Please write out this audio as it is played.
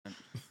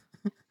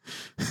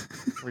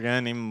We're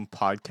gonna name him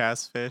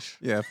Podcast Fish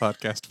Yeah,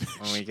 podcast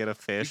when fish. we get a You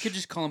fish. could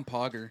just call him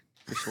Pogger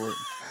for short.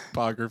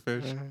 Pogger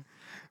fish.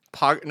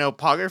 No,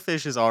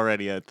 Poggerfish is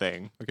already a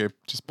thing. Okay,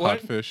 just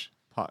What? podfish.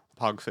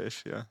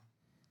 Pogfish, yeah.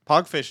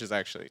 Pogfish is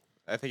actually,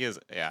 I think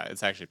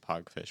it's actually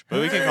Pogfish, but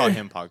we can call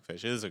him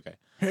Pogfish. It is okay.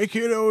 Hey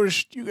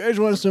kiddos, you guys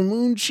want some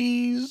moon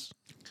cheese?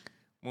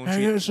 Moon I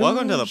cheese. got some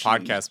Welcome to moon the cheese.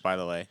 podcast, by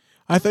the way.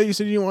 I thought you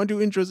said you didn't want to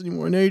do intros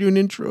anymore. Now you're doing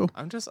intro.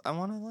 I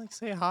want to like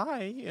say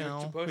hi. You know,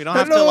 supposed we to. don't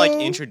have to like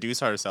Hello.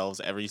 introduce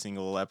ourselves every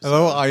single episode.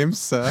 Hello, I am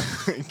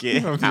Seth.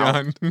 Get I'm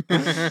out. Jan.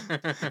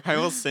 I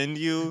will send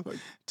you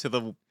to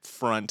the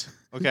front.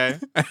 Okay.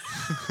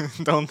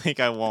 Don't think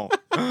I won't.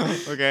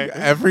 Okay.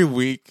 Every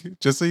week,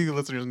 just so you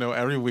listeners know,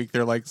 every week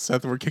they're like,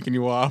 Seth, we're kicking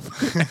you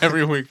off.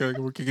 Every week they're like,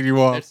 we're kicking you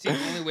off. That's the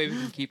only way we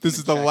can keep. This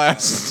him is in the check,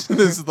 last.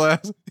 This is the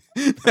last.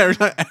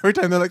 Every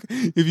time they're like,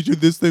 if you do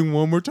this thing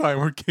one more time,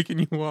 we're kicking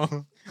you off.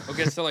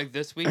 Okay, so like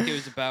this week it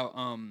was about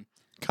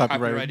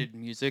copyrighted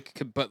music,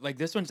 but like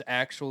this one's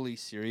actually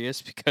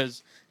serious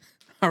because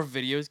our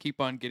videos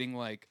keep on getting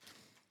like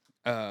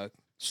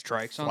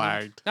strikes on them.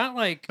 Flagged. Not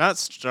like Not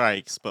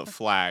strikes, but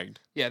flagged.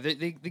 yeah, they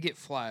get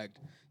flagged.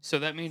 So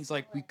that means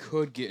like we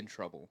could get in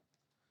trouble.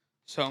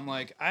 So I'm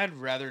like, I'd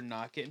rather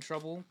not get in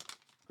trouble.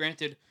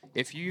 Granted,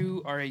 if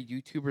you are a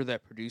YouTuber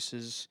that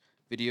produces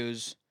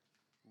videos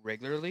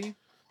regularly,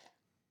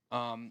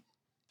 and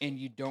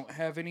you don't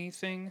have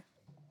anything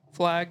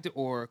flagged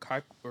or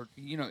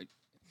you know,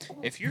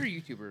 if you're a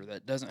YouTuber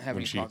that doesn't have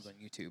any Jeez. problems on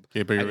YouTube,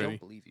 Okay, but I you don't ready?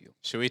 believe you.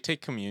 Should we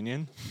take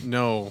communion?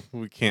 No,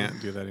 we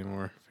can't do that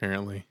anymore,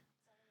 apparently.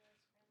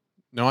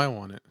 No, I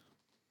want it.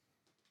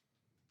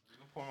 I'm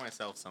gonna pour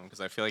myself some because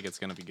I feel like it's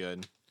gonna be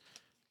good.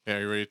 Yeah,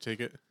 are you ready to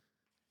take it?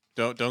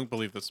 Don't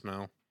believe the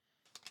smell.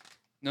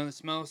 No, the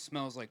smell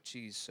smells like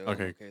cheese. So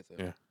Okay, I'm okay with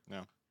it.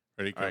 yeah.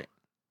 Ready, go. All right.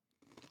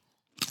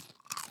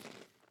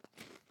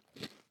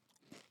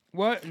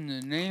 What in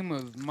the name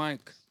of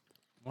Mike?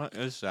 What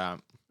is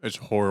that? It's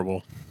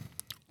horrible.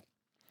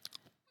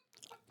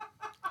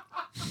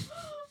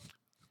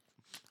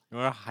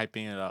 We're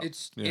hyping it up.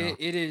 Yeah.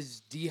 It is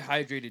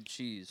dehydrated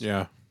cheese.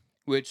 Yeah.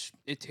 Which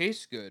it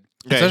tastes good.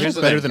 It's actually here's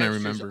the better thing. than I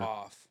Texture's remember.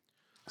 Off.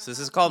 So this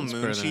is called It's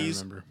moon better than I cheese.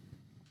 remember.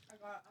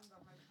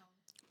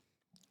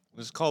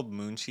 This is called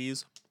moon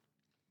cheese.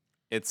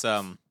 It's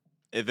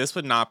this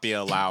would not be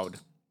allowed,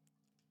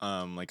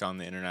 like on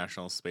the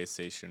International Space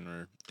Station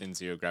or in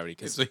zero gravity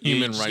because It's a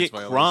human rights get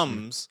violation.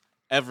 crumbs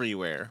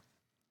everywhere.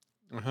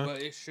 Uh-huh.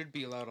 But it should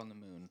be allowed on the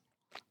moon.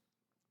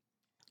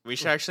 We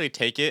should actually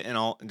take it and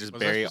just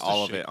Was I bury supposed to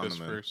all of shake it on the this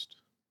moon. first?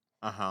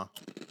 Uh huh.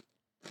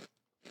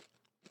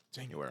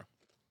 Dang You were.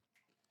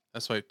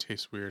 That's why it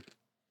tastes weird.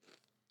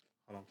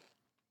 Hold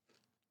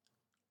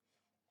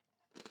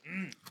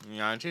on.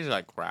 Yeah, it tastes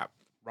like crap.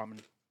 Ramen.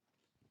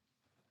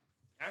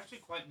 I actually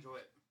quite enjoy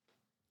it.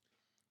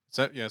 Is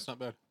that? Yeah, it's not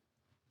bad.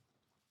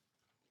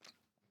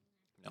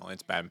 No,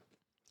 it's bad.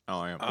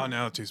 Oh yeah. Oh,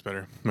 now it tastes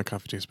better. My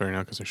coffee tastes better now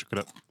because I shook it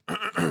up.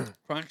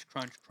 Crunch,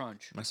 crunch,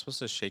 crunch. Am I supposed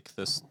to shake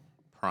this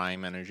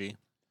Prime Energy?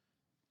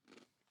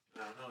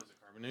 I don't know. Is it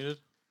carbonated?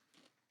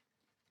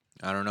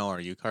 I don't know.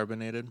 Are you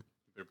carbonated? You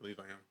better believe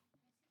I am.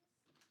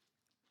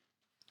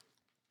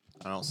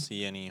 I don't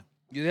see any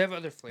Do they have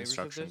other flavors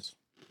of instructions.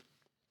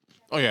 this?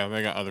 Oh yeah,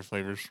 they got other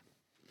flavors.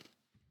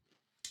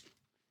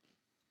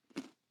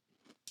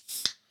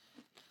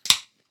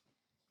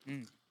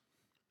 Mm.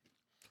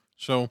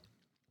 So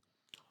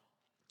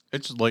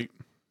it's late.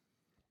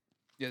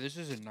 Yeah, this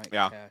is a nightcast.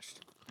 Yeah.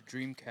 A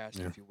Dreamcast,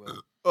 Yeah. if you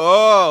will.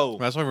 Oh,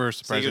 That's why we're Sega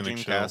surprisingly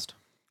chill. Dreamcast.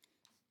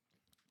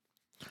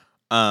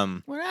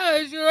 When I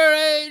was your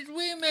age,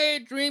 we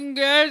made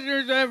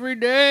Dreamcasters every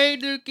day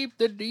to keep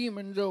the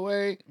demons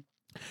away.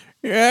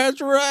 Yeah,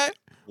 that's right.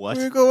 What?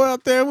 We go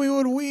out there, we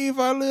would weave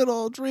our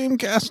little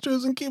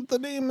dreamcasters and keep the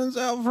demons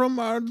out from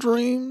our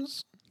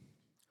dreams.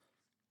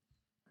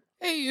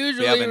 It have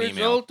usually an email.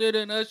 resulted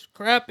in us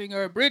crapping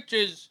our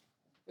britches,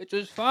 which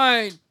was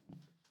fine.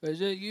 Because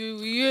you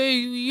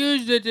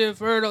used it to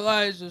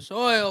fertilize the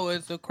soil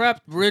with the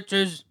crapped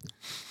britches.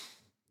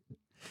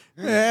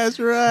 That's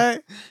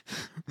right.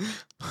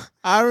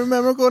 I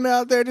remember going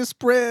out there to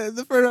spread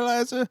the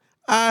fertilizer.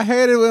 I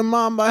hated when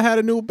Mamba had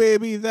a new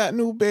baby. That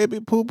new baby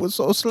poop was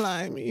so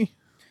slimy.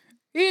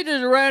 He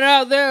just ran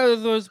out there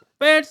with his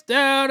pants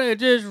down and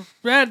just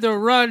had to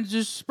run,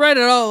 just spread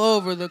it all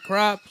over the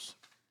crops.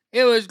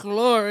 It was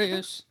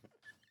glorious.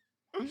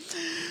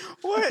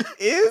 What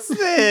is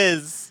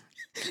this?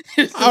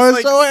 I was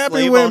like so happy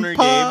slave when owner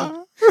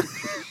Pa.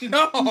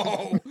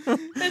 No,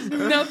 has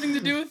nothing to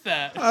do with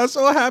that. I was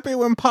so happy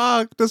when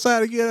Pa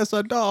decided to get us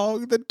a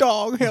dog. The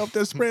dog helped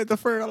us spread the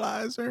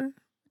fertilizer.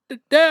 The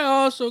dad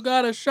also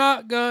got a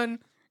shotgun.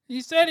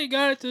 He said he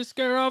got it to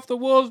scare off the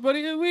wolves, but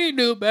we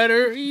knew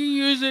better. He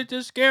used it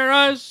to scare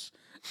us,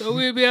 so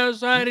we'd be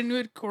outside and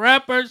we'd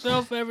crap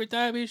ourselves every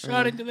time he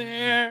shot into the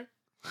air.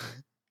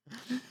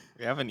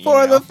 We have an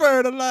For email. the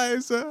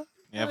fertilizer.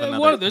 We have And another.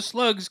 one of the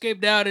slugs came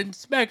down and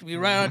smacked me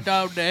right on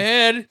top of the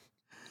head.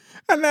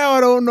 And now I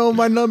don't know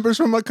my numbers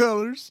from my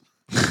colors.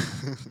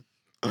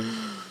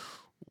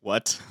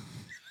 What?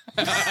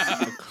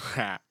 Oh,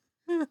 crap.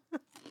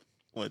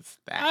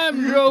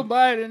 I'm Joe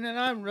Biden and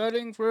I'm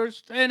running for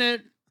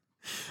Senate.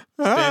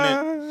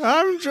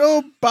 I'm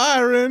Joe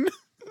Byron.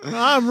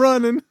 I'm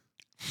running.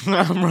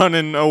 I'm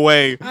running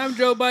away. I'm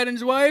Joe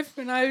Biden's wife,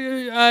 and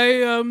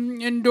I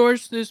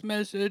endorse this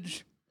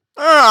message.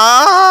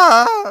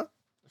 I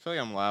feel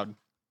like I'm loud.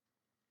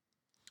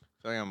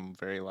 I feel like I'm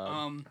very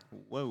loud.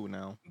 Whoa,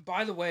 now.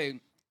 By the way,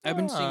 I've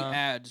been seeing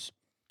ads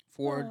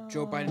for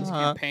Joe Biden's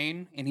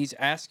campaign, and he's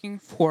asking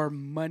for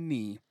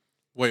money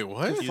Wait,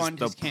 what? to fund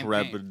his campaign.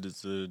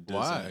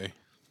 Why?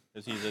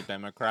 Because he's a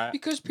Democrat.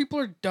 Because people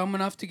are dumb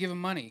enough to give him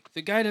money.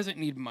 The guy doesn't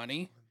need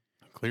money.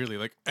 Clearly,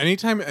 like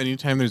anytime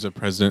there's a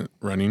president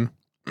running,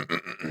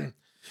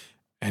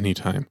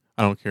 anytime,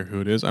 I don't care who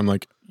it is, I'm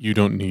like, you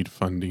don't need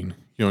funding.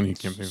 You don't need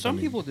campaign Some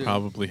funding. people do.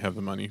 Probably have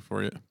the money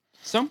for it.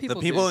 Some people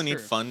The people do, who need sure.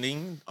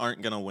 funding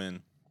aren't gonna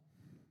win.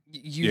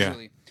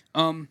 Usually.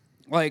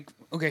 Like,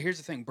 okay, here's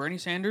the thing. Bernie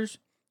Sanders,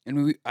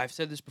 and I've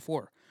said this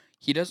before,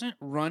 he doesn't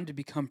run to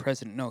become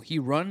president. No, he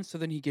runs so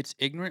then he gets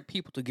ignorant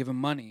people to give him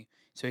money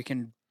so he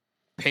can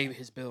pay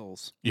his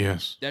bills.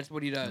 Yes. That's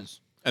what he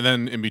does. And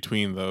then in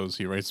between those,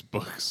 he writes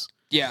books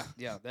Yeah,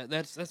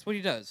 that's what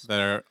he does.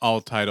 that are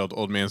all titled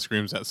 "Old Man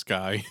Screams at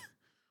Sky."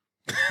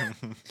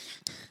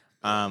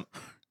 I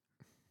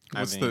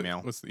have an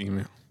email. What's the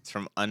email? It's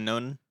from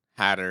Unknown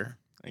Hatter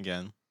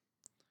again.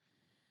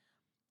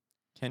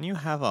 Can you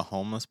have a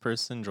homeless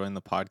person join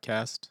the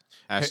podcast?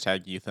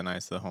 Hashtag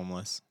euthanize the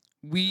homeless.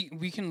 We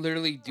can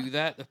literally do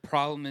that. The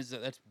problem is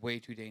that that's way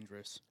too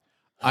dangerous.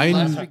 I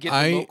Unless we get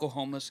the local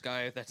homeless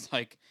guy that's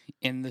like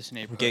in this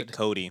neighborhood. Get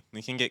Cody.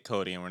 We can get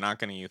Cody, and we're not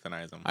going to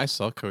euthanize him. I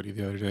saw Cody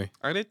the other day.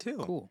 I did too.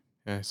 Cool.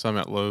 Yeah, I saw him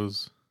at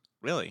Lowe's.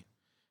 Really?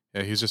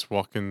 Yeah, he's just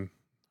walking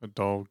a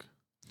dog.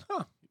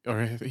 Huh.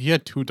 Or he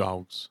had two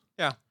dogs.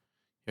 Yeah.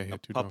 Yeah, he A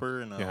had two dogs.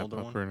 pupper and an older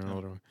one. And an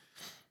older one.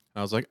 And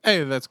I was like,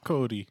 hey, that's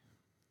Cody.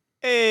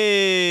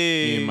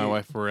 Hey. Me and my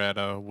wife were at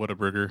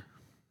Whataburger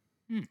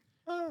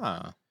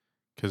Ah.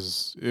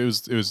 because it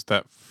was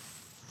that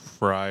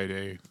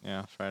Friday.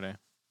 Yeah, Friday.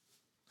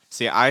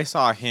 See, I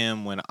saw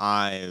him when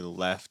I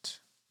left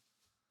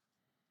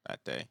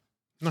that day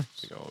Nice.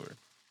 to go over.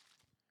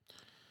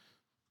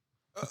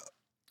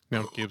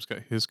 Now Gabe's got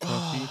his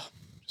coffee.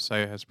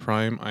 Josiah has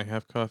Prime. I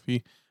have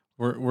coffee.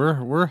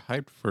 We're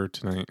hyped for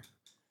tonight.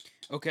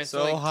 Okay,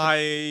 So like,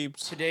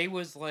 hyped. today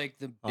was like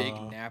the big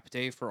nap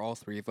day for all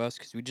three of us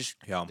because we just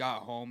Yeah.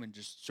 got home and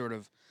just sort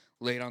of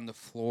laid on the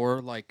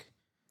floor like.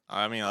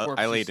 I mean, I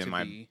corpses laid to in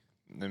my be.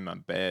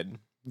 bed,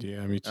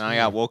 Yeah, me too. and I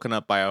got woken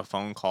up by a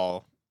phone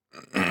call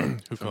Who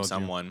from called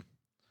someone.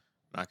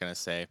 I'm not gonna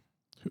say,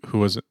 you? Who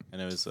was it?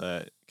 and it was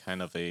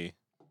kind of a,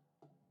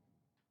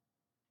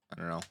 I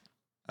don't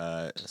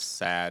know,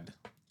 sad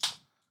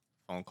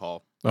phone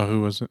call. Oh,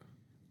 who was it?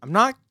 I'm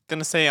not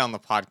gonna say on the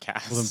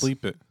podcast. Well, then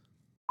bleep it.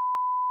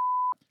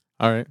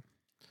 All right.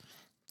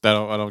 I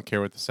don't care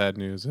what the sad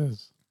news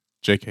is.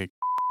 JK.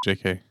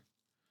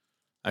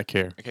 I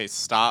care. Okay,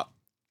 stop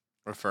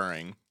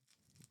referring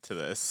to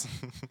this.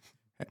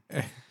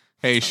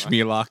 Hey,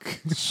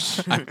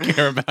 Shmelock. I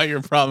care about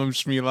your problem,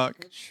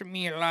 Shmelock.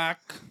 Shmilak.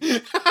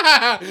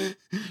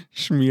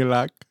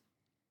 Shmelock.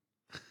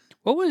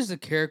 What was the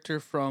character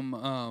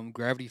from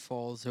Gravity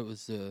Falls that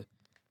was the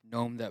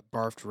gnome that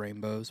barfed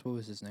rainbows? What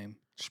was his name?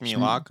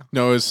 Shmelock.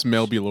 No, it's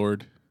Smelby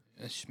Lord.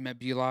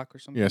 Shmebulak or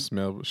something? Yeah,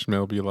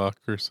 Smelby Lock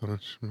or something.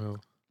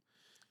 Shmelock.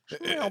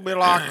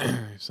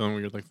 Something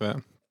weird like that.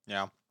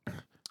 Yeah.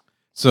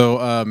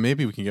 So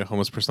maybe we can get a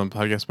homeless person on the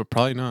podcast, but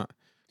probably not.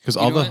 Because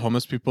all know the what?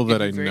 homeless people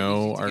It'd that be I very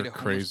know easy to are get a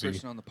homeless crazy.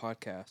 person on the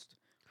podcast.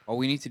 All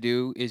we need to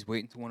do is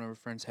wait until one of our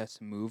friends has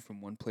to move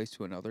from one place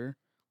to another.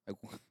 Like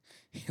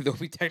they'll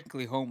be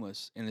technically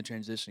homeless in the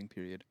transitioning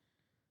period.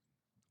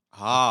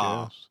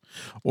 Ah. Yes.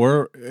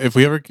 Or if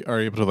we ever are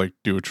able to like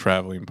do a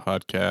traveling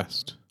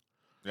podcast.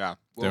 Yeah.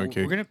 Well,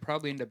 Okay. we're gonna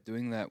probably end up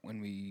doing that when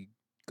we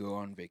go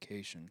on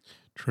vacation.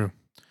 True.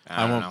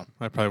 I don't know. won't.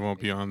 I probably won't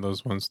be on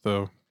those ones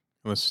though,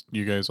 unless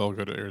you guys all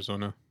go to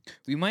Arizona.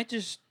 We might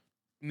just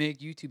make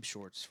YouTube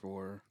shorts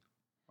for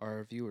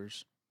our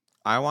viewers.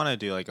 I want to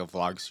do like a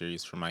vlog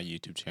series for my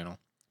YouTube channel.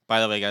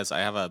 By the way, guys, I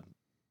have a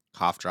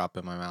cough drop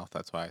in my mouth.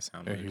 That's why I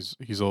sound Yeah, weird.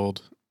 he's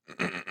old.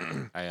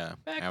 I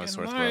Back have a in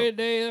sore my throat.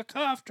 day, the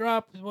cough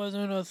drop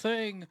wasn't a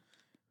thing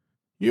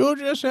You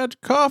just had to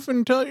cough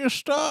until you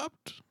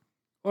stopped.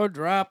 or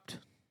dropped.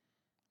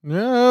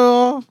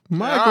 No,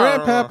 my Yeah,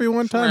 grandpappy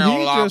one time he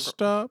smell like- just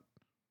stopped.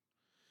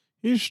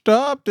 He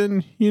stopped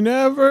and he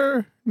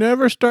never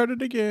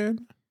started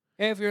again.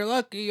 If you're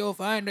lucky, you'll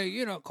find a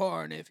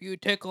unicorn. If you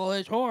tickle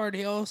his horn,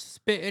 he'll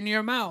spit in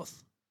your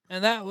mouth.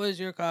 And that was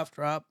your cough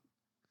drop.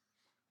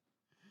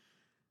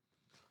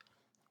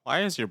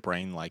 Why is your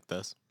brain like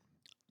this?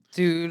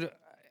 Dude,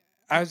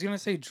 I was going to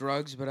say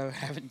drugs, but I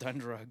haven't done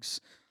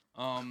drugs.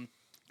 Trauma.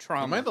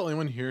 Am I the only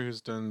one here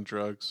who's done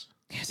drugs?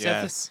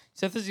 Yes,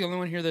 Seth is the only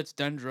one here that's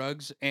done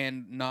drugs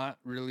and not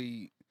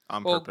really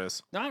on Well,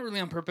 purpose.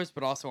 on purpose,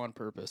 but also on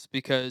purpose.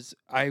 Because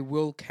I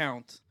will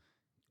count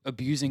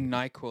abusing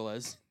NyQuil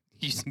as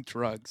using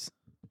drugs.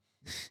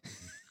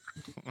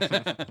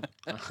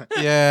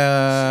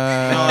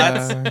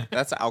 Yeah. No,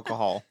 that's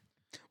alcohol.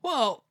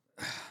 Well,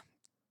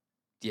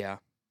 yeah.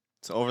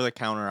 It's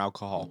over-the-counter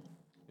alcohol.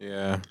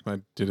 Yeah,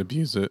 I did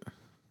abuse it.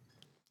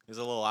 He's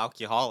a little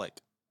alcoholic.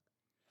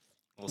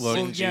 Little Look,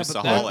 sin Well, yeah,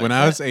 but juiceaholic. when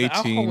I was the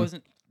alcohol 18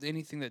 wasn't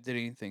anything that did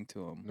anything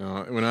to him.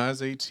 No, when I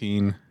was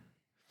 18,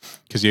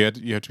 because you have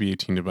to be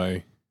 18 to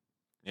buy.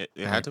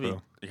 You have to be.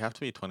 Alcohol. You have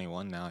to be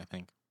 21 now, I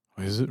think.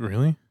 Oh, is it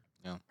really?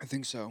 I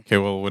think so. Okay,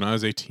 well, when I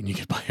was 18, you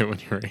could buy it when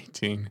you were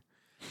 18,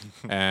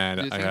 and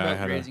The thing I about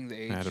had raising the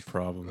age I had a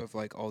problem. of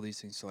like all these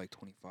things to like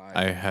 25.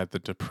 I had the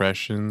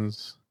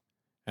depressions,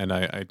 and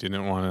I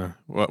didn't want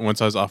to.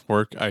 Once I was off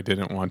work, I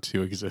didn't want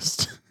to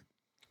exist.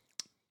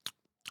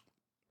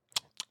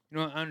 You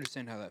know what? I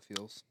understand how that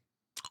feels.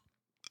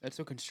 That's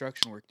what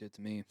construction work did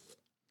to me.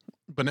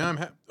 But now I'm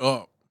happy.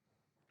 Oh,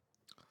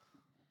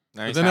 Now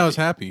but he's then I was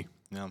happy.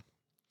 happy.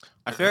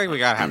 I feel like we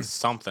gotta have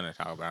something to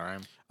talk about,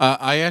 right?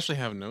 I actually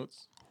have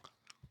notes.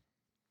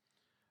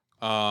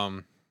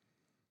 So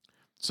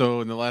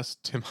in the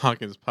last Tim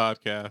Hawkins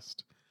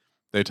podcast,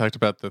 they talked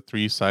about the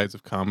 3 sides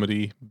of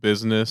comedy: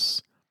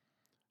 business,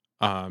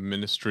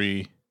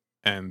 ministry,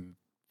 and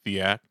the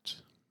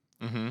act.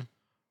 Mm-hmm.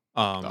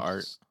 The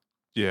art.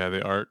 Yeah,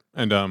 the art.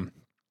 And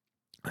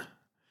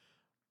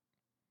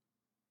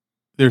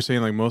they were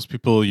saying like most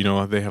people,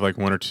 they have like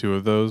 1 or 2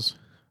 of those.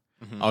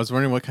 Mm-hmm. I was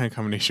wondering what kind of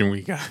combination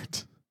we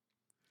got.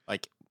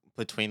 Like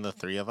between the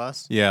 3 of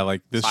us. Yeah,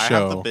 like this So I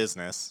show. have the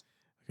business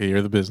Okay,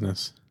 you're the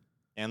business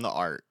and the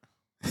art,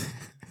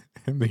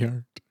 and the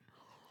art.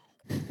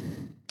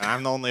 and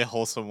I'm the only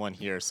wholesome one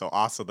here. So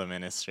also the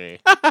ministry,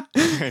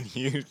 and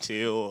you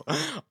 2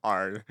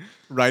 are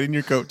Riding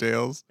your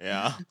coattails.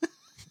 yeah.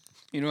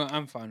 You know what?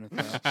 I'm fine with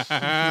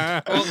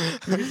that. Well, here's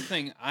the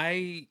thing.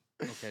 Okay,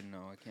 no,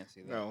 I can't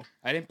see that. No.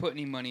 I didn't put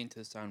any money into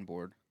the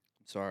soundboard.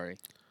 I'm sorry.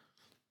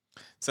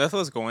 Seth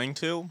was going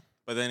to,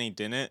 but then he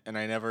didn't, and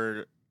I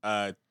never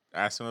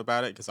asked him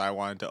about it because I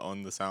wanted to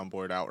own the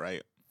soundboard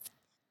outright.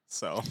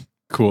 So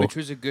Cool. Which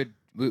was a good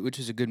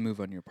move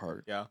on your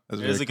part. yeah,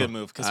 That's it is very a good cool.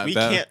 move because Uh, we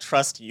that- can't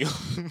trust you.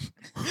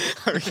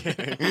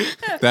 Okay.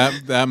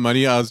 that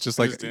money, I was just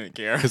I like, just didn't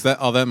care. because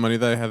all that money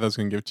that I had that I was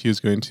going to give to you is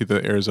going to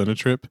the Arizona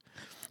trip.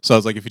 So I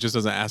was like, if he just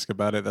doesn't ask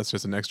about it, that's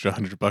just an extra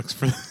 $100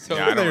 for So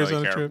Yeah, I don't the really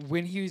Arizona care. trip.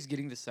 When he was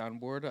getting the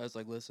soundboard, I was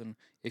like, listen,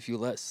 if you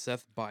let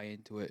Seth buy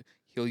into it,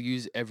 he'll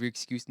use every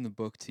excuse in the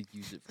book to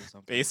use it for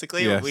something.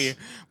 Basically, Yes.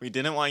 we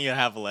didn't want you to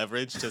have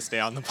leverage to stay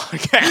on the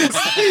podcast.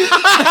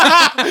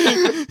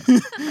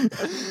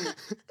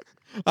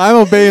 I'm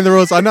obeying the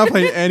rules. I'm not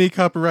playing any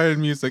copyrighted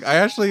music.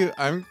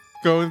 I'm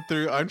going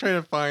through. I'm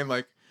trying to find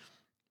like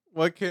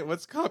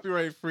what's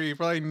copyright free.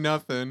 Probably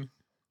nothing.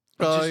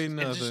 Probably And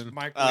just nothing.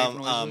 microwave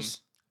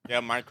noises. Yeah,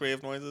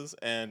 microwave noises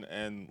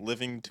and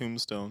living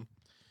tombstone.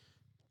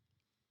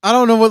 I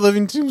don't know what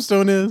Living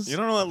Tombstone is. You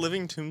don't know what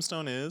living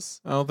tombstone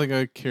is? I don't think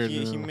I care to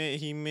He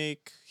know.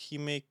 make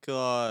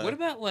What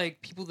about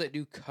like people that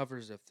do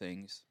covers of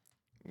things?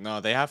 no,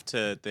 they have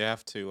to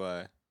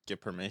get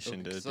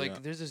permission to Because do like,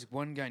 that. there's this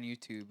one guy on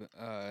YouTube.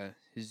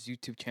 His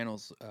YouTube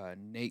channel's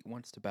Nate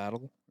Wants to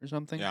Battle or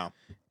something. Yeah.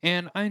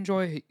 And I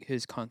enjoy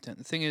his content.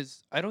 The thing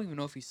is, I don't even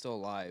know if he's still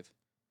alive,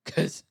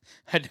 because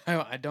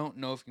I don't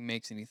know if he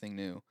makes anything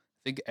new.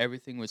 I think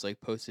everything was like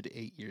posted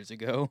 8 years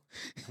ago.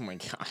 Oh my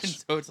And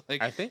gosh. so it's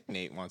like, I think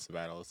Nate Wants to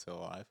Battle is still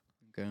alive.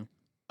 okay.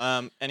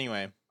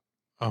 Anyway.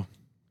 Oh.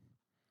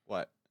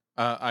 What?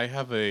 I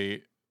have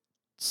a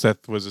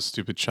Seth was a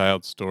stupid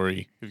child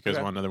story. If you guys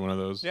Okay. want another one of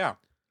those, Yeah.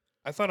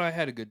 I thought I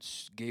had a good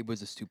Gabe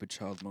was a stupid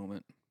child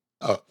moment.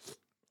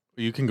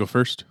 you can go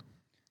first.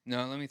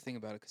 No, let me think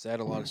about it, because I had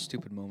a lot of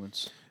stupid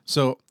moments.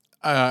 So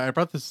I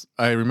brought this.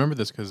 I remember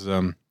this because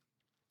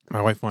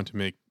my wife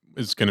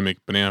is going to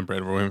make banana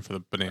bread. We're waiting for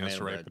the bananas to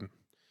Banana bread. ripen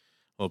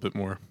a little bit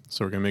more,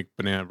 so we're going to make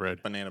banana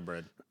bread. Banana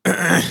bread.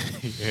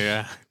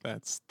 Yeah,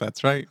 that's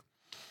right.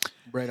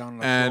 Bread on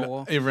a And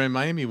wall. it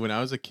reminded me when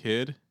I was a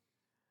kid,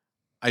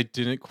 I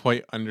didn't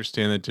quite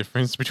understand the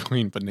difference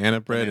between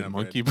banana bread Banana and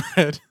bread. monkey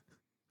bread.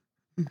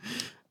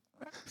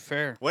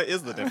 Fair. What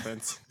is the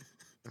difference?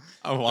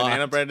 A lot.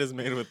 Banana bread is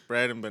made with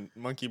bread, and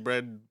monkey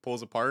bread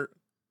pulls apart.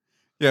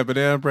 Yeah,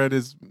 banana bread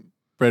is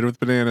bread with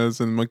bananas,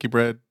 and monkey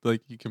bread,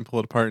 like you can pull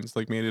it apart and it's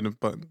like made in a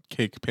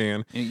cake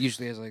pan. And it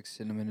usually has like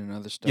cinnamon and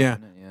other stuff Yeah.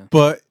 in it. Yeah.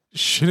 But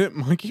shouldn't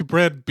monkey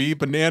bread be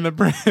banana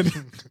bread?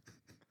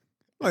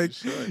 Like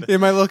should. in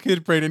my little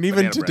kid brain, and even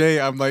Banana bread. today,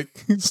 I'm like,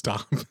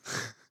 stop.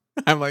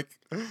 I'm like,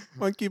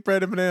 monkey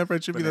bread and banana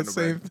bread should be the Banana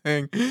same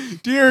thing.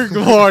 Dear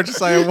Lord,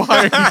 Josiah,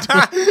 why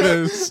are you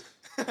doing this?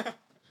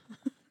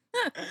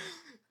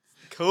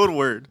 Code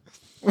word.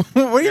 What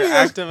do you You're mean?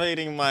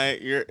 activating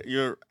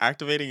you're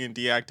activating and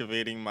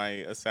deactivating my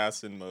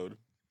assassin mode.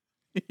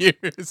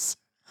 Years.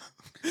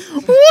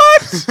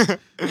 What?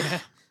 Yeah.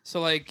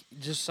 So like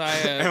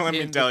Josiah And let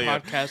me in the tell ya.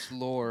 podcast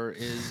lore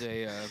is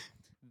a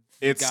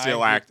It's guy still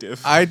who-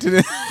 active. I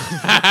didn't.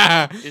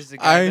 is the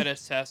guy I- that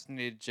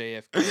assassinated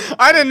JFK.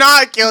 I did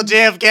not kill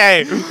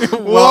JFK.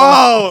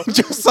 Well,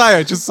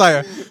 Whoa.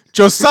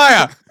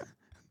 Josiah.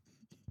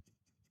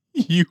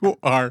 You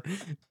are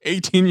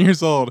 18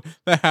 years old.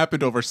 That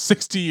happened over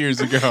 60 years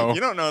ago. You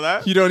don't know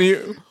that. You don't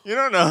even. You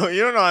don't know.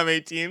 You don't know I'm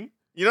 18.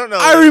 You don't know.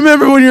 I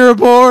remember when you were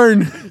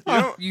born. You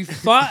don't. You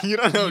thought You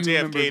don't know you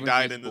remembered JFK when he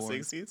died was in the born.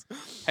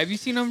 60s. Have you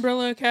seen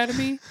Umbrella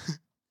Academy?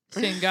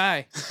 Same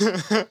guy.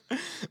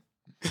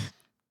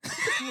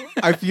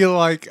 I feel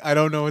like I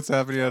don't know what's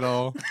happening at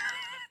all.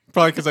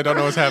 Probably because I don't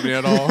know what's happening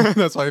at all.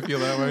 That's why I feel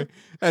that way.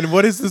 And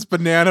what is this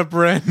banana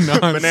bread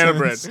nonsense? Banana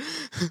bread.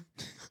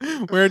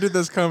 Where did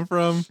this come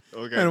from?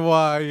 Okay. And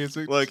why is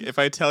it? Look, if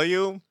I tell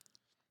you,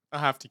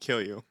 I'll have to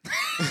kill you.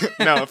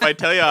 No, if I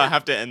tell you, I'll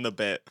have to end the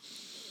bit.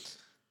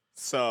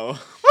 So.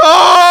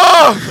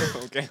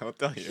 Okay, I'll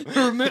tell you.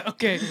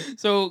 Okay,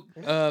 so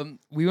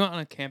we went on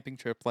a camping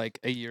trip like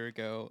a year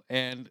ago,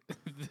 and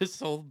this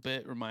whole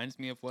bit reminds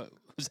me of what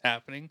was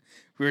happening.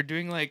 We were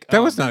doing like That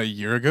was not a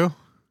year ago.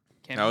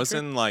 camping That was trip.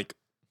 in like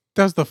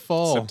That was the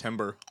fall.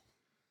 September.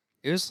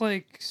 It was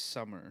like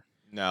summer.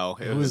 No,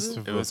 It was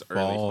it the was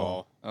early fall.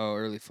 fall. Oh,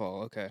 early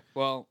fall. Okay.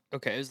 Well,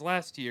 okay. It was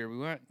last year. We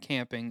went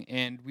camping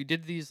and we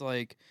did these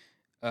like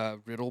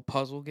riddle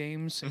puzzle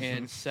games,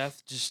 and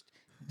Seth just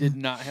did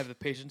not have the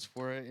patience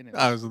for it. And it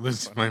I was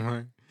losing my funny.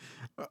 mind.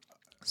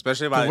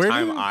 Especially by the where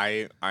time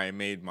did- I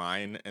made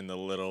mine, and the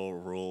little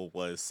rule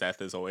was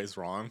Seth is always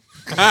wrong.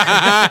 So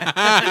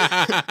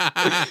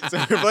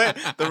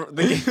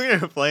the game we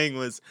were playing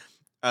was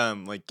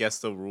like guess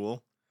the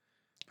rule.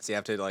 So you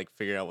have to like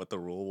figure out what the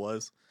rule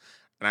was.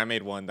 And I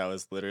made one that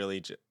was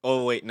literally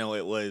oh wait, no,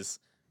 it was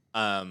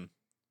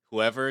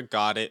whoever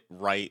got it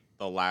right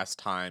the last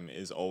time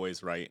is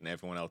always right and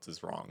everyone else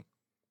is wrong.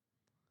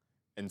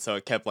 And so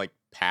it kept like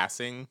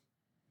passing.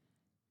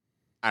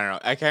 I don't know.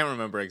 I can't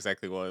remember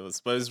exactly what it was,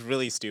 but it was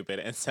really stupid.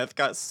 And Seth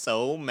got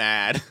so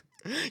mad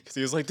because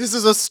he was like, "This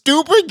is a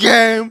stupid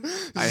game.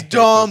 This I is hate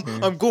dumb. this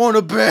game." I'm going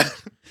to bed."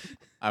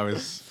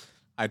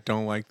 I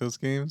don't like those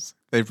games.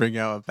 They bring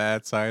out a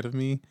bad side of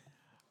me.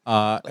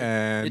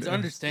 And It's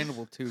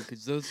understandable too,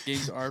 because those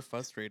games are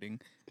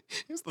frustrating.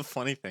 Here's the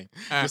funny thing.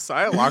 Ah.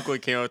 Josiah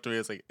Lockwood came up to me and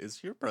was like,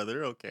 "Is your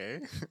brother okay?"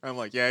 I'm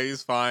like, "Yeah,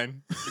 he's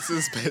fine. This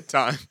is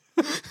bedtime."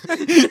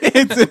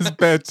 It's his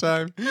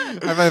bedtime.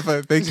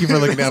 Thank you for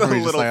looking out It's for a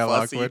me, little Josiah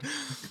fussy.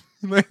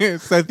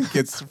 Lockwood. Seth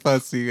gets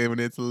fussy when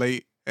it's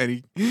late,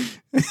 and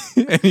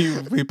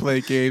we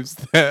play games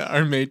that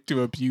are made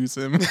to abuse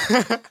him.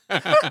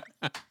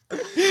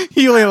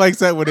 He only likes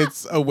that when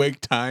it's awake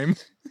time.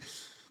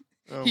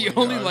 Oh He my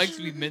only gosh. likes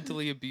to be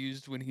mentally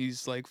abused when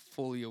he's like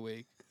fully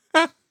awake.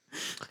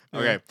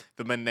 Okay,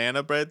 the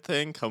banana bread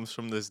thing comes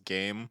from this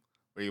game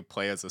where you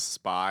play as a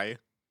spy,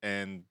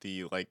 and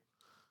the like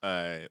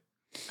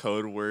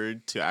code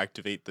word to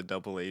activate the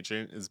double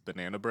agent is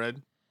banana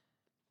bread.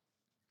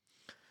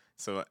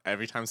 So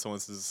every time someone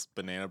says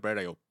banana bread,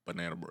 I go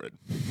banana bread.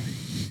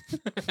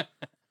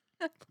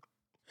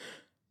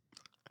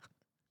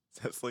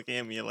 Seth's looking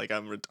at me like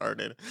I'm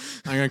retarded.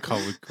 I'm gonna call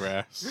it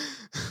grass.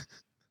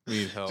 We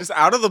need help. Just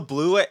out of the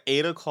blue at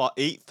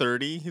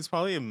 8:30, he's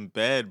probably in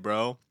bed,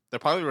 bro. They're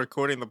probably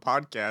recording the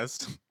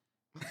podcast.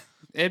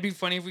 It'd be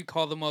funny if we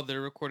call them while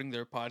they're recording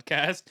their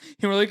podcast.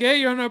 And we're like, "Hey,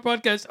 you're on our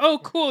podcast. Oh,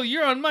 cool.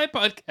 You're on my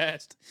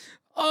podcast.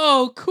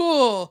 Oh,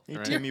 cool." Hey,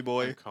 Right. Timmy I'm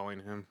boy. calling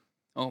him.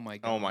 Oh my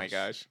god. Oh my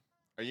gosh.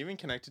 Are you even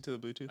connected to the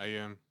Bluetooth? I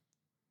am.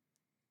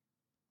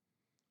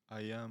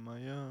 I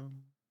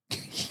am.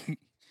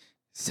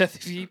 Seth,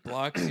 if he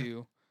blocks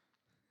you,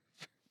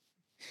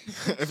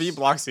 If he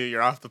blocks you,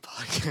 you're off the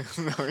podcast.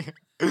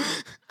 No,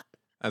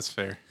 That's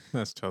fair.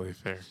 That's totally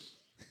fair.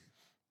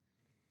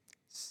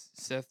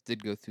 Seth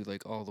did go through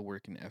like all the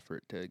work and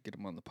effort to get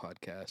him on the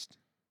podcast.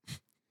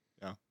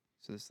 Yeah.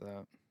 So there's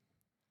that.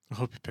 I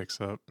hope he picks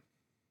up.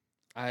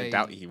 I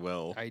doubt he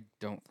will. I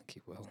don't think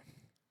he will.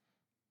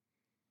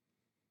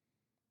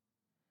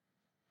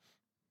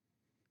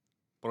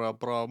 Bro.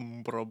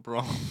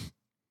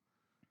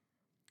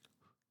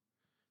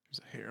 There's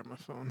a hair on my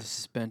phone. The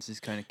suspense is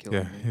kind of killing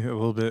Yeah, me. a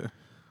little bit. Are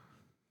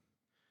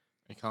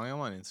you calling him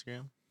on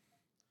Instagram?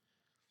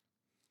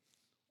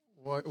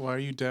 Why are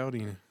you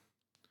doubting?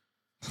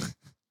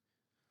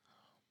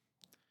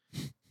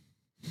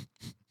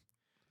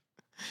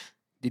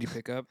 Did he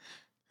pick up?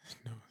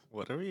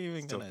 What are we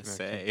even Still gonna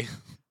connecting. say?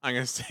 I'm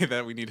gonna say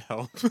that we need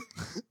help.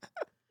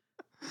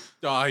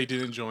 Oh, he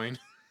didn't join.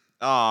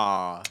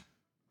 Aw.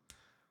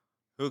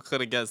 Who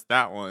could have guessed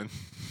that one?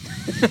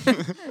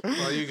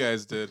 Well, you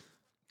guys did.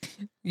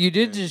 You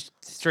did Yeah. just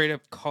straight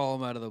up call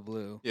him out of the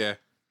blue. Yeah.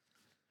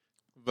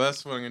 But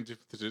that's what I'm gonna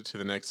do to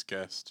the next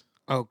guest.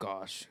 Oh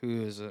gosh,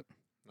 who is it?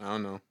 I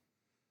don't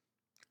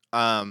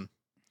know.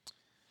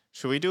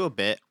 Should we do a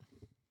bit?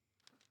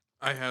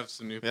 I have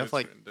some new We have, bits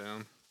like- written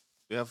down.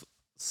 We have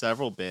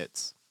several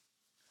bits.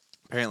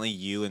 Apparently,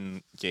 you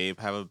and Gabe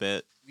have a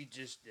bit, We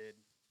just did.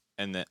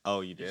 and then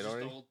you did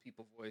already. old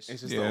people voice.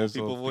 It's just Yeah, the old it's the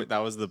people old voice. That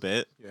people. was the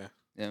bit.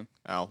 Yeah.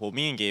 Oh well,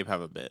 me and Gabe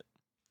have a bit.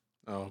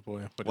 Oh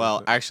boy. What is Well,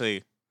 it?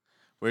 actually,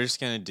 we're just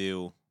gonna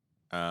do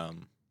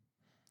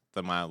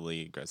the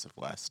mildly aggressive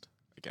West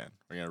again.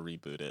 We're gonna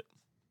reboot it.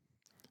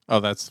 Oh,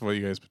 that's what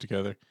you guys put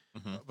together.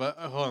 Mhm. But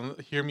hold on.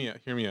 Hear me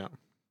out.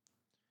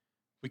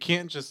 We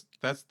can't just.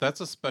 That's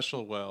a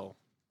special. Well,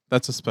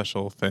 that's a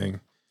special thing.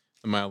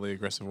 The mildly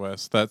aggressive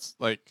West. That's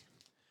like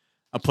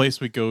a place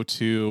we go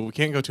to. We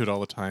can't go to it all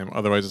the time.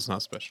 Otherwise, it's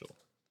not special.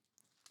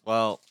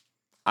 Well,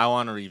 I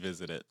want to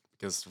revisit it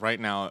because right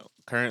now,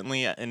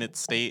 currently in its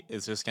state,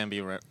 it's just gonna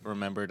be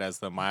remembered as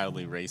the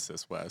mildly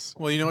racist West.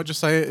 Well, you know what,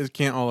 Josiah? It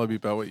can't all be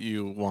about what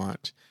you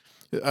want.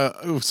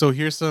 So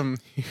here's some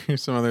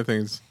other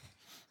things.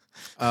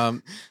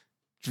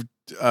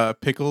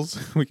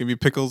 Pickles. We can be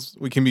pickles.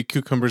 We can be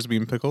cucumbers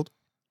being pickled.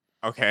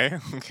 Okay,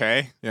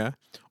 okay. Yeah.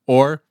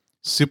 Or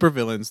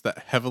supervillains that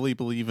heavily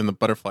believe in the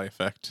butterfly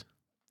effect.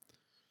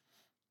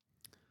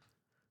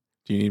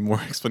 Do you need more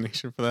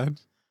explanation for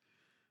that?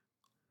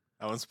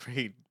 That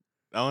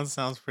one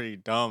sounds pretty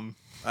dumb.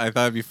 I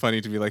thought it'd be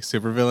funny to be like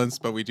supervillains,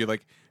 but we do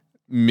like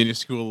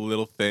minuscule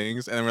little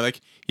things, and then we're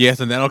like, yes,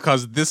 and that'll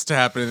cause this to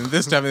happen and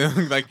this to happen,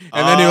 and like,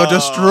 and then he will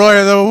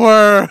destroy the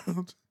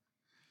world.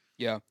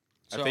 Yeah.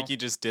 I think you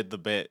just did the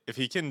bit. If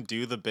he can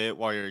do the bit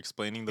while you're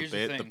explaining the Here's the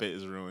bit, the thing. bit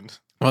is ruined.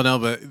 Well, no,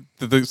 but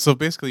so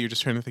basically, you're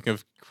just trying to think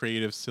of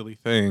creative, silly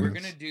things. We're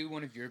gonna do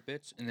one of your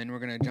bits, and then we're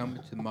gonna jump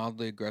into the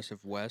mildly aggressive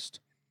West,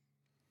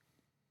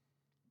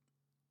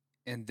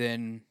 and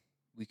then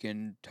we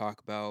can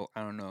talk about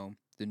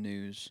the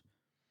news.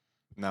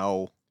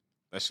 No,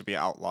 that should be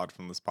outlawed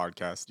from this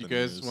podcast. You the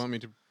guys news. want me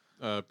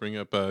to bring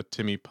up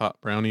Timmy Pot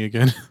Brownie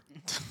again?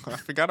 I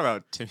forgot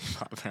about Timmy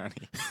Pot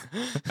Brownie.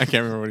 I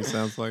can't remember what he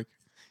sounds like.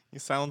 He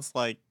sounds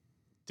like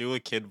do a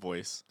kid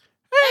voice.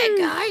 Hey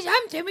guys,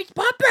 I'm Timmy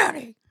Pot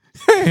Brownie.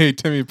 Hey,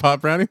 Timmy Pot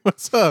Brownie,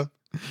 what's up?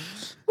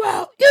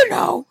 Well,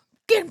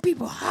 getting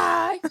people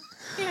high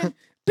and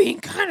being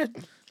kind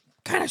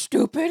of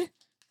stupid.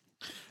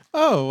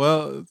 Oh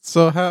well,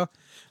 so how?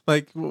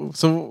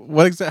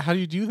 What exactly? How do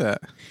you do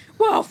that?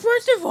 Well,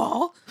 first of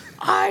all,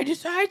 I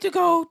decided to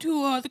go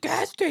to the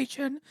gas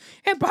station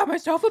and buy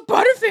myself a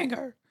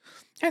Butterfinger.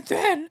 And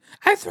then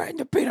I threatened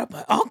to beat up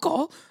my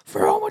uncle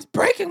for almost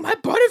breaking my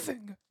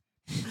Butterfinger.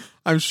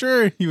 I'm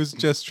sure he was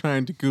just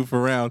trying to goof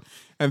around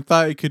and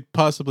thought it could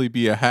possibly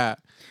be a hat.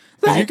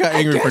 And you got I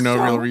angry for guess no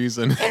so. real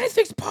reason.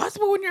 Anything's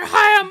possible when you're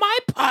high on my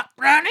pot,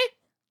 Brownie.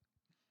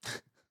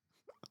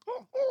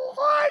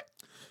 What?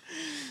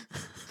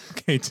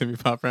 Okay, Timmy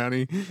Pot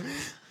Brownie.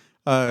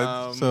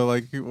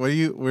 So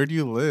where do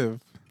you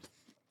live?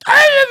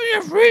 I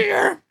live in a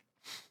freezer.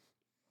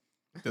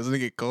 Doesn't it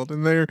get cold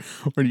in there,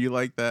 or do you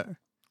like that?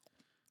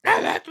 I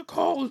like the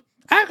cold.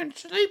 I can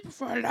sleep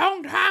for a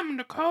long time in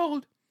the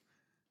cold.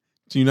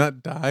 Do you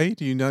not die?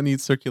 Do you not need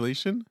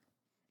circulation?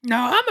 No,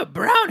 I'm a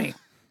brownie.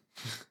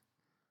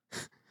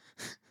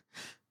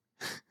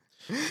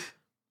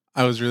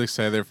 I was really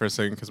excited there for a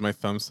second because my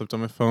thumb slipped on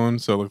my phone,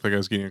 so it looked like I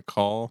was getting a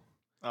call.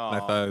 And I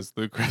thought it was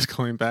Luke Grass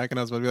calling back, and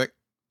I was about to be like,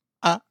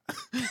 ah.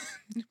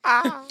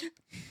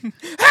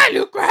 Hi,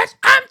 Luke Grass.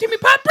 I'm Timmy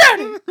Pot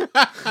Brownie.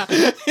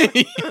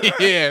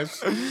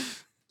 Yes.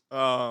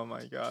 Oh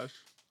my gosh.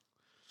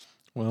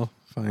 Well,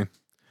 fine.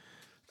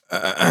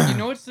 You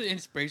know what's the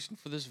inspiration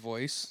for this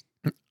voice?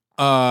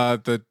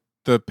 The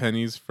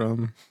pennies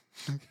from.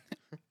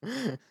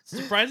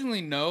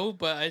 Surprisingly, no,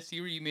 but I see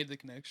where you made the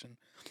connection.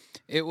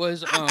 It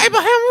was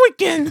Abraham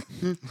Lincoln.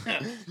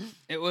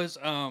 it was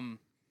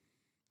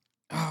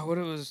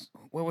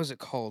what was it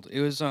called? It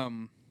was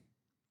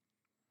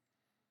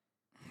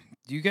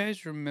do you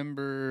guys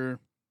remember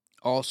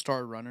All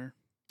Star Runner?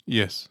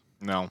 Yes.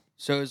 No.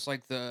 So it is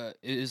like the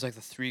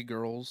three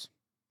girls,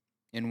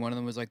 and one of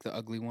them was like the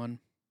ugly one.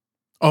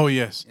 Oh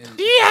yes. It was-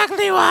 The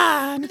ugly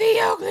one. The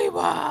ugly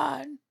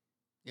one.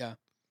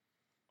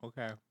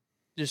 Okay.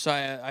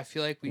 Josiah, I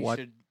feel like we What?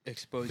 should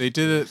expose. They you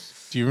to did it.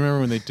 this. Do you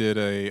remember when they did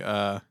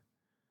a?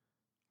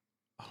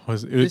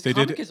 This they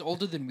comic did. is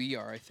older than we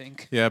are, I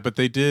think. Yeah, but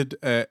they did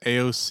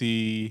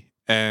AOC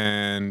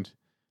and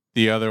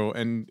the other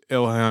and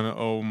Ilhan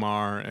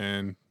Omar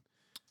and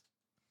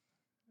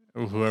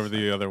whoever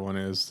the other one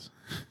is,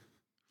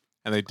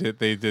 and they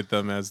did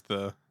them as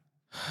the.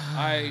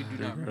 I do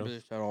They're not remember girls.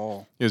 this at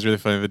all. It was really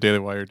funny. The Daily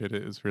Wire did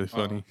it. It was really Oh.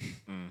 funny.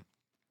 Mm.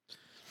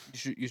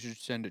 You should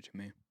send it to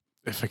me.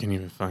 If I can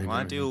even find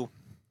Want it. to do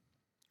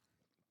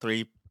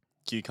 3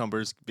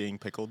 cucumbers being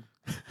pickled?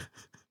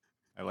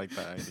 I like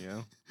that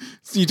idea.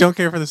 So you don't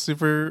care for the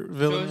super So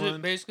villain is one?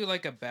 it basically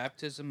like a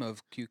baptism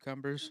of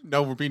cucumbers?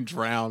 No, we're being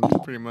drowned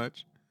pretty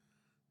much.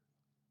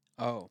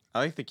 Oh, I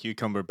like the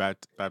cucumber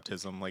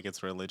baptism, like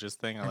it's a religious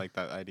thing. I like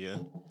that idea.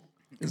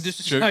 this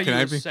is Should- how can you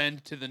I be-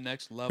 ascend to the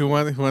next level.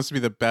 Who wants to be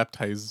the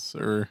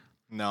baptizer?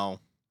 No,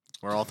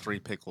 we're all 3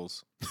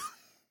 pickles.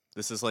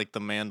 This is like the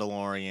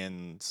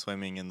Mandalorian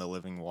swimming in the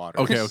living water.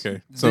 Okay, This-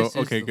 okay. So this is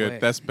okay, the good. way.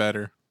 That's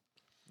better.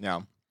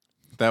 Yeah.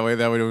 That way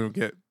we don't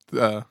get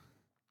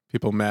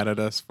people mad at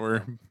us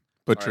for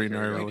butchering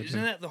here we our go. Wait, religion.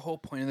 isn't that the whole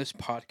point of this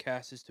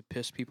podcast is to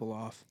piss people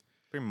off?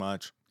 Pretty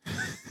much.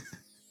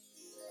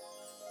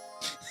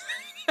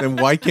 Then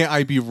why can't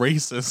I be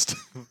racist?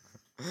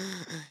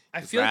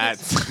 I feel like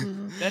that's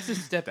that's a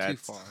step too That's-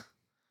 far.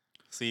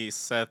 See,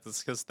 Seth,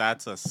 it's because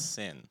that's a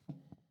sin.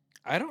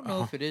 I don't know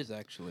Oh. if it is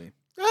actually.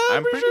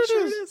 I'm pretty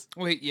sure it is.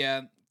 Wait,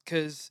 yeah,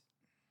 because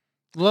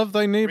Love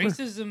thy neighbor.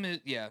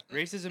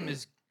 Racism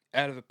is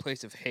out of a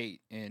place of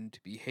hate, and to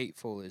be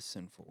hateful is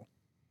sinful.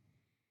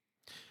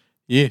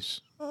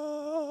 Yes.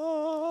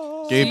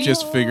 Gabe See?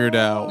 just figured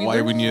out We why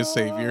we learned- need a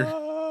savior.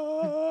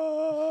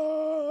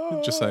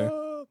 Just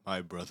saying.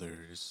 My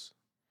brothers.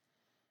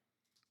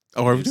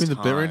 Oh, are we It's doing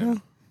the bit right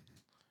time.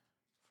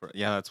 now?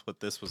 Yeah, that's what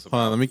this was Hold on,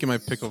 about. let me get my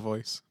pickle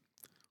voice.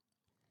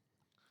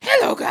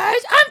 Hello,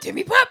 guys. I'm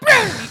Timmy Pop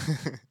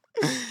Brownie.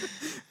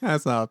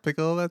 That's not a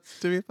pickle, that's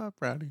Timmy Pop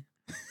Brownie.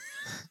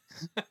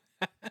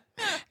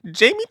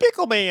 Jamie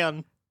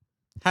Pickleman.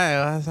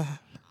 Hi, what's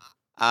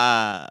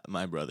up?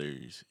 My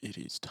brothers, it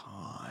is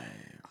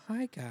time.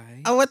 Hi,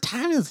 guys. Oh, what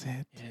time is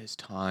it? It is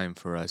time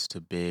for us to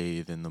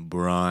bathe in the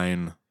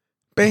brine.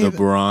 Babe, The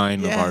brine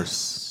of our yes.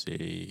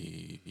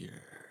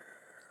 Savior.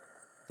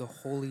 The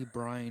holy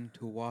brine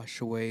to wash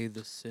away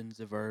the sins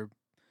of our.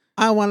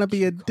 I want to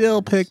be a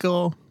dill Cucumbers.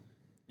 pickle.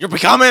 You're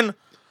becoming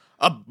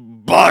a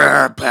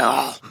butter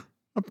pickle.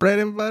 A bread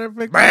and butter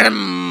pickle. Bread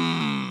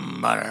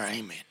and butter.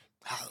 Amen.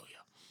 Hallelujah.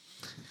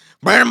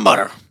 Bread and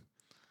butter.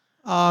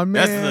 Oh,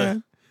 That's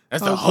man.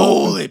 That's I the was hoping-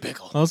 holy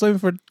pickle. I was looking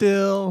for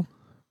dill.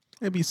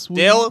 It'd be sweet.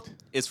 Dill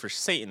is for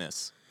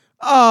Satanists.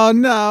 Oh,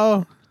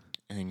 no.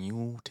 And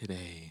you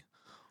today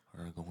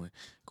are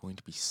going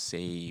to be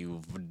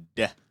saved.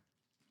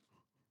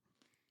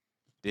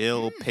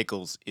 Dill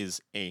pickles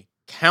is a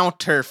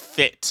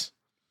counterfeit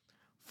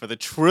for the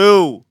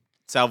true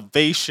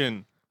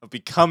salvation of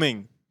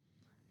becoming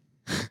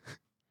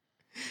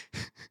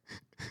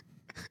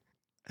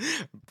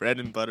bread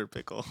and butter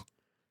pickle.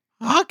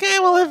 Okay,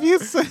 well, if you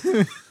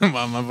say.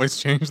 Wow, my voice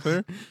changed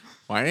there.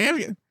 Why have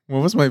you. What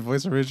was my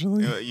voice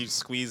originally? You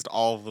squeezed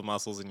all of the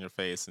muscles in your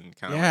face and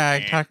kind of Yeah, I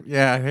talk.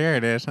 Yeah, here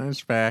it is.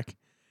 It's back.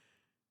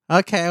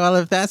 Okay, well,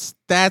 if that's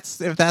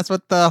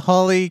what the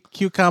holy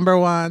cucumber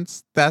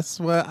wants, that's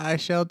what I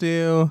shall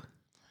do.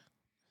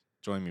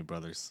 Join me,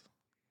 brothers.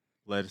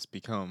 Let us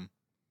become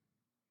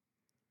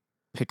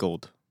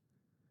pickled.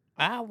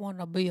 I want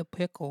to be a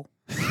pickle.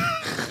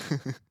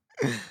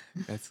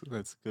 That's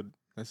good.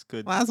 That's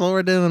good. Well, that's what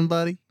we're doing,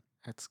 buddy.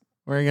 That's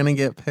We're gonna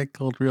get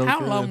pickled real How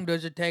good. long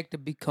does it take to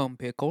become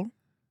pickle?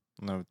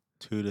 no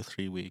 2 to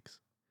 3 weeks.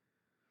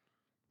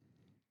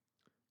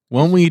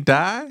 When we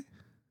die?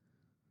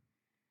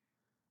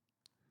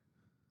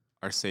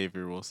 Our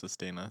Savior will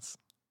sustain us,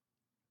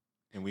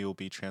 and we will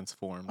be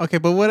transformed. Okay,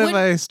 but what if When-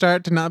 I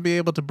start to not be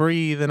able to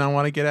breathe and I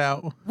want to get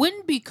out?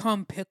 When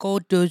become pickle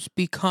does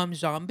become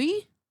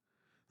zombie?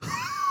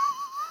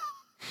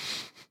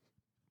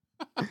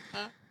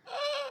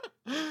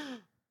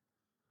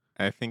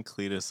 I think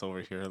Cletus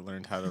over here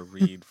learned how to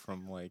read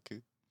from like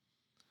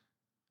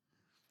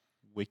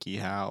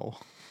WikiHow.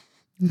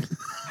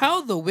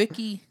 How the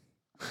wiki?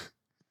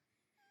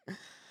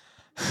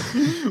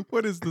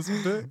 What is this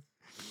bit?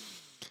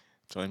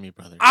 Join me,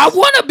 brothers. I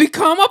want to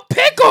become a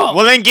pickle.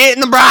 Well, then get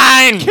in the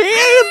brine.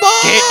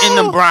 Cannonball! Get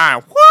in the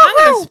brine. I'm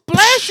gonna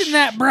splash in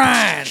that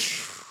brine.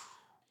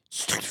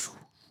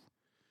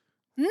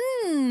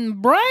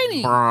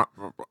 Briny. All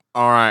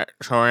right,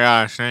 so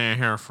yeah, stay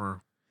here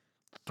for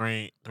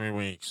three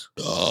weeks.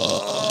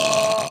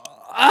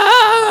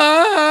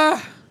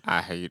 Ah.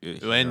 I hate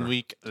it. 1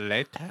 week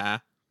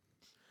later.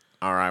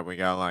 All right, we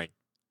got like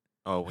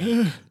a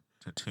week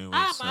to 2 weeks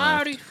I'm left.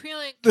 already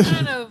feeling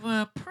kind of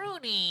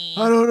pruny.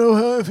 I don't know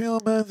how I feel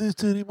about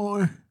this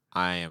anymore.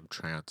 I am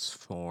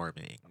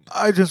transforming.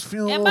 I just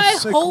feel a Am little I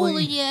sickly.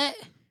 holy yet?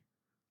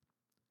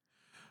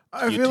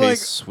 I You feel taste like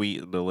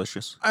sweet and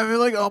delicious. I feel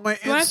like all my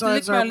Do I have to lick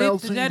insides my are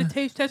lips? Is melting. that a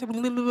taste test?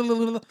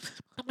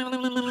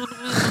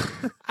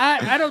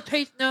 I don't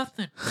taste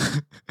nothing.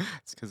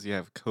 It's because you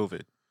have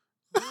COVID.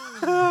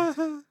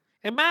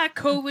 Am I a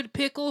COVID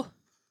pickle?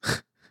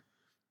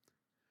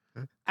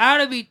 I ought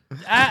to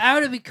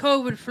be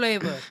COVID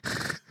flavor.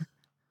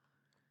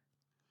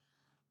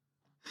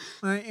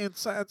 My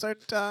insides are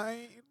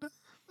dying.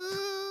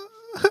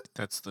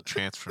 That's the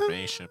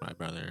transformation, my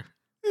brother.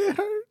 It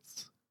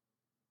hurts.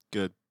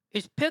 Good.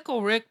 Is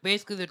Pickle Rick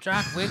basically the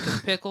John Wick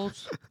of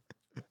pickles?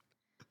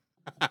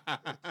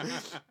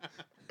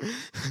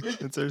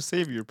 It's our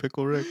savior,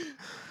 Pickle Rick.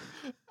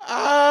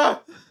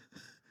 Ah!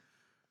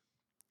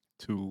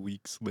 2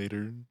 weeks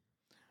later.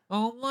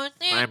 Oh, one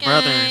thing,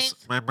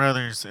 My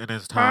brothers, it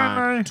is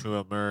Finally. time to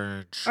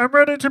emerge. I'm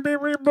ready to be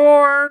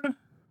reborn.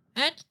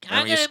 I'm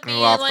Let me gonna screw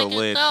be off like the a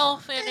lid.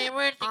 dolphin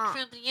emerging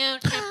from the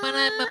ocean, but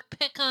I'm a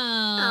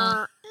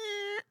pickle.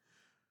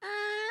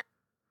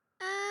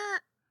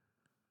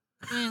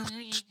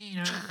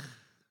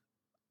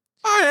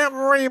 I am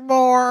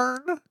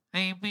reborn.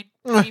 I've been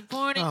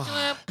reborn into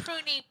a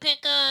pruny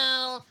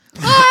pickle.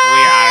 We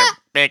are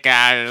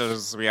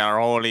pickles. We are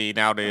holy.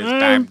 Now it is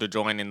time to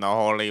join in the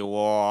holy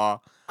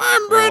war.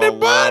 I'm We bread will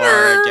and war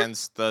butter.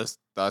 against the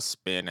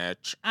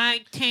spinach.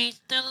 I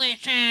taste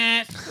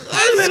delicious.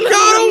 Let's go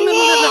to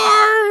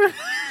war.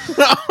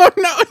 Oh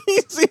no,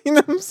 he's eating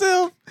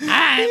himself.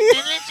 I'm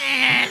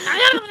delicious.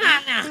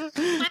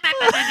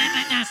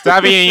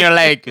 Stop eating your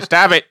leg.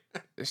 Stop it.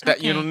 Okay.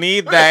 You don't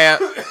need that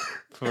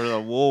for the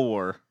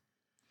war.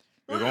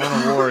 We're going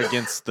to war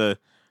against the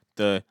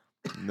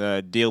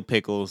The dill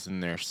pickles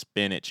and their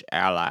spinach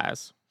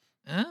allies.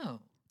 Oh.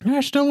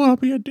 I still want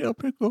to be a dill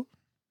pickle.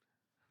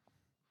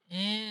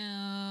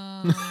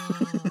 Ew.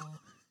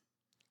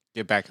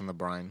 Get back in the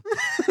brine.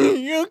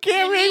 You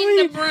can't make In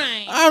me. the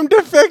brain. I'm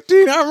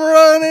defecting.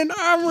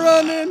 I'm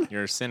running.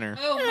 You're a sinner.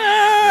 Oh my.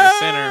 You're a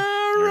sinner.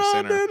 You're a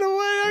sinner. Running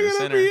away. You're a I'm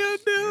sinner. gonna be a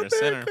dill You're a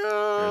sinner. pickle.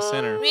 You're a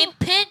sinner.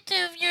 Repent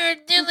of your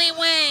dilly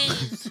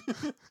ways.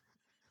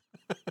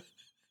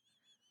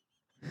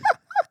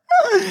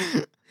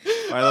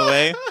 By the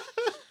way,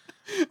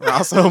 we're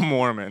also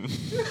Mormon.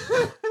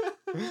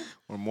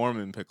 We're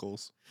Mormon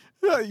pickles.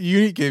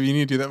 You need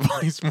to do that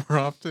voice more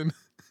often.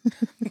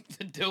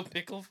 The dill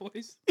pickle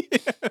voice.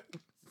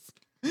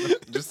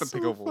 Just the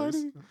pickle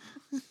voice.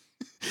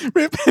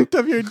 Repent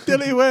of your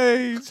dilly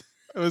ways.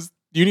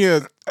 You need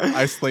to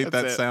isolate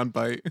that That's it. sound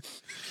bite.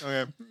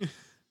 Okay.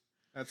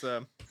 That's there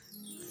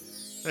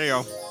you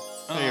go.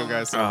 There you go,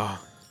 guys.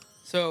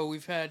 So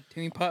we've had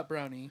Timmy Pot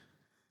Brownie,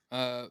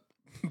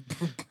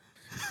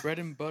 bread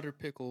and butter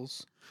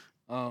pickles.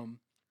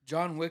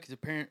 John Wick is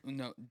apparently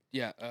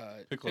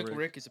Pickle Pickle Rick.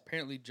 Rick is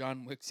apparently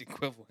John Wick's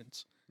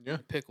equivalent. Yeah. In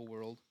the pickle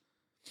world.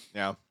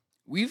 Yeah.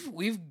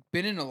 We've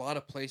been in a lot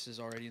of places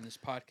already in this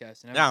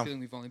podcast, and I have Yeah. a feeling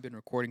we've only been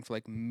recording for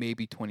like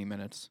maybe 20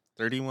 minutes.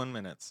 31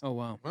 minutes. Oh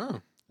wow.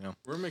 Wow. Yeah.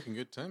 We're making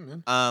good time,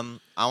 man.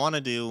 I want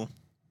to do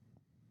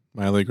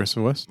Mildly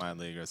aggressive West.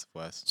 mildly aggressive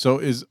West. So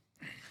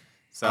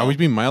So are we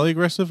being mildly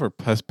aggressive or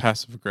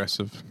passive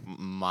aggressive?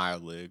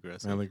 mildly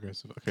aggressive. Mildly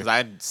aggressive. Okay. Because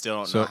I still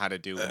don't So- know how to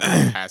do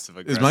passive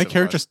aggressive. Is my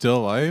character West. still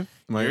alive?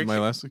 My Your ca-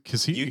 last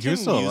because You he can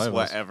was still use alive.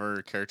 last-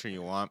 whatever character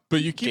you want.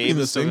 But you keep Gabe being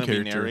the is still same gonna be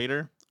character.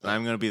 narrator, and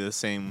I'm gonna be the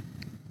same.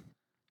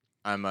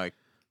 I'm a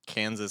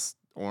Kansas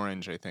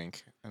Orange, I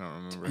think. I don't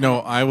remember. No,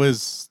 I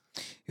was.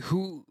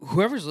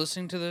 Whoever's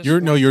listening to this, You're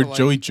wants to, like-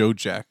 Joey Joe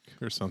Jack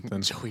or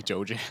something. Joey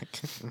Joe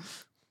Jack.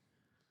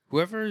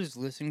 Whoever is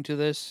listening to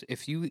this,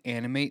 if you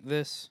animate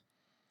this,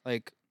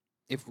 like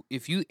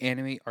if you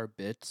animate our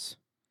bits,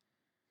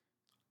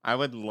 I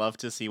would love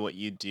to see what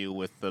you do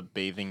with the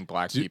bathing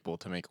black Do- people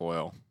to make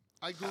oil.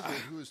 I googled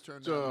who has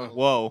turned So- down metal.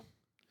 Whoa!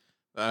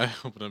 I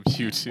opened up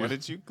YouTube. What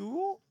did you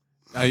Google?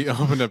 I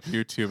opened up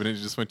YouTube and it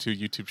just went to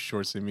YouTube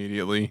Shorts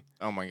immediately.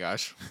 Oh my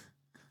gosh.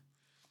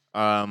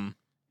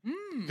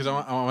 Because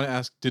I want to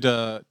ask, did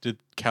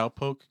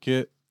Cowpoke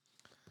get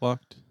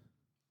blocked?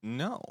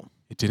 No.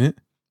 It didn't.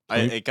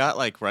 Can we- It got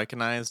like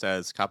recognized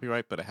as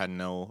copyright, but it had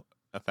no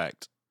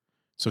effect.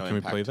 So no can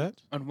we play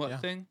impact. that? on what Yeah.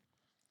 thing?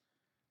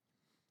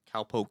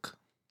 Cowpoke,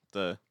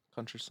 the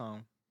country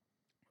song.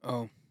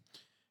 Oh,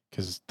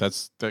 Because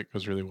that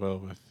goes really well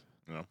with.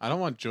 No. I don't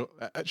want Joe.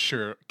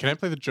 Sure. Can I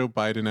play the Joe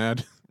Biden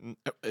ad?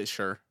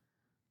 Sure.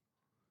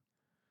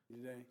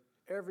 Today,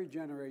 every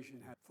generation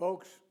has.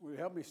 Folks, would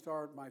help me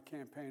start my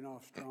campaign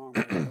off strong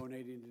by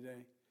donating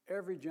today.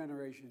 Every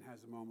generation has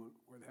a moment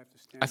where they have to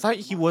stand. I up thought for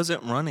he democracy,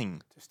 wasn't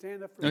running. To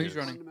stand up for No, their he's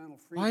running. fundamental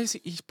Why is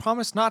freedoms. he? He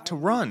promised not to I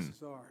believe run. this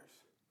is ours.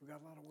 We've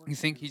got a lot of work You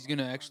to think do. he's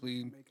gonna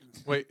actually- Making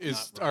us Wait,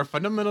 is not our run.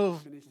 fundamental?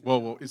 Finish the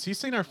Whoa, job. is he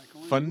saying our Like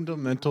only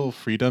fundamental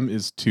freedom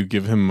is to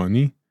give him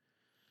money?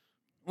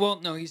 well,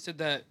 no. He said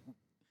that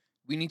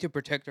we need to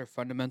protect our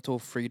fundamental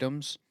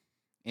freedoms,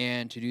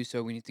 and to do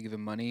so, we need to give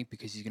him money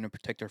because he's gonna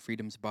protect our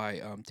freedoms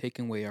by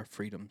taking away our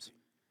freedoms,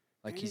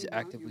 like he's Any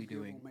amount actively you give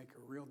doing. will make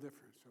a real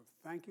difference. So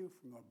thank you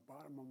from the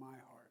bottom of my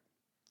heart.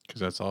 Because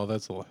that's all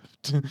that's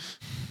left.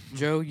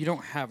 Joe, you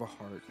don't have a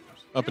heart.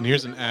 Up and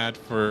here's an ad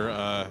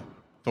for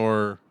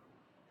Thor: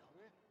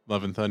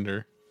 Love and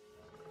Thunder.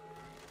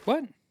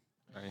 What?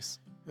 Nice.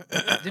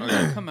 Didn't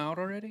that come out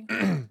already?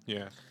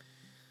 Yeah.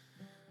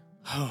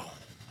 Oh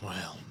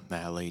well,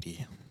 that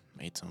lady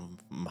made some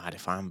mighty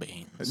fine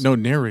beans. No,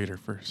 narrator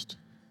first.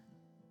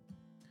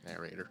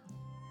 Narrator.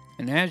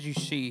 And as you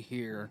see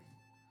here,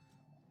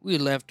 we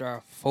left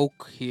our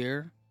folk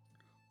here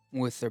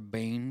with their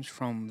beans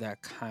from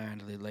that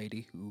kindly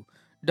lady who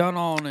done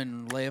on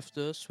and left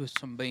us with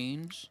some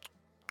beans.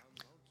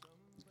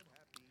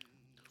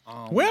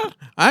 Well,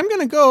 I'm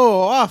gonna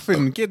go off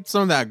and get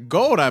some of that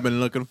gold I've been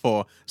looking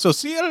for. So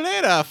see you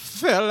later,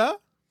 fella.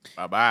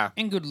 Bye bye.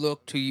 and good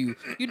luck to you.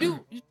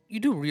 You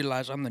do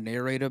realize I'm the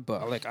narrator,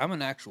 but like I'm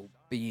an actual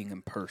being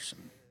in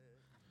person.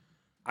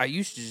 I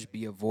used to just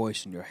be a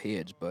voice in your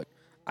heads, but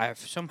I've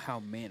somehow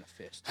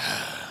manifested.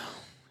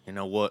 You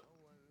know what?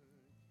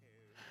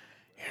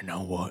 You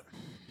know what?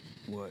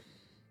 What?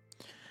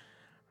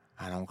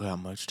 I don't got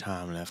much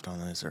time left on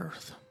this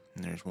earth.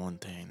 And there's one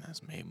thing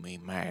that's made me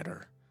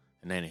madder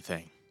than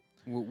anything.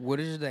 What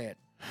is that?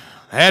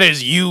 That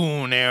is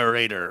you,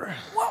 narrator.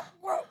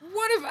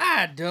 What have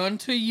I done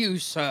to you,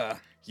 sir?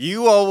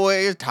 You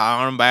always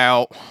talking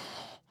about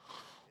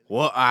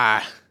what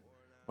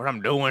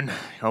I'm doing.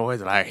 You're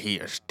always like he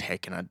is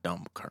taking a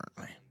dump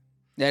currently.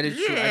 That is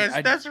true.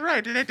 That's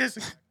right. Let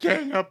us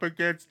gang up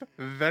against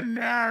the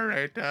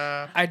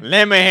narrator.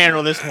 Let me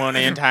handle this one,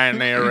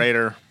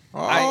 anti-narrator.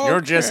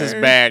 You're just as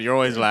bad. You're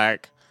always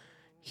like,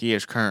 he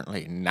is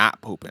currently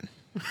not pooping.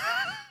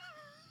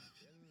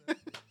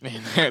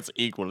 And that's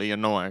equally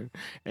annoying.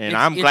 And It's-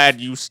 I'm it's-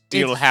 glad you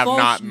still it's have false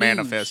not news.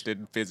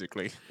 manifested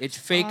physically. It's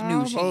fake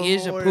news. He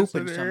is a pooping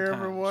sometimes.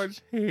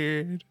 Everyone's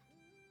head.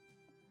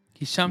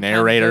 He sometimes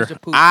Narrator, does a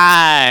poop.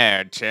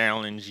 I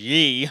challenge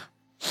ye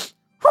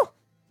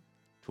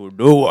to a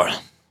duel.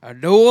 A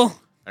duel?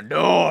 A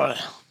duel.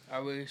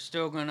 Are we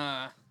still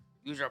gonna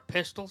use our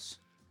pistols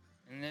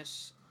in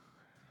this?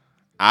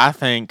 I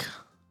think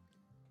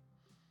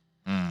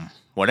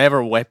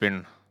whatever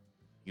weapon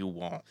you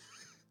want.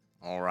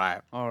 All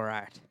right. All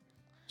right.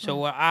 So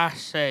what I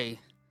say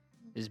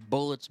is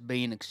bullets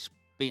being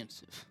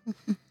expensive.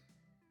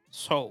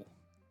 So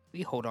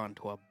we hold on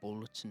to our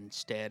bullets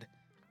instead.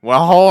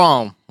 Well, hold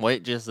on.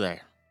 Wait just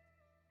there.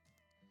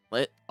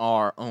 Let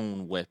our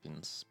own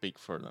weapons speak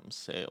for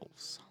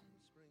themselves.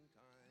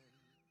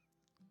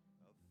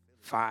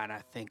 Fine, I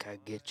think I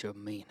get your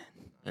meaning.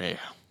 Yeah.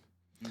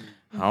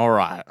 All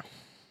right.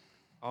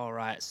 All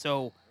right.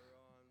 So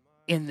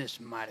in this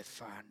mighty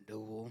fine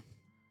duel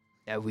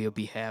that we'll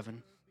be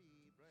having,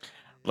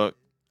 Look,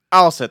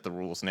 I'll set the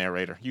rules,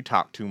 narrator. You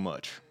talk too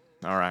much.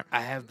 All right.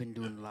 I have been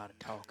doing a lot of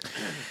talking.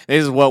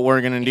 This is what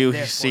we're going to And do.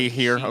 therefore See you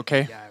here, see the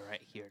okay? guy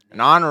right here. An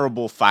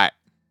honorable fight.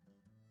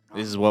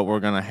 This is what we're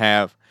going to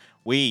have.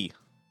 We,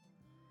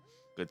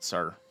 good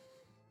sir,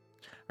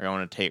 are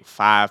going to take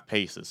 5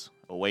 paces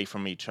away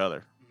from each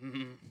other.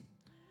 Mhm.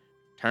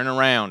 Turn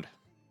around,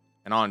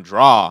 and on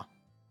draw,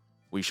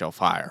 we shall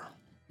fire.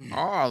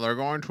 Oh, they're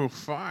going to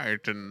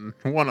fight, and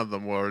one of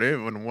them will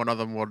live and one of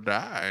them will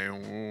die.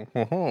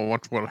 Oh,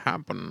 what will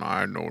happen?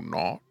 I know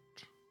not.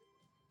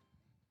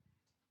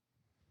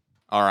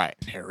 All right,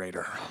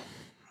 narrator.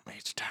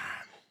 It's time.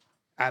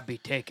 I be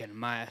taking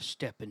my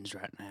steppings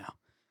right now.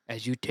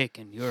 As you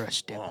taking your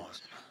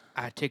steppings.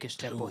 I take a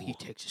step while he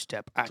takes a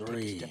step. I take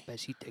a step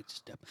as he takes a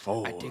step.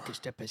 I take a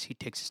step as he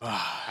takes a step.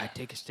 I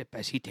take a step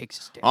as he takes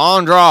a step.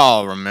 On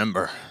draw,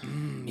 remember.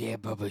 Yeah,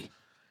 Bubby.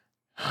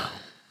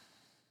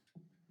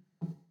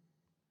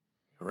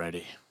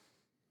 Ready.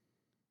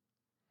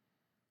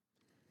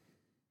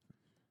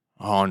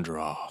 On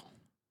draw.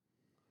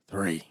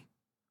 3,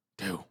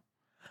 2,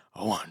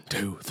 1,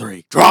 2,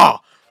 3, draw!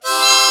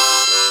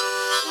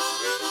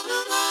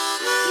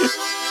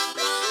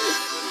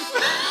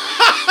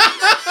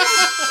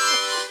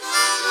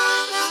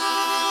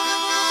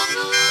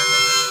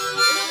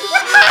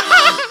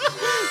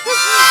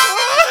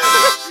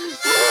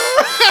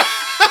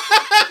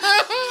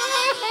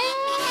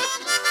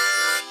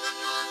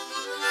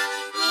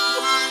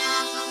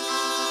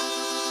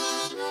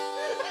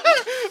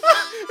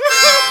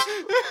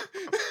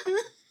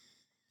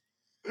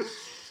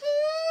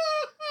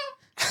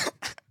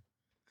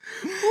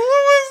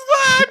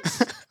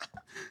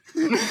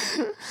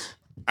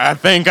 I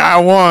think I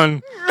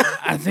won.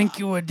 I think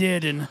you were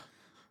dead, and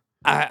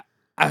I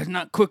was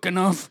not quick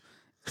enough,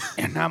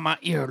 and now my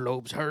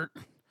earlobes hurt.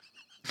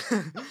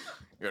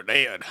 You're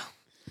dead.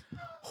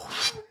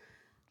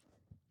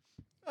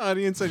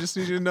 Audience, I just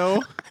need you to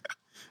know,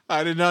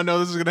 I did not know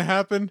this was going to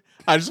happen.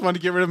 I just wanted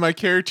to get rid of my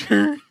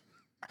character.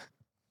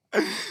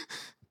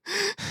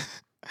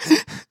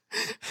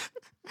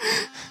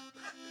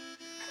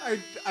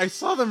 I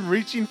saw them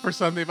reaching for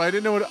something, but I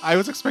didn't know what. I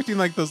was expecting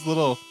like those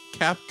little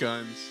cap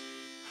guns.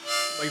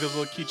 Like those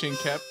little keychain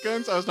cap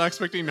guns. I was not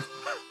expecting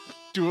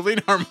dueling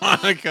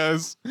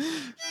harmonicas.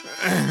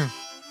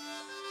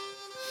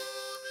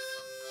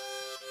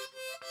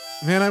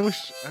 Man, I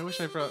wish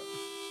I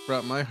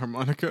brought my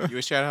harmonica. You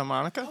wish you had a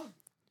harmonica?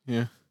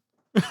 Yeah.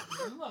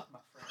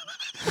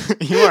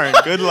 You are in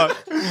good luck.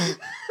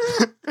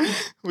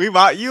 We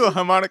bought you a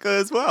harmonica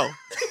as well.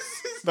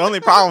 The only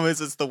problem is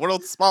it's the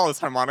world's smallest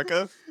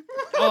harmonica.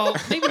 Well,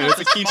 maybe And not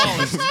it's a the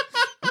smallest. keychain.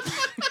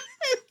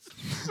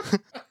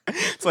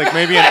 It's like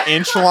maybe an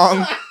inch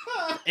long.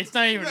 It's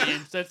not even an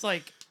inch. That's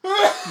like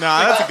Nah,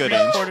 that's a good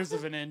inch. 3/4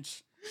 of an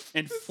inch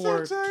and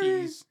 4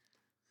 keys.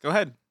 Go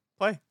ahead,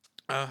 play.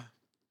 Uh,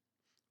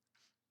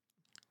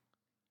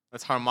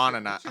 That's Should I blow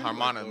into?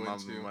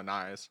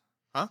 harmonize.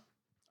 Huh?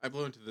 I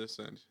blew into this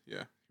end.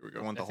 Yeah. Here we I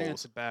go. want I the think holes.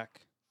 it's the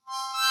back.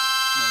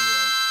 No, you're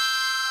right.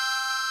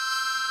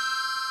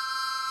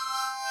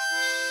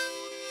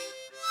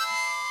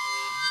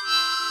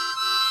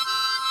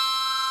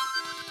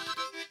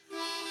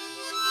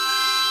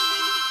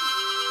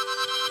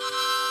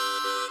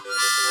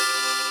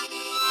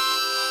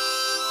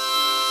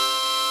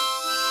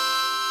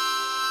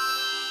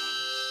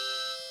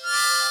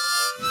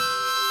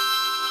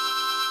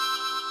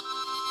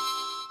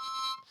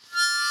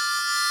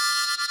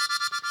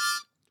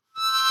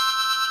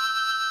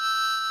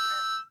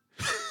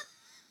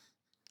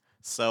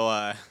 So,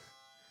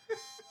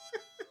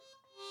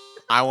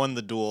 I won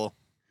the duel.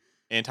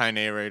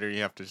 Anti-narrator,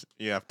 you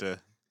have to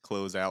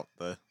close out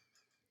the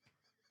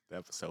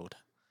episode.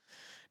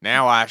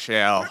 Now I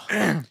shall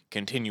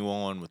continue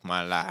on with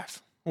my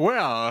life.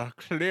 Well,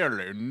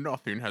 clearly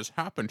nothing has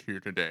happened here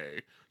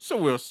today. So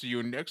we'll see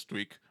you next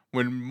week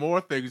when more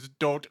things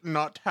don't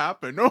not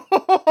happen.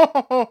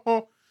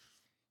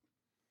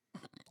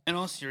 In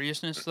all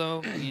seriousness,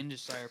 though, me and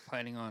Josiah are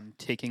planning on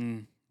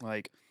taking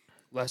like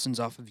lessons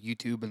off of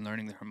YouTube and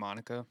learning the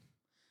harmonica.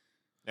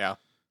 Yeah.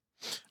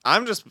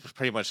 I'm just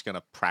pretty much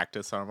gonna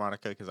practice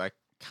harmonica because I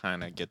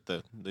kind of get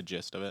the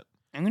gist of it.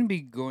 I'm gonna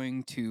be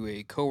going to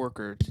a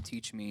coworker to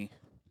teach me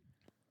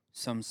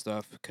some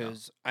stuff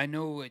because I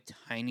know a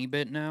tiny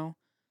bit now,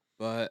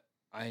 but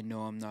I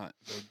know I'm not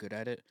very good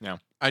at it.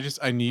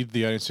 I need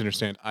the audience to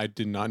understand. I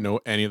did not know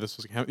any of this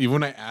was happening. Even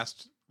when I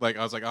asked, like,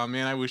 I was like, oh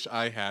man, I wish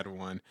I had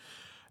one.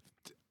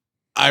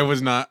 I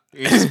was not.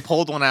 You just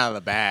pulled one out of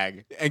the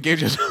bag. And Gabe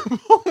just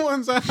pulled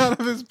ones out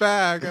of his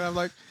bag, and I'm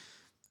like,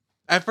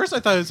 at first I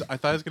thought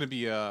it was gonna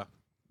be a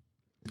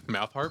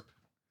mouth harp.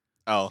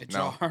 Oh A jaw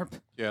no. harp.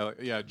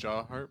 Yeah,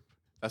 jaw harp.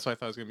 That's what I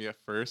thought it was gonna be at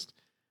first.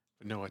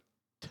 But no, a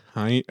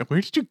tiny.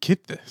 Where did you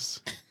get this?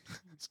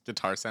 It's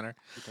Guitar Center.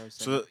 Guitar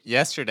Center. So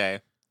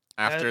yesterday,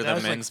 after That the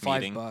was like men's $5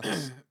 meeting,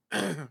 bucks.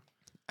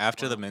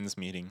 after the men's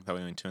meeting that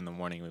we went to in the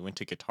morning, we went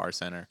to Guitar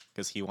Center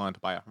because he wanted to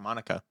buy a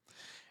harmonica.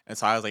 And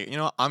so I was like, you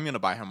know what? I'm going to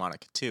buy a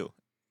harmonica too.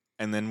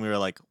 And then we were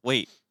like,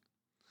 wait,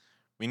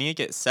 we need to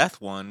get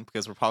Seth one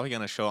because we're probably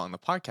going to show it on the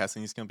podcast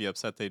and he's going to be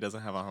upset that he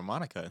doesn't have a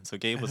harmonica. And so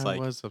Gabe was I like,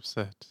 was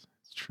upset.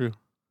 It's true.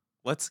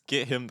 let's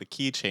get him the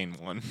keychain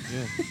one.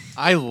 Yeah,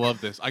 I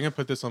love this. I'm gonna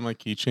put this on my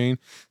keychain.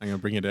 I'm gonna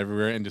bring it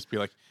everywhere and just be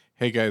like,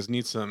 "Hey guys,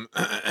 need some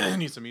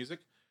music?"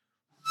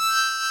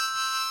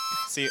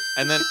 See,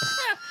 and then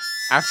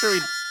after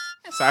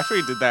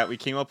we did that, we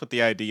came up with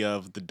the idea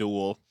of the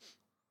duel.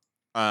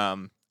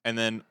 And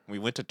then we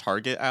went to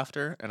Target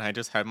after, and I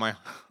just had my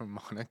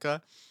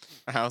harmonica.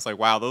 And I was like,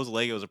 wow, those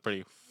Legos are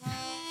pretty.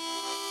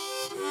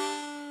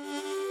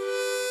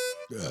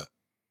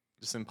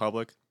 Just in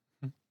public.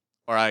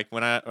 Or like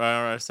when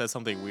I said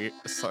something weird,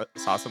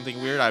 saw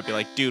something weird, I'd be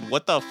like, dude,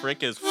 what the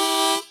frick is.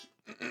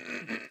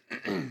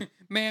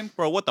 Ma'am,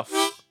 Bro, what the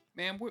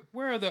ma'am,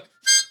 where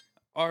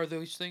are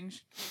those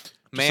things?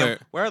 man, say-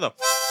 where the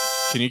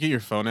Can you get your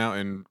phone out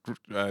and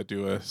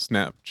do a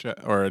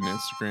Snapchat or an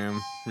Instagram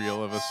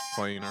reel of us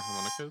playing our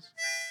harmonicas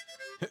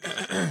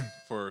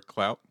for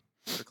clout?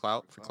 for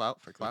clout.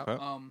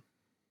 Clout?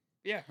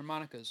 Yeah,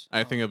 harmonicas.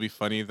 I think it'll be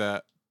funny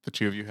that the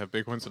two of you have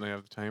big ones and I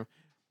have the time.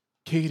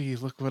 Katie,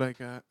 look what I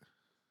got.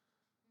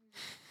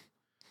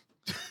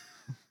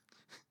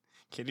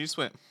 Kid, you just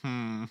went,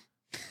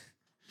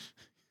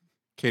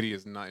 Katie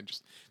is not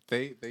interested.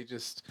 They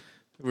just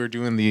we're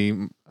doing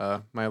the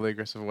Mildly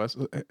Aggressive West.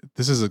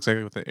 This is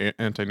exactly what the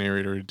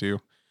anti-narrator would do.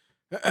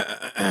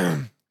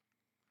 We're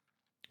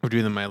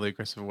doing the Mildly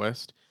Aggressive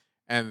West,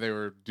 and they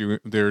were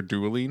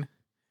dueling,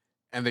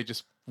 and they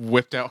just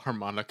whipped out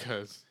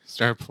harmonicas,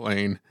 started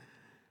playing,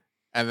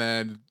 and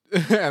then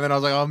I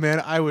was like, oh man,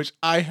 I wish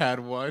I had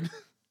one.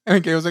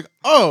 And Gabe was like,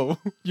 oh,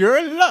 you're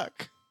in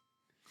luck.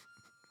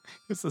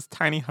 it's this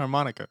tiny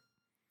harmonica.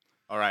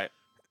 All right.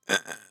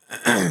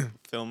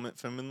 Filming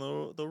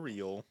the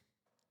reel.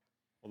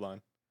 Hold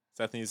on.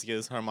 Seth needs to get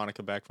his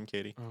harmonica back from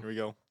Katie. Oh. Here we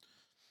go.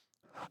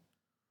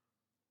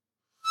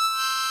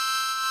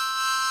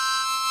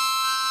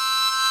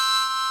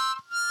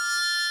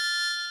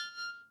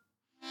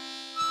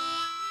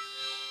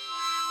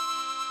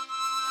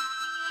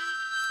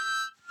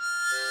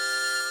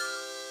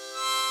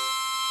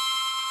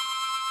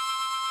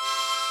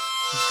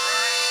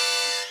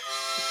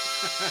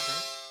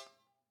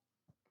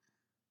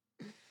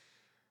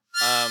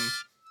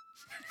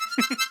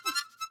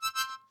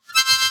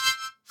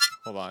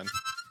 Hold on.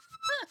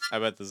 I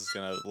bet this is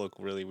gonna look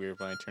really weird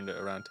when I turned it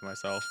around to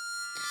myself.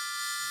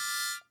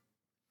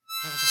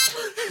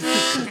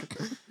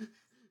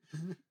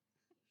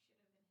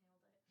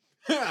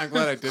 I'm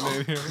glad I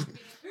didn't hear.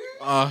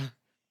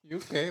 You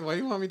okay? Why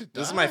do you want me to?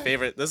 This is my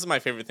favorite. This is my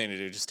favorite thing to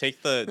do. Just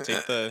take the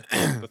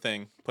the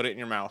thing, put it in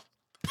your mouth,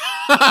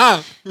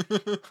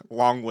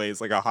 long ways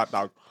like a hot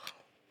dog.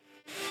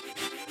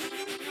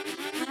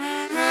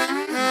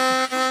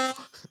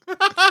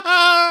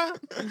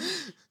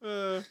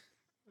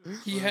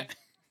 Yeah.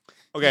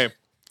 Okay,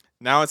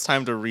 now it's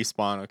time to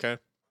respawn. Okay.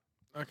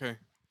 Okay.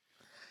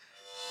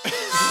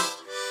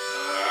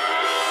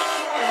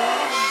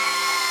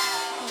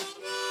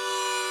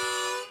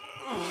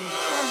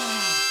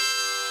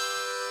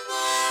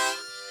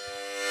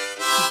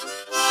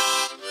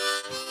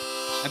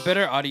 I bet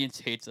our audience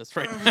hates us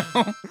right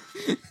now.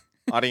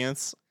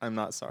 Audience, I'm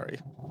not sorry.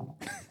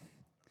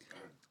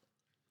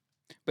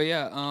 But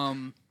yeah,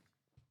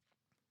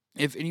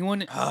 if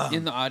anyone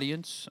in the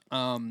audience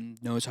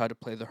knows how to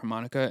play the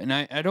harmonica, and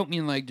I don't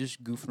mean like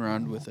just goofing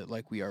around with it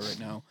like we are right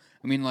now.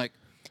 I mean like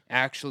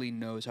actually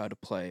knows how to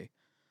play.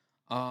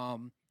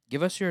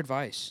 Give us your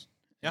advice.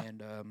 Yeah.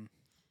 And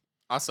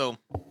Also,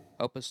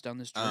 help us down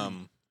this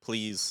journey.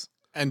 please,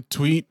 And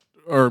tweet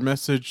or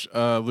message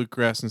Luke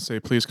Grass and say,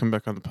 please come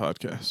back on the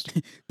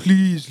podcast.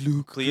 Please,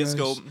 Luke. please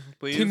go,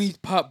 please, Timmy's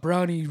Pop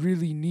Brownie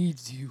really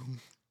needs you.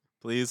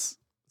 please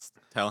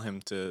tell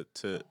him to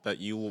that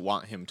you will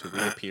want him to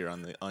reappear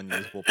on the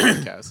Unusable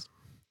podcast.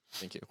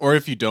 Thank you. Or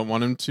if you don't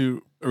want him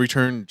to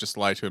return, just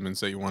lie to him and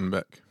say you want him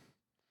back.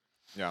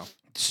 Yeah.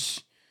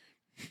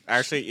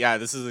 Actually, yeah,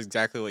 this is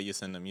exactly what you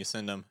send him. You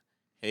send him,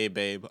 "Hey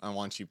babe, I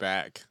want you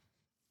back."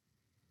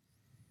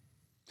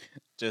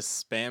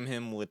 just spam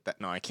him with that.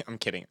 No, I'm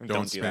kidding. Don't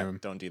Don't do spam that. him.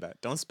 Don't do that.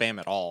 Don't spam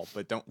at all.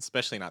 But don't,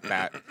 especially not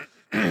that.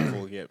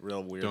 People get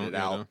real weirded Don't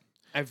out.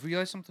 I've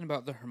realized something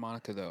about the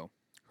harmonica though.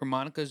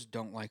 Harmonicas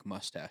don't like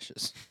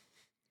mustaches.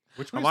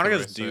 Which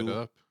Harmonicas do.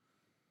 do.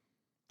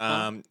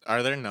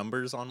 Are there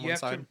numbers on You one have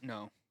side? to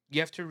no.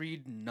 You have to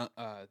read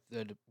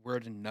the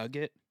word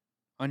nugget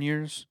on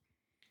yours.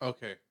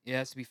 Okay. It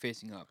has to be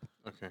facing up.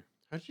 Okay.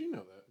 How did you know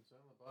that? Is that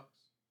on the box?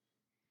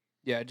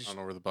 Yeah, I don't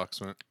know where the box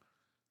went.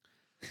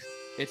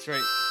 it's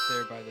right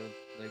there by the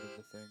leg of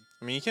the thing.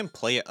 I mean, you can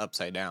play it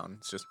upside down.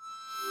 It's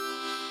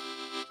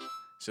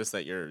just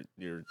that your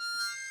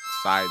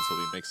sides will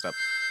be mixed up.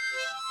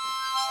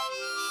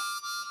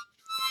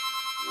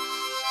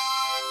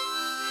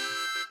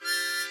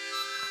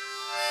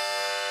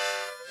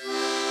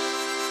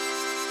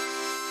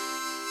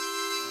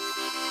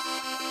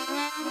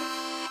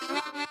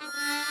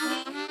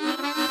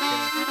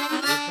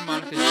 This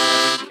harmonica is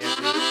grabbing every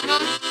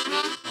hair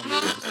on my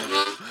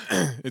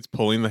mustache. It's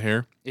pulling the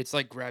hair. It's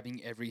like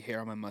grabbing every hair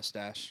on my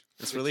mustache.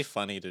 It's really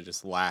funny to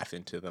just laugh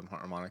into the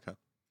harmonica.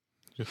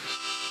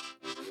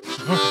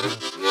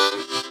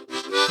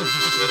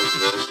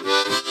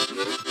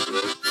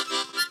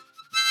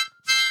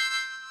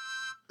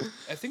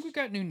 I think we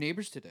got new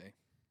neighbors today.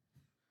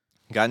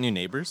 Got new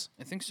neighbors?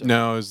 I think so.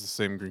 No, it was the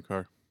same green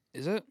car.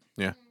 Is it?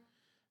 They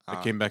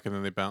Ah, came back and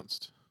then they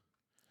bounced.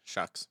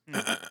 Shucks. Hmm.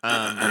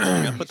 I'm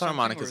gonna put the Something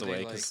harmonicas where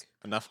they, away because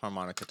like- enough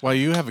harmonica. Why, Talk.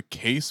 you have a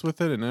case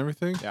with it and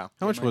everything? Yeah,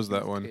 How much might was be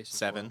that the one? case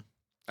as well. $7.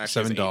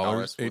 Actually, $7?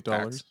 $8 with $8?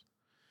 tax.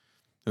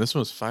 And this one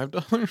was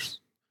 $5?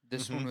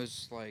 This Mhm. one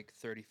was like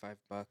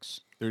 $35.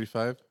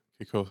 35?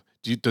 Okay, cool.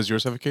 Does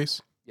yours have a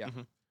case? Yeah.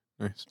 Mhm.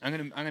 Nice.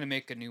 I'm gonna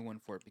make a new one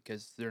for it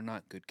because they're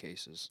not good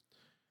cases.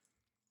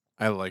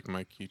 I like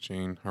my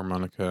keychain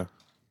harmonica.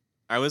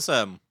 I was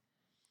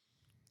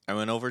I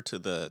went over to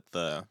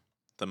the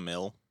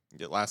mill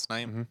last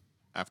night Mhm.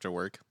 after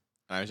work.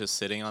 And I was just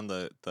sitting on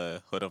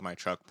the hood of my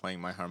truck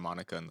playing my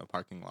harmonica in the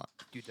parking lot.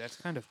 Dude, that's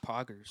kind of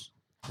poggers.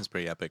 It's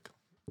pretty epic.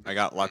 I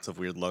got lots of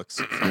weird looks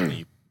from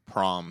the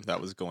prom that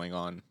was going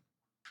on.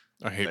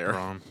 I hate There.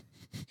 prom.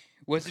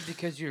 Was it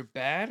because you're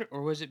bad,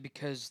 or was it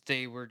because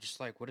they were just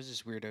like, "What is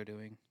this weirdo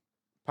doing?"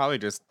 Probably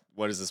just,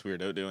 what is this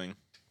weirdo doing?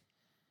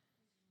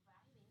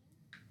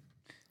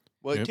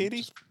 What, Yep, Katie?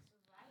 just-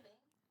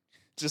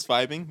 Just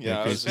vibing? Yeah,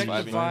 I was just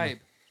Respect the vibing. vibe.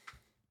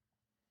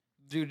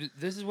 Dude,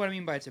 this is what I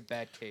mean by it's a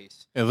bad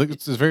case. Yeah, look,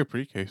 it's a very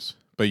pretty case.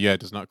 But yeah, it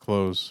does not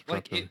close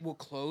Like properly. it will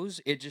close.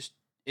 It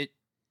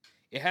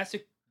has to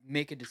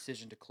make a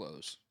decision to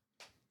close.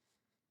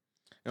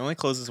 It only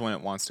closes when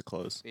it wants to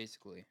close.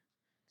 Basically,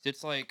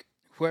 it's like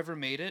whoever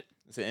made it.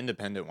 It's an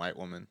independent white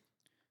woman.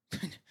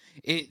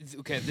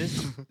 Okay,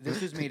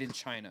 this was made in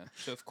China,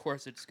 so of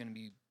course it's gonna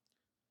be.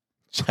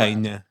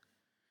 China.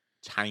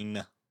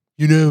 China.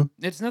 You know.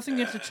 It's nothing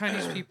against the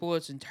Chinese people.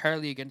 It's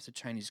entirely against the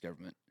Chinese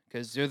government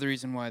because they're the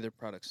reason why their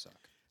products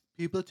suck.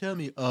 People tell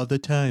me all the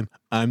time,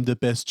 I'm the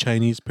best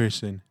Chinese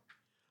person.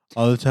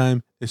 All the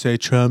time, they say,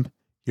 Trump,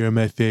 you're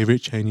my favorite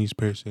Chinese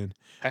person.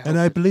 And hope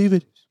I it believe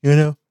it.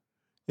 continues.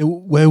 You know,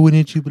 why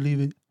wouldn't you believe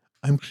it?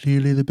 I'm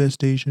clearly the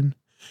best Asian.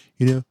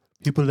 You know,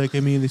 people look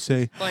at me and they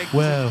say, Like,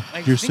 wow,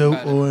 like, you're think so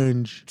about it.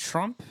 orange.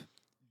 Trump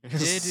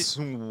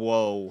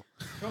Whoa.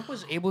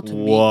 was able to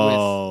meet with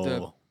Whoa.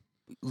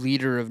 the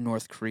leader of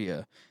North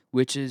Korea,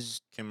 which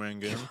is Kim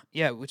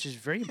Jong-un. which is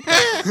very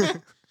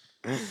impressive.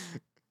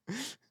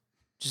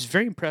 Just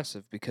very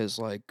impressive because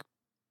like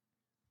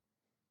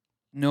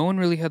no one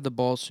really had the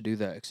balls to do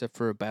that except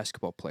for a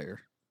basketball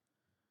player.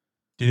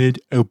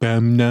 Did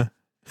Obama?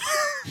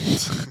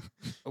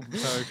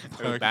 Obama.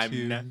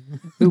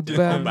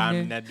 Obama.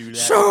 Obama do that.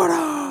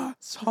 Soda!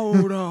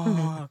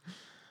 Soda.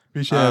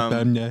 Appreciate Um,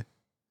 Obama.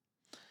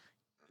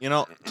 You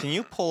know, can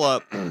you pull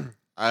up?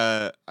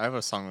 I have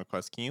a song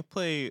request. Can you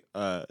play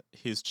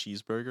his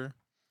cheeseburger?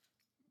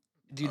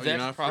 Dude, Oh, you're that's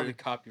not probably free?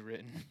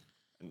 copywritten.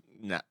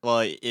 Nah, well,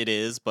 it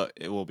is, but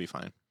it will be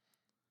fine.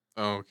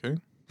 Oh, okay.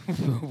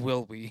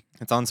 Will we?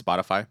 It's on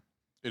Spotify.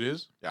 It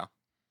is? Yeah.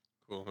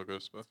 Cool. I'll go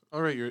to Spotify.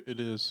 All right, it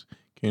is.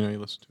 Can I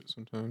listen to it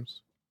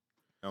sometimes?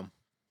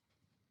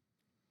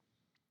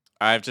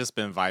 I've just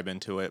been vibing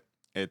to it.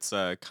 It's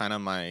kind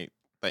of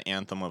the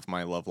anthem of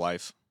my love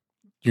life.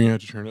 You're going to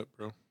have to turn it up,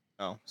 bro.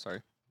 Oh,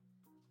 sorry.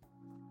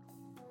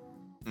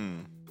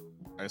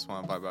 I just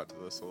want to vibe out to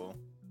this a little.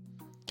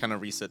 Kind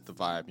of reset the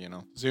vibe, you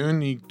know. Is there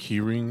any key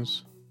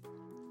rings?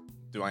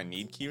 Do I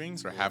need key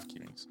rings or have key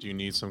rings? Do you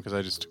need some? Because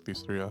I just took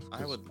these 3 off. I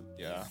 'cause- would,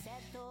 yeah.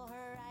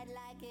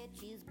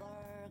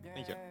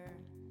 Thank you.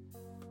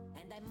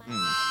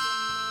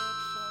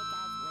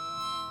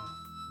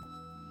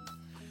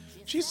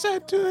 She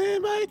said to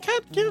him, I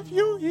can't give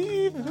you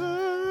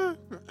either.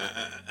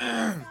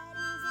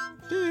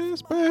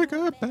 This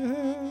Burger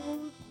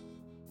Bell.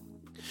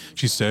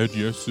 She said,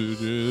 yes,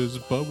 it is,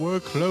 but we're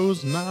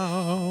closed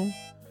now.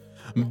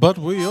 But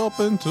we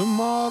open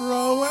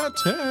tomorrow at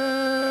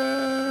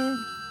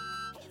 10.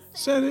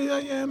 Said I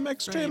am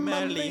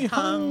extremely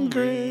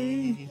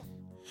hungry.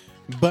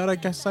 But I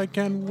guess I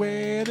can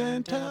wait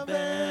until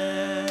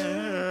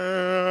then.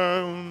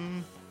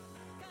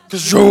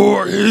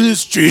 Sure,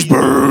 his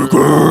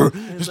cheeseburger,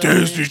 his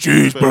tasty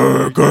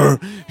cheeseburger.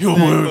 He'll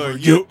wait for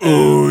you,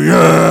 oh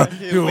yeah.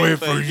 He'll wait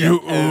for you,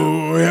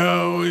 oh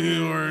yeah. He'll wait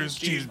for his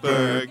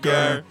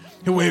cheeseburger.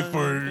 He'll wait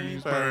for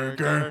his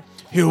burger.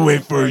 He'll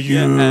wait for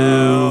you.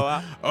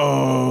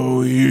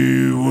 Oh,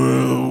 he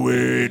will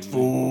wait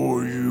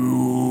for you.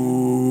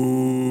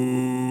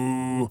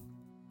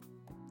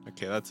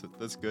 Okay, that's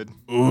good.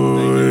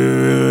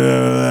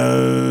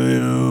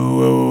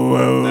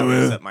 That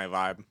reset my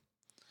vibe.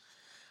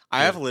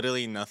 I have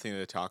literally nothing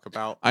to talk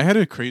about. I had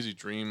a crazy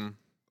dream.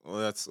 Well,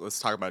 let's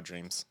talk about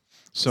dreams.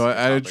 So That's a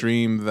I good had a topic.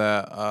 dream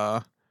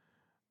that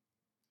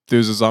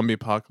there's a zombie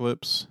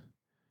apocalypse,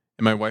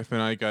 and my wife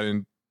and I got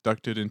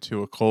inducted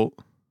into a cult.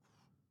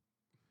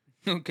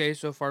 Okay,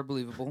 so far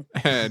believable.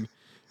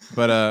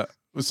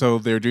 So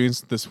they're doing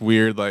this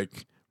weird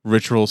like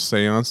ritual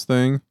seance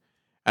thing,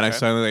 and I Okay.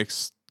 suddenly like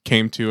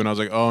came to, and I was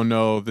like, oh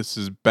no, this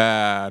is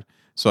bad.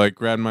 So I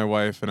grabbed my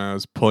wife and I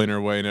was pulling her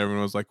away, and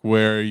everyone was like,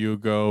 where are you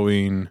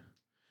going?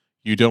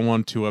 You don't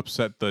want to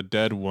upset the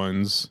dead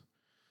ones.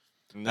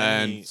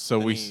 And so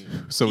we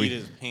peed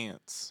his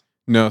pants.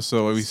 No,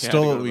 so we He had to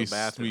go stole to the we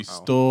bathroom. Oh.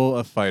 stole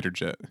a fighter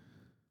jet.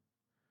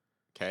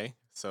 Okay,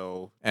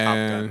 so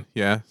And Top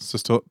yeah,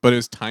 so but it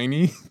was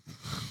tiny.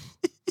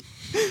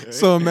 Gun.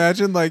 So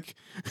imagine like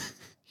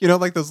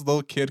like those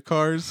little kid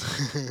cars.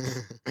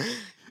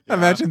 Yeah.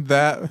 Imagine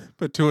that,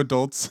 but 2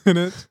 adults in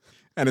it,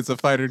 and it's a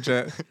fighter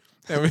jet.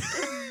 And we,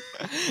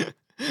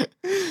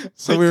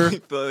 so we were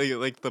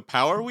like the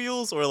Power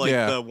Wheels or like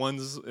Yeah. the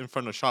ones in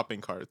front of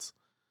shopping carts.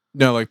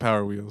 no like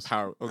Power Wheels.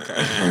 Power.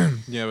 Okay.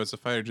 Yeah, it was a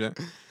fighter jet,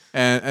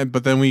 and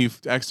but then we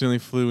accidentally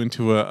flew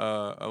into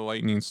a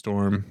lightning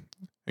storm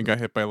and got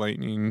hit by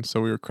lightning,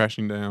 so we were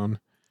crashing down,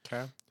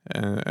 Okay.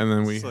 and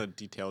then This is we a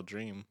detailed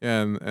dream.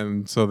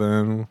 and so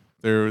then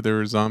there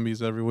were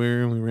zombies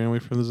everywhere, and we ran away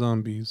from the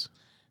zombies.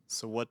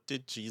 So what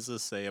did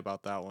Jesus say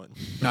about that one?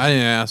 I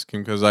didn't ask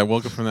him because I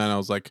woke up from that and I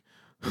was like,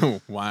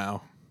 oh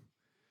wow,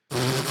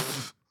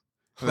 that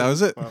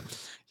was it. Well,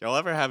 y'all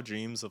ever have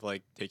dreams of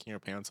like taking your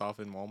pants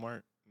off in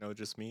Walmart? No,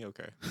 just me.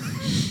 Okay.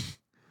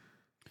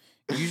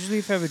 Usually,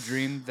 if I have a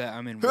dream that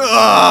I'm in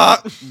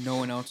Ah! Walmart, no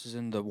one else is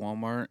in the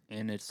Walmart,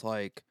 and it's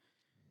like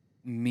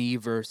me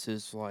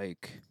versus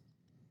like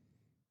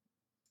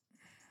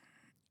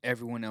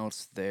everyone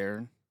else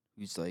there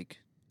who's like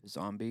a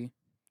zombie.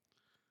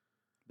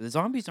 But the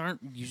zombies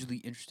aren't usually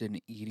interested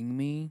in eating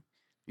me.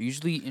 They're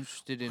usually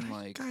interested in What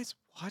are you like. guys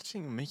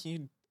watching making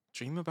you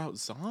dream about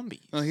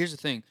zombies. Oh, here's the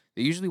thing.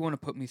 They usually want to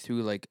put me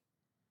through like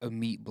a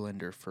meat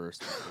blender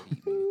first. before they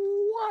eat me.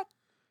 What?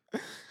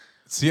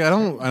 See, I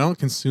don't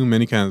consume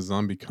any kind of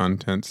zombie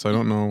content, so I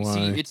don't know You why.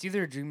 see, it's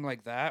either a dream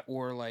like that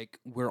or like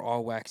we're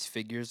all wax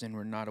figures and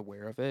we're not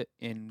aware of it,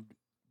 and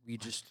we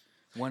just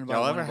one by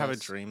Y'all one ever of have a us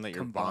dream that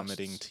you're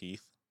vomiting combusts.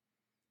 teeth?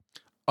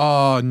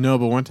 Oh no!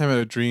 But one time I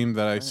had a dream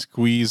that I What?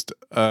 squeezed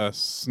a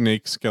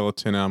snake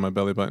skeleton out of my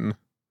belly button,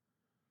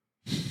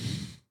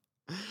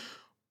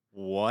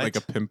 What? like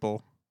a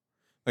pimple.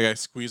 Like I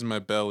squeezed my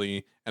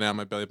belly, and out of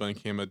my belly button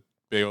came a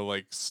big old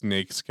like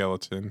snake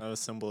skeleton. That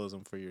was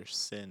symbolism for your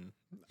sin.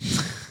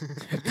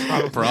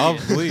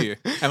 Probably.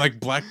 And like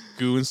black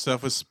goo and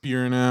stuff was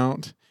spewing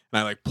out. And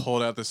I like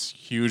pulled out this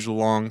huge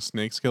long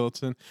snake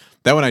skeleton.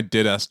 That one I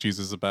did ask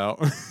Jesus about.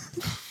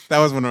 That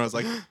was when I was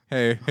like,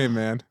 hey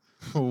man.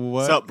 What?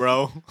 What's up,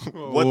 bro?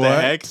 What the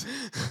heck?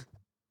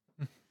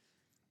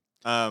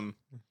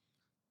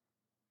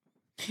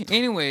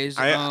 Anyways,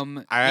 I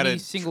had any a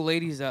single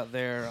ladies out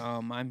there,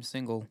 I'm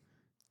single.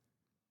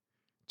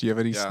 Do you have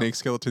any Yeah. snake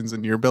skeletons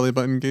in your belly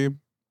button, Gabe?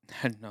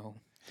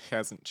 No. He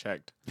hasn't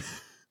checked.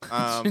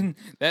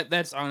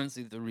 That's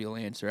honestly the real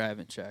answer. I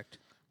haven't checked.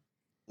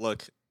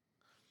 Look,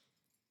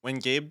 when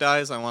Gabe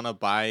dies, I want to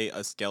buy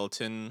a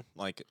skeleton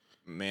like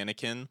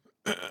mannequin,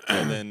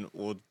 and then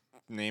we'll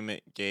name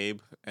it Gabe,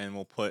 and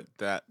we'll put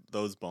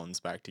those bones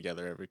back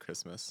together every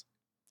Christmas.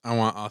 I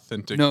want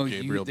authentic No,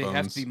 Gabriel they bones.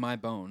 have to be my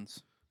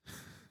bones.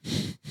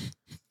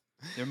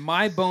 They're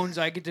my bones.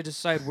 I get to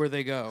decide where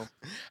they go.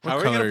 What How are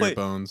we color gonna are your put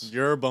bones?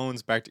 your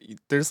bones back to?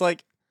 There's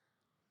like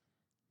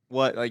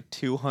what,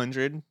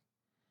 200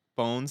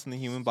 bones in the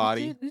human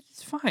body.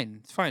 It's fine.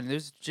 It's fine.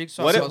 There's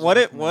jigsaw. What if puzzles what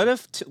we if can what do.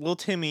 if little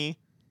Timmy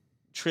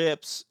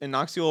trips and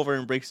knocks you over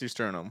and breaks your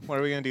sternum? What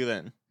are we gonna do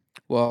then?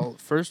 Well,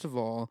 first of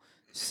all,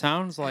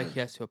 sounds like he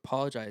has to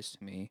apologize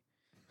to me.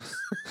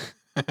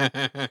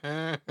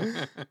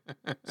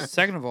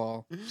 Second of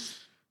all,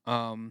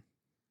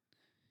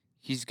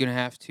 he's gonna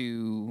have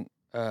to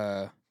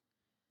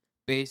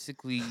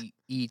basically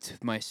eat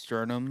my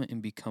sternum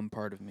and become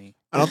part of me.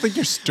 I don't think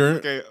your stern.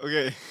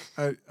 Okay.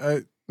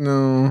 I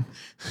no.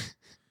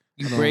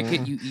 You I break it,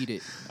 don't- you eat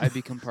it. I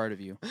become part of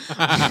you.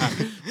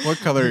 What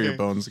color are your Okay.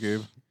 bones,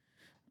 Gabe?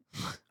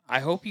 I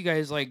hope you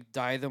guys like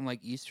dye them like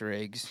Easter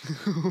eggs.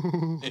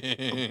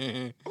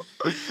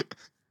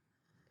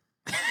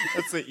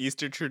 That's the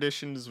Easter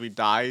tradition: is we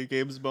dye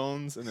Gabe's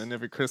bones, and then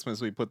every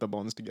Christmas we put the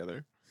bones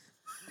together.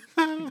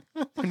 And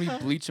we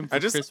bleach them for I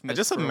just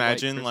Christmas.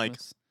 imagine, like,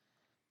 Christmas.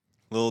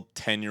 Little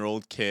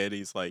 10-year-old kid,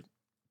 he's like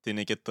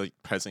didn't get the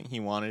present he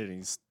wanted, and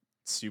he's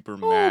super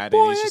Oh mad,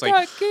 boy, and he's just I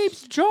like, got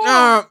Gabe's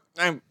jaw.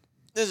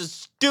 this is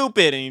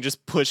stupid, and he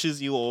just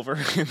pushes you over,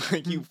 and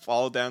like you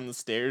fall down the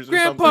stairs or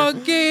Grandpa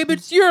something. Gabe,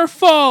 it's your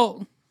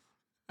fault.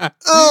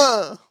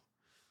 Ugh.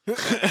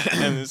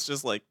 And it's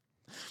just like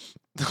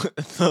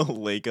the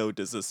Lego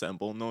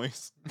disassemble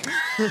noise.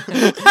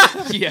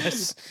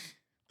 Yes.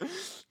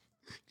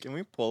 Can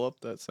we pull up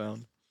that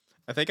sound?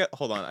 I think.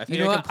 Hold on. I think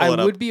You know I can what? pull I it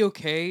up. would be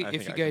okay I if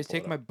think you I can guys pull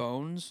take it my up.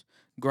 bones,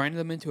 grind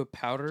them into a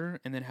powder,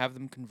 and then have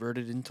them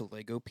converted into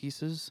Lego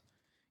pieces,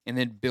 and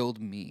then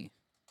build me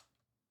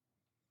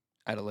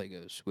out of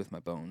Legos with my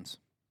bones.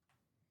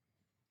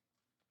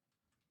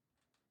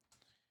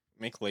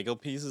 Make Lego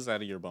pieces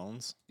out of your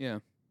bones. Yeah.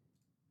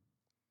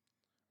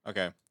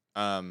 Okay.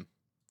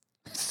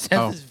 Seth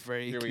Oh. is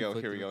very. Here we go.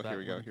 Here we conflicted go. with Here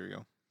we that go. one. Here we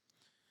go.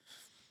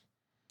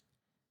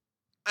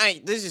 Hey,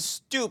 this is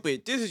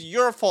stupid. This is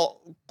your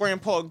fault,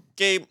 Grandpa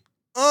Gabe.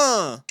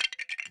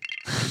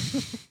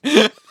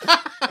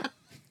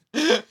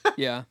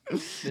 Yeah,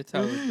 that's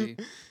how it would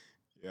be.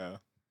 Yeah.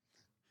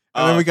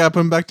 And then we got to put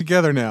them back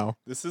together now.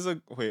 This is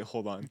a wait.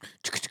 Hold on.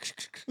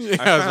 Yeah,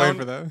 I I was waiting found-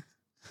 for that.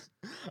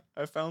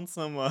 I found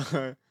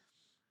some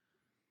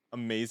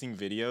amazing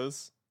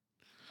videos.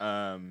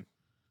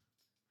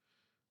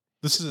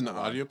 This is an Hold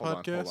on, audio hold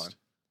on, podcast. hold on.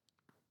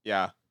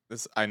 Yeah,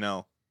 this I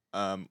know.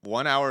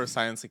 1 hour of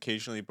silence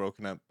occasionally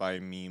broken up by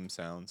meme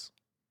sounds.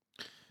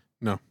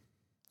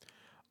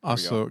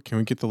 Also, can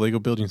we get the Lego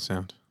building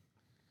sound?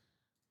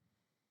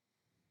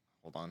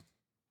 Hold on.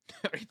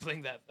 Are you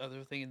playing that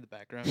other thing in the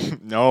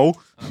background? No.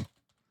 Oh.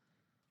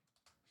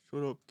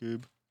 Shut up,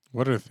 Gabe.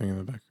 What other thing in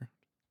the background?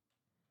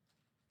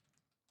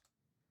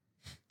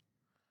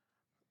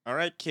 All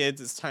right, kids,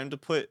 it's time to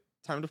put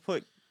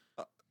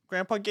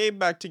Grandpa Gabe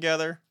back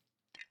together.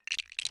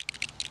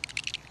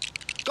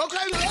 Go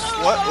crazy!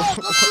 What? Go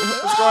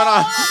What's going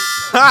on?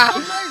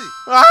 Go crazy!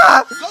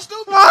 Ah! Go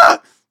stupid!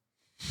 Ah!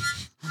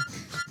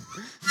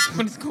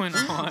 What is going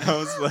on?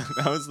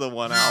 That was the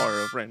 1 hour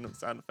of random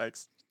sound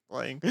effects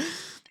playing.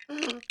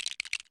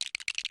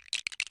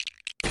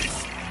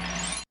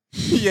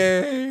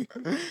 Yay!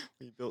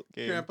 We built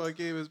Gabe. Grandpa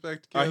Gabe is back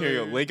Oh, together. here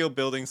you go. Lego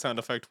building sound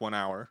effect 1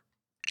 hour.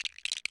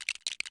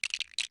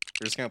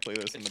 We're just gonna play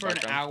this in It's the for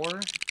background. an hour.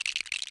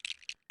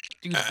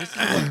 Dude, this is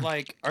what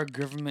like our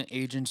government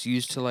agents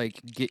use to like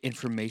get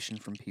information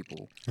from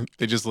people.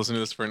 They just listen to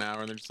this for an hour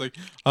and they're just like,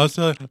 I'll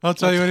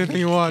tell you anything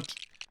you want.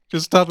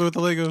 Just stop it with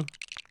the Lego.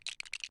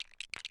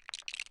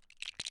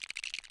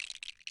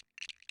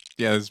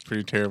 Yeah, this is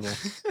pretty terrible.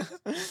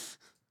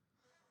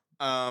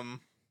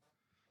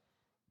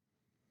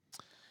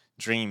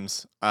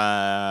 Dreams.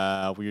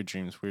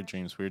 Weird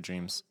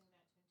dreams.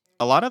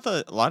 A lot of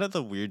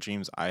the weird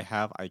dreams I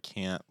have, I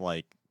can't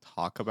like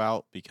talk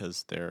about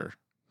because they're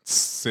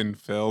Sin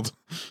filled.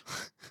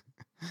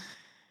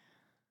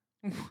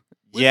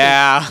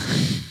 yeah.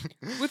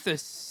 With a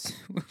s-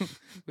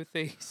 with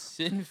a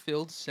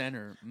sin-filled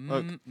center.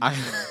 Look, Mm.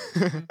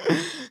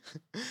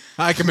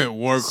 I commit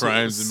war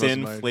crimes in most of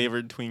sin my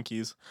flavored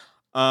Twinkies.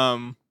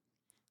 I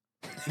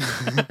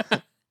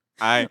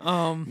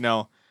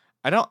no,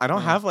 I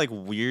don't have like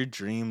weird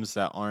dreams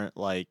that aren't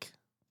like,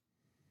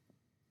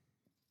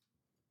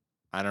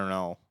 I don't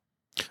know,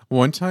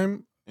 One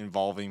time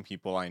involving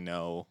people I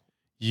know.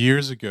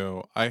 years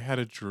ago, I had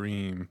a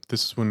dream.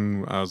 This is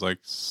when I was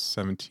like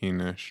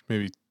 17ish,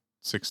 maybe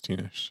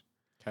 16ish.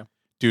 'Kay.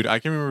 Dude, I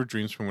can remember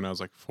dreams from when I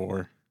was like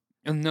 4.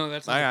 No,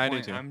 that's not I the do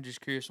point. too. I'm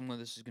just curious on what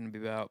this is going to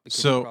be about because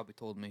So- you probably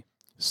told me.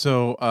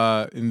 So,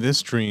 in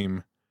this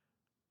dream,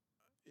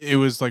 it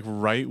was like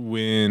right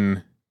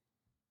when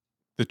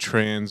the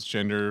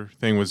transgender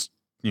thing was,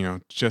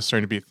 just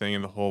starting to be a thing,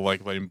 and the whole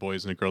like letting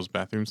boys in girls'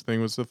 bathrooms thing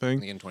was the I thing.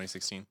 think in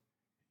 2016.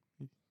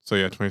 So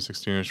yeah,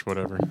 2016ish,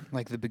 whatever.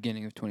 Like the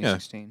beginning of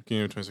 2016.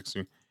 Beginning of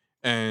 2016.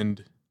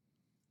 And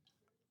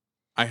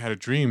I had a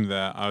dream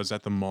that I was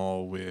at the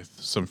mall with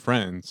some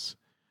friends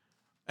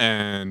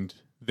and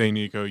they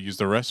need to go use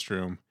the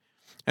restroom.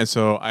 And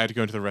so I had to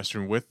go into the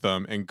restroom with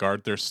them and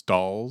guard their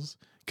stalls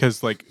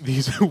because like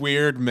these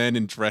weird men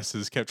in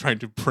dresses kept trying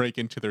to break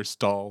into their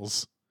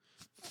stalls.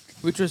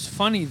 Which was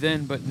funny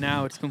then, but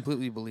now it's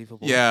completely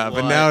believable. Yeah,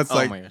 but now it's Oh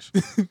like my gosh.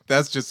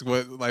 that's just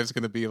what life's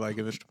going to be like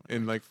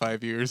in like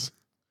 5 years.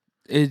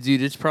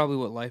 Dude, it's probably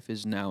what life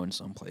is now in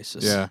some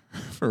places. Yeah,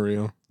 for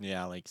real.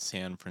 Yeah, like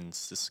San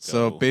Francisco.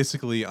 So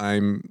basically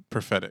I'm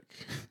prophetic.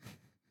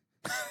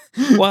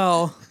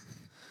 Well,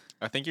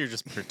 I think you're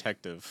just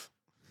protective.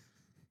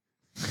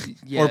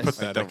 yes.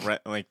 pathetic.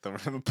 Like the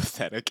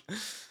pathetic.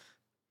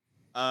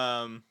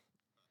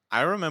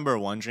 I remember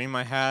one dream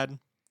I had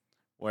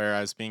where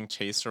I was being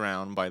chased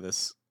around by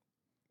this.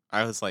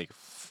 I was like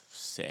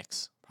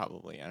 6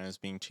 probably, and I was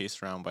being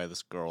chased around by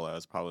this girl that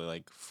was probably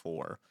like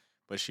 4,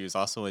 but she was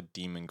also a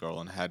demon girl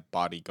and had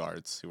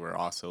bodyguards who were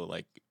also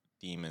like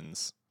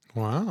demons.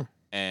 Wow.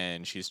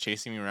 And she was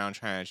chasing me around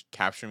trying to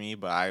capture me,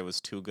 but I was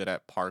too good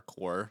at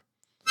parkour.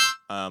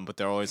 But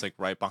they're always like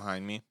right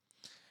behind me.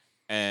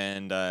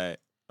 And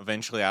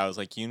eventually I was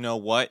like, you know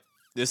what?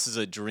 this is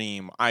a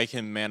dream. I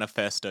can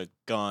manifest a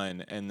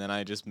gun, and then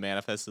I just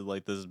manifested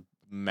like this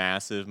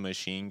massive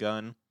machine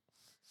gun,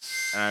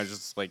 and I was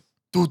just like,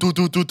 do,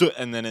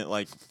 and then it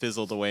like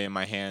fizzled away in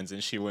my hands,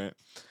 and she went,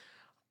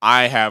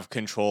 I have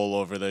control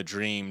over the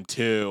dream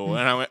too, and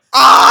I went,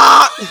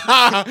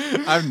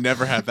 ah! I've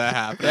never had that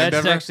happen. That's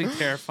never, actually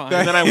terrifying.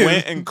 And then I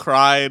went and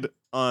cried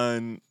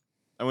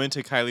I went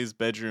to Kylie's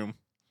bedroom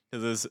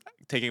because it was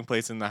taking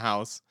place in the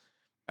house,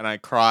 and I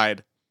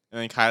cried,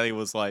 and then Kylie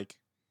was like,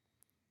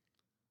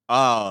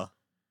 I'll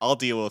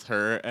deal with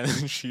her, and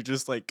then she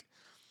just like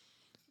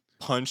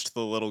punched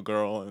the little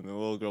girl, and the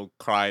little girl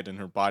cried, and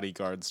her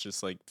bodyguards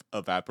just like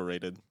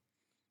evaporated.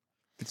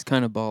 It's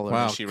kind of baller.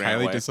 wow, she ran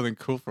Kylie away. did something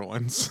cool for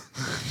once.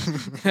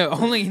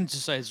 Only in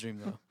Josiah's dream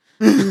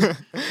though.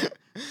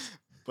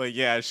 But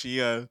yeah, she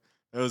that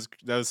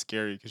was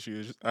scary because she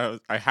was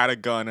I had a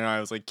gun and I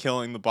was like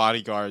killing the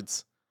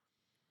bodyguards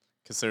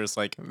because there's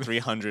like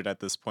 300 at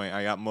this point.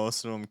 I got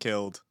most of them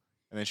killed,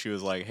 and then she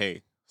was like,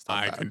 "Hey, stop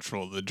I that."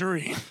 control the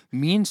dream.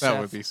 Me and That Seth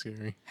would be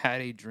scary.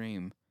 had a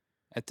dream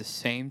at the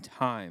same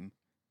time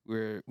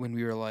when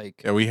we were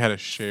like Yeah, we had a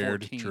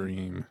shared 14.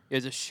 dream. it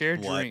was a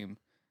shared What? dream,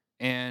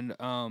 and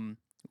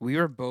we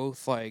were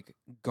both like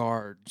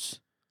guards,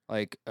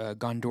 like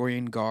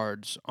Gondorian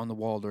guards on the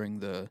wall during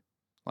the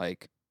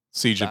like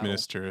Siege Battle. of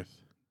Minas Tirith.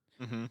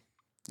 Mm-hmm.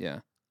 yeah,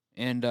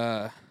 and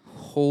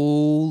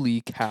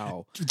holy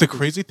cow, The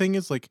crazy thing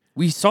is, like,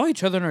 we saw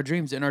each other in our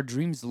dreams, and our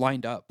dreams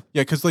lined up.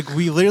 yeah, because like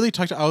we literally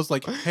talked. I was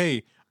like,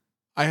 "Hey,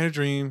 I had a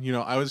dream. You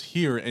know, I was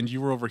here and you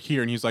were over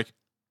here." And he's like,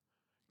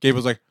 "Gabe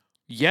was like,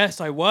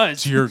 Yes, I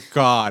was. dear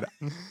God,"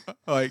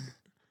 like,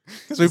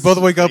 because we This both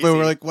is wake up and we're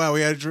crazy. like, "Wow,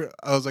 we had a dream."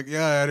 I was like,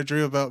 "Yeah, I had a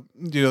dream about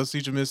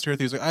Siege of Minas Tirith."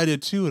 He was like, "I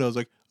did too," and I was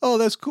like, "Oh,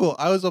 that's cool."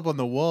 I was up on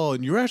the wall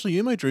and you were actually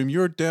in my dream. You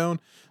were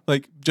down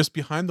like just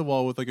behind the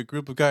wall with like a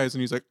group of guys,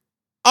 and he's like,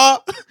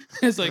 "Ah."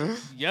 It's like,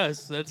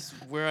 yes, that's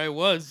where I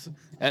was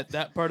at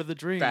that part of the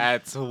dream.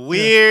 That's And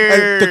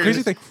weird. the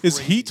crazy thing is,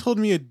 crazy. he told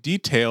me a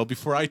detail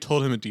before I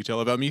told him a detail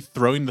about me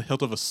throwing the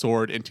hilt of a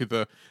sword into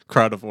the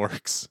crowd of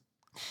orcs.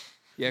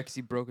 Yeah, because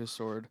he broke his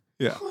sword.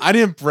 Yeah, I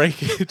didn't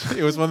break it.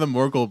 It was one of the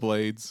Morgul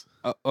blades.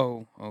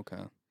 Oh,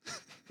 okay.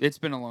 It's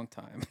been a long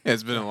time. Yeah,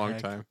 it's been a The long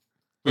heck? time.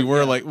 But We were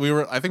yeah. like,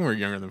 I think we were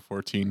younger than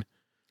 14.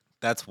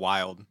 That's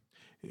wild.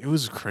 It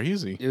was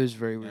crazy. It was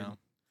very weird. Yeah.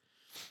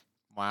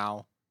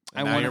 Wow. I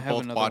And now wanna you're have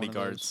both another one of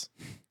bodyguards.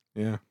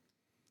 Yeah.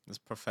 It's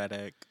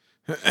prophetic.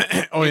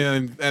 Oh yeah,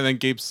 and then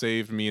Gabe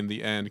saved me in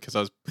the end because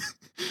I was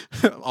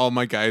all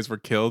my guys were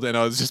killed and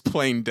I was just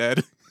plain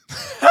dead.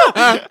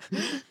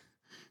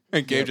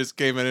 And Gabe Yep. just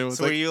came in and was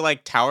So were like, you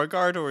like tower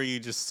guard or were you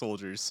just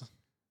soldiers?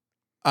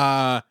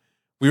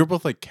 we were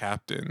both like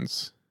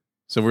captains,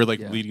 so we were like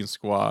Yeah. leading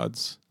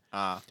squads.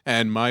 Ah,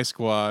 And my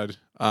squad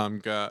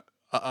got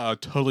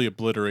totally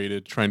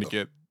obliterated trying to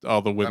get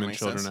all the women makes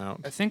children sense.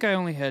 out. I think I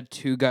only had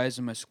 2 guys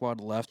in my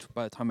squad left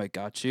by the time I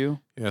got you,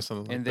 Yeah,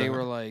 something like and that. they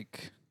were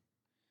like,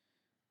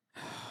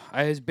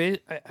 I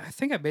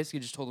think I basically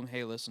just told them,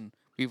 "Hey, listen,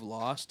 we've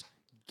lost.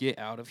 Get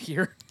out of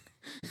here.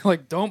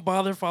 Like, don't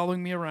bother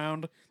following me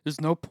around. There's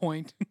no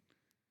point."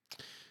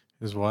 It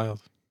was wild.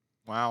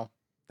 wow.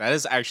 That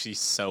is actually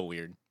so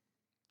weird.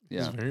 It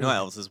was Yeah. very You know what weird.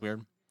 else is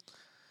weird?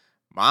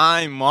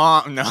 My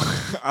mom. No.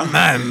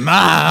 My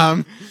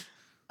mom.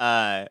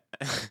 I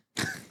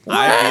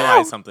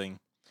realized something.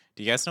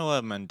 Do you guys know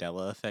what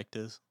Mandela effect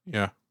is?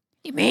 Yeah.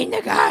 You mean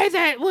the guy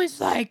that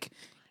was like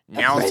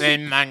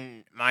Nelson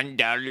Mandela.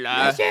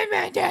 Nelson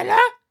Mandela?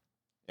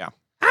 Yeah.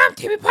 I'm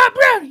Timmy Pop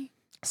Brownie.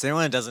 So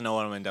anyone that doesn't know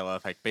what a Mandela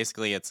effect,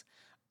 basically it's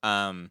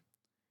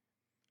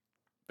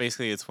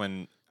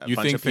when a You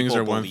bunch think of things people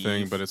are one thing,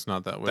 believe but it's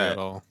not that way that- at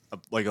all.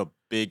 like a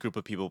big group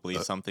of people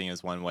believe something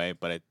is one way,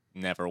 but it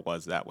never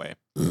was that way.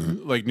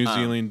 Like New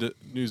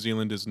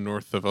Zealand is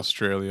north of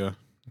Australia.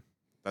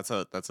 That's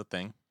a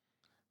thing.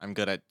 I'm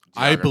good at.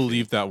 I geography.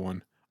 believe that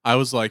one. I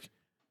was like,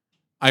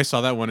 I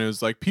saw that one. It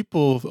was like a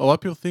lot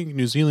of people think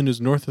New Zealand is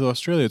north of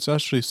Australia. It's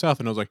actually south.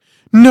 And I was like,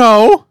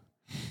 no,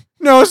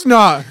 it's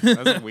not. That's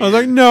I was like, weird.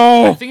 I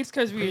no. think it's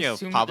because we Yeah,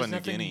 assume Papua there's New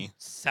nothing Guinea.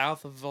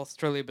 south of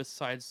Australia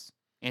besides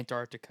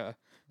Antarctica.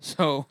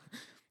 So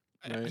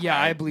Right. yeah,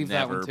 I I believe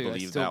that one never too. I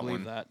believed still that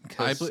believe one. that I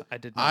because bel- I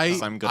did not. I, know.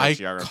 I'm good at I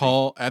geography.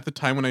 call at the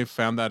time when I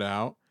found that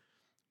out,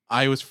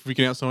 I was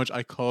freaking out so much.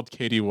 I called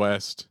Katie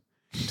West,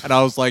 and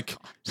I was like,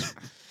 "Did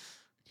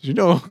you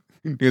know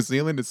New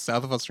Zealand is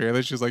south of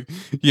Australia?" She was like,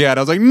 "Yeah," and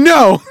I was like,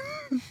 "No,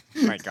 Oh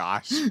my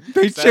gosh.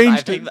 they Seth,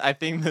 changed it." I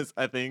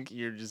think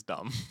you're just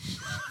dumb.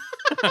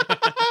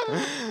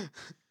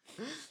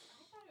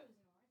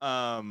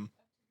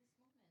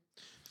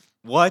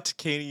 What?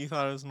 Katie, you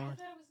thought it was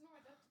north?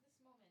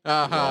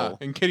 Whoa.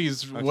 And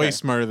Kitty's way Okay.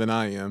 smarter than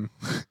I am.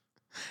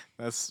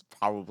 That's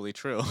probably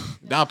true.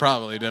 Now,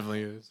 probably,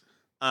 definitely is.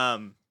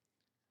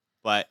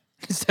 But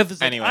Seth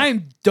is like, Anyway.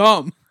 I'm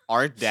dumb.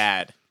 our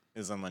dad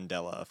is a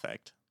Mandela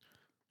effect.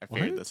 I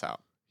figured What? this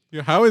out.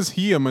 Yeah, how is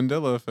he a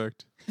Mandela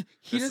effect?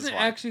 He This is doesn't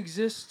why. actually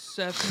exist,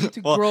 Seth. You need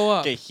to Well, grow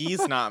up. Okay,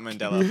 he's not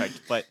Mandela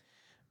effect, but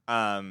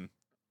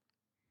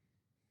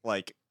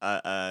like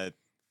a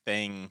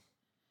thing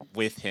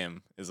with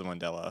him is the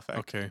Mandela effect.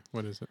 Okay,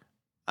 what is it?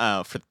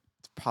 For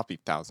probably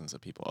thousands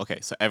of people. Okay,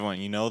 so everyone,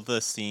 you know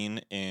the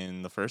scene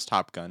in the first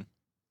Top Gun,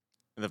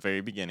 at the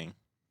very beginning,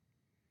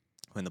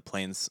 when the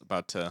plane's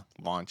about to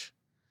launch,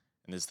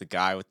 and there's the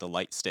guy with the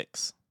light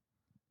sticks,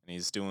 and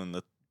he's doing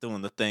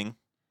the thing,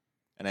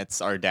 and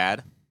it's our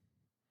dad.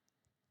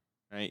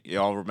 Right? You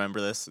all remember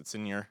this? It's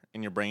in your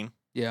brain.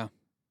 Yeah.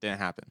 Didn't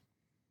happen.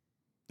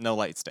 No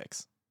light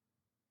sticks.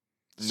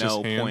 It's just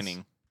No hands?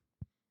 pointing.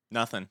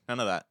 Nothing. None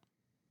of that.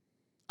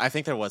 I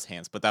think there was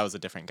hands, but that was a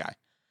different guy.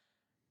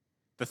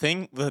 The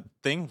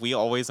thing we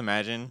always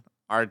imagine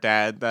our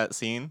dad, that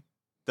scene,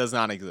 does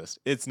not exist.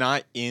 It's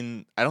not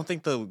in. I don't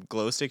think the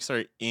glow sticks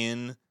are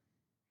in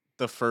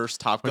the first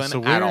Top Wait, Gun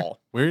so at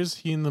all. Where is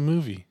he in the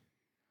movie?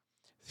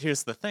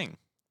 Here's the thing.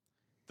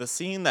 The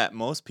scene that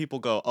most people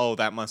go, oh,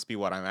 that must be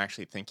what I'm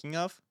actually thinking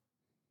of,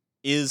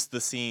 is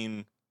the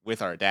scene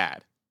with our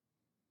dad.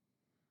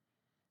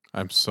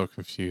 I'm so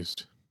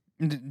confused.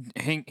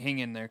 Hang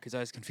in there, because I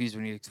was confused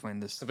when you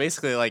explained this. So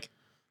basically, like,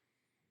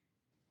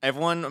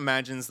 everyone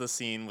imagines the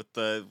scene with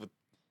the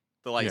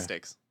light Yeah.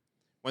 sticks.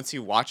 Once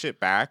you watch it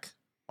back,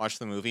 watch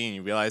the movie, and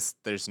you realize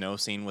there's no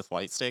scene with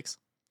light sticks,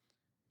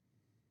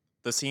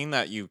 the scene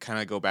that you kind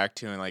of go back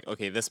to and like,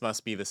 okay, this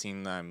must be the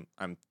scene that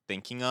I'm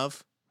thinking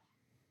of,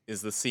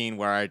 is the scene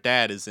where our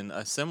dad is in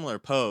a similar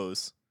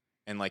pose,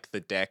 and like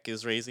the deck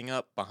is raising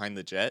up behind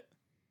the jet.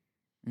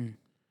 Mm.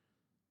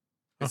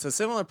 It's a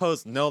similar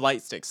pose, no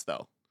light sticks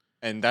though,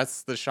 and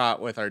that's the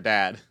shot with our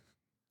dad.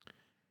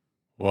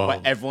 Whoa.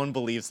 But everyone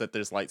believes that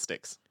there's light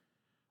sticks.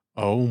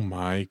 Oh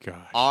my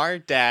gosh. Our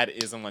dad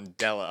is a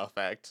Mandela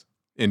effect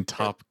In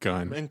Top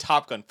Gun. in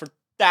Top Gun for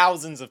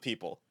thousands of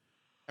people.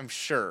 I'm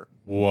sure.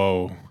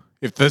 Whoa.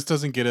 If this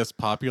doesn't get us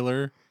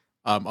popular,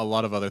 a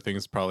lot of other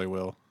things probably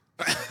will.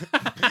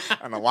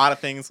 And a lot of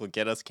things will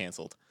get us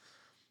canceled.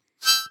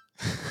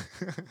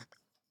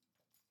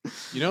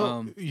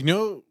 You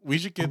know, we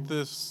should get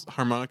this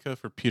harmonica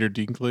for Peter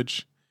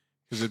Dinklage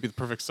because it'd be the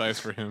perfect size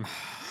for him.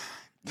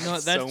 No,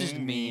 that's So just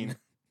mean.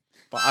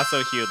 But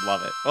also, he would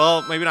love it.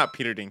 Well, maybe not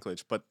Peter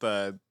Dinklage, but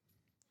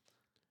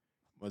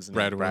what's his name?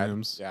 Brad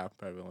Williams. Yeah,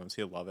 Brad Williams.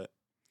 He'd love it.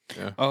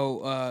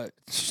 Oh,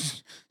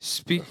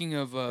 speaking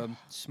of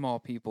small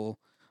people,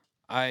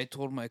 I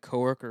told my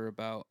coworker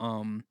about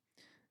an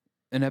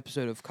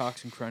episode of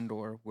Cox and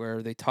Crendor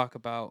where they talk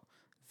about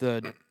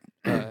the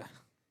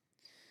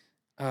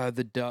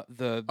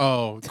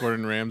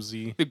Gordon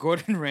Ramsay. the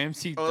Gordon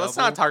Ramsay. Oh, let's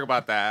not double. talk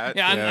about that.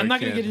 Yeah, Yeah, I'm we not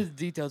gonna get can. into the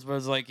details, but I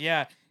was like,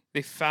 yeah,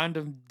 they found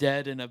him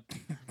dead in a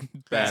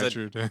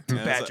Badger Den.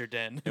 Yeah, badger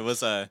den. It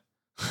was a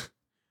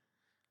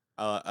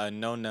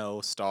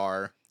no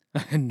star.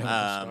 No,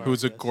 Um,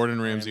 Who's a yes.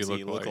 Gordon Ramsay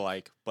Ramsay lookalike.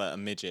 lookalike, but a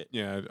midget.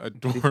 Yeah, a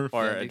dwarf.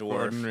 Or Yeah, a they- dwarf.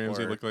 Gordon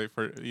Ramsay or looked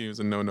like he was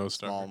a no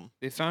star. small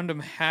They found him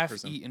half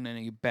Person. eaten in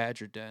a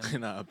badger den.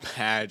 in a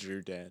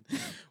badger den,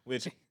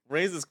 which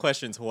raises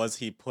questions. Was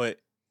he put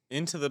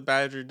into the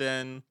badger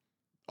den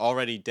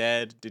already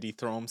dead? Did he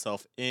throw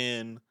himself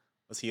in?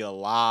 Was he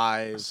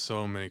alive?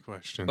 So many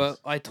questions. But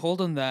I told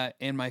him that,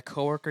 and my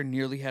coworker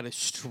nearly had a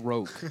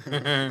stroke.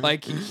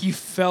 Like he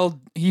fell,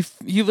 he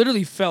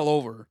literally fell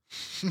over.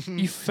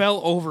 He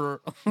fell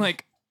over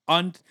like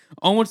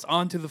almost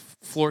onto the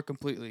floor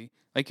completely.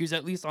 Like he was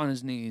at least on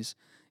his knees,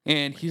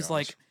 and he's gosh.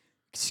 like,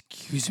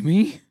 "Excuse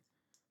me."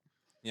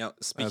 You know,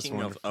 speaking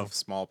wonderful. of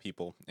small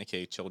people,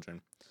 aka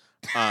children,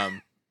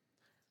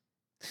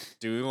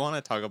 do we want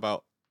to talk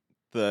about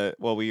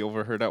what we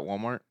overheard at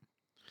Walmart?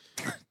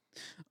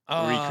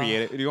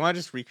 Recreate it. Do you want to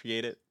just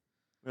recreate it?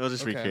 We'll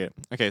just Okay. recreate it.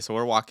 Okay, so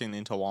we're walking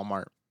into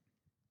Walmart.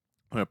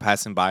 We're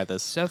passing by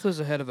this Seth was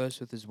ahead of us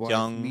with his wife.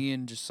 Young- Me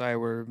and Josiah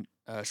were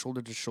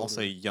shoulder to shoulder.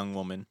 also a young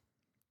woman,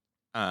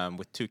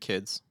 with two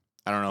kids.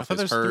 I don't know I if thought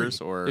it's there's three.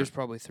 hers or There's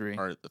probably three.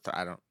 I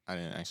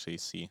didn't actually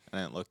see. I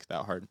didn't look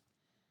that hard.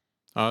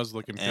 I was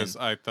looking because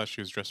and- I thought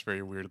she was dressed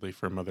very weirdly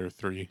for Mother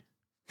 3.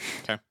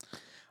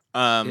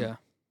 Yeah.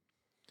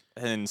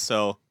 And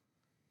so,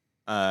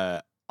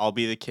 I'll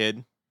be the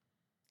kid.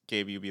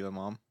 Gabe, you be the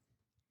mom.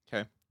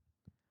 Okay.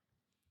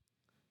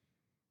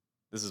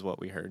 This is what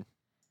we heard.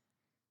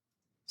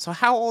 So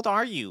how old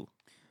are you?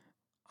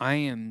 I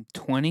am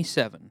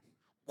 27.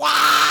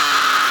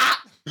 What?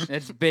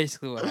 That's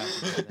basically what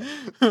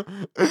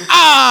happened.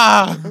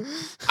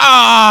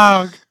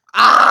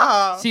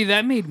 See,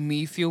 that made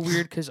me feel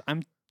weird because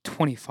I'm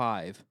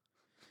 25.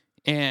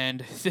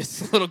 And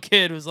this little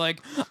kid was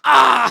like,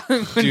 ah!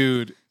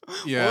 Dude,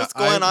 yeah. What's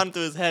going on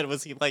through his head?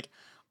 Was he like,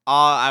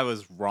 I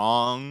was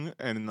wrong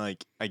and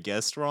like I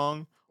guessed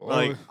wrong?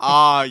 Or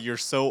like, you're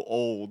so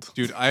old.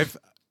 Dude,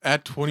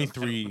 at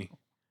 23,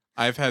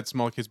 I've had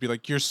small kids be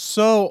like, "You're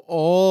so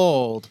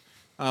old."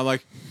 I'm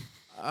like,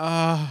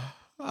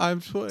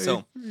 I'm 20.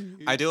 So,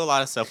 I do a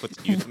lot of stuff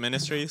with youth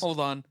ministries. Hold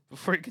on,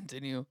 before you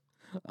continue.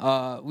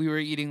 We were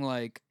eating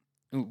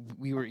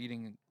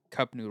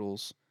cup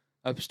noodles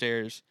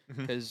upstairs Mhm.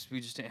 because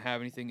we just didn't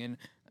have anything. And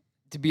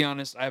to be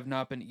honest, I have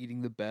not been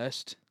eating the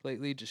best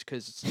lately, just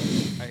because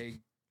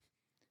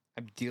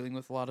I'm dealing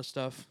with a lot of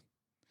stuff,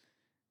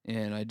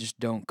 and I just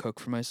don't cook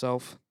for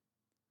myself.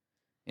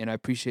 and I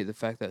appreciate the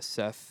fact that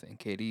Seth and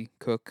Katie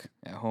cook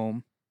at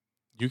home.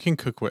 You can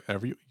cook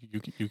whatever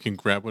you can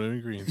grab whatever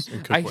ingredients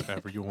and cook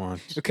whatever you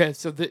want. Okay,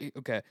 so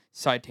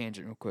side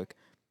tangent real quick.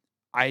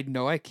 I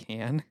know I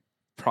can.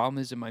 Problem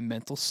is in my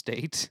mental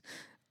state.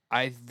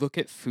 I look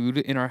at food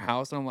in our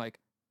house and I'm like,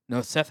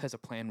 no, Seth has a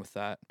plan with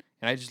that,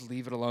 and I just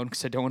leave it alone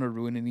because I don't want to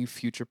ruin any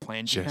future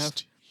plans you have.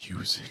 Just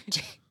use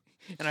it.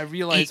 And I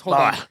realized, hold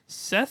on,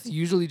 Seth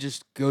usually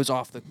just goes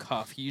off the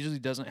cuff. He usually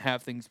doesn't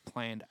have things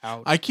planned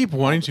out. I keep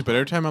wanting to, but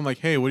every time I'm like,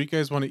 hey, what do you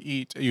guys want to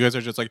eat? You guys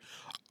are just like,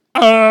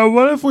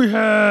 what if we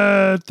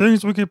had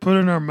things we could put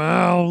in our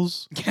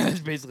mouths? Yeah, that's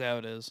basically how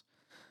it is.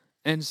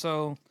 And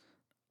so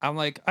I'm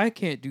like, I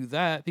can't do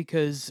that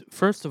because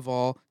first of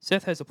all,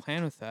 Seth has a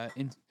plan with that,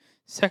 and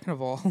second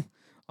of all,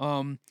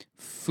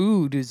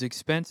 food is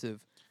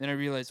expensive. Then I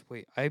realized,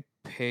 wait, I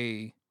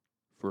pay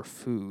for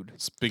food.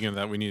 Speaking of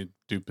that, we need to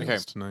do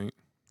business tonight.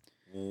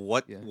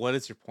 What Yeah. What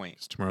is your point?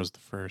 'Cause tomorrow's the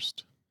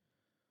 1st.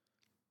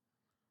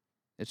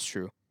 It's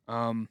true.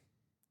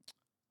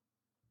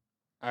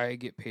 I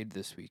get paid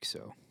this week,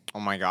 so Oh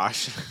my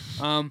gosh.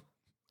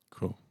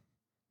 Cool.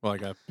 Well, I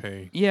got to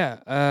pay. yeah.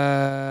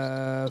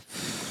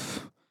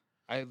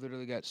 I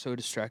literally got so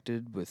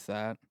distracted with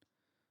that.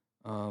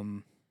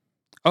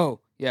 Oh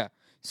yeah.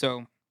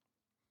 So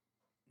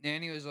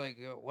Nanny was like,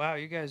 "Wow,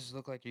 you guys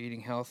look like you're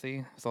eating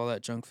healthy with all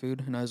that junk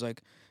food," and I was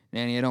like,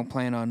 "Nanny, I don't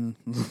plan on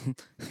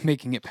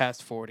making it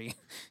past 40."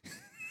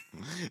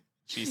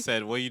 She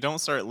said, "Well, you don't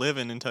start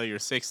living until you're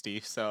 60,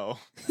 so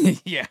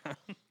Yeah.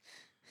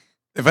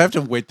 If I have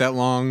to wait that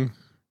long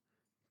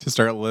to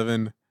start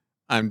living,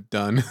 I'm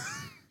done.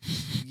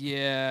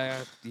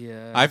 Yeah.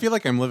 I feel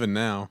like I'm living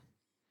now.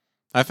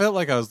 I felt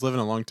like I was living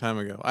a long time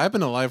ago. I've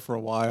been alive for a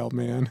while,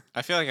 man.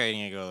 I feel like I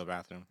need to go to the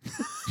bathroom."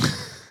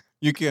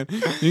 You can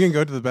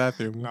go to the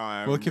bathroom.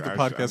 No, We'll keep the I'm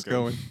podcast good.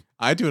 going.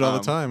 I do it all the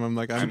Um, time. I'm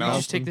like, I I'm know. Did you out.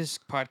 just take this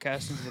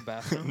podcast into the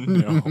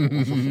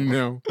bathroom?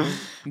 No.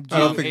 Do I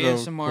don't think they'll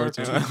ASMR work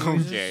to out.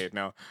 Jesus? Okay,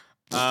 no.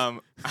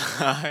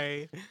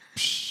 I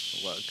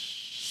look.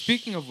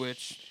 Speaking of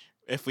which,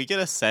 If we get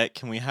a set,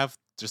 can we have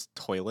just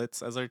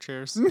toilets as our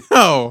chairs?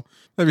 No,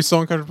 that'd be so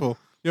uncomfortable.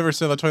 You ever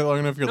sit on the toilet long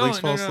enough, your legs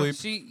fall no. asleep?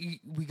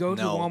 See, we go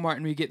to No. Walmart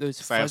and we get those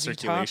 'Cause I have fuzzy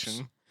circulation.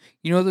 tops.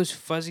 You know those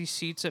fuzzy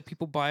seats that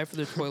people buy for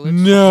their toilets?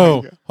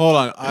 No, hold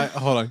on.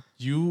 Hold on.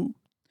 You,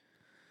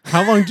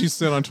 how long do you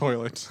sit on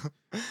toilet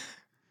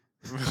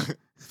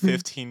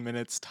 15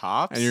 minutes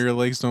tops. and your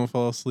legs don't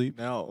fall asleep?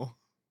 No.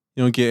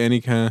 You don't get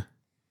any kind of.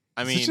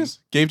 I mean,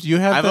 Gabe, do you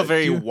have? I have that? a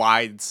very Do you-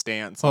 wide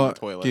stance on the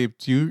toilet. Gabe,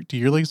 do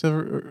your legs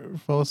ever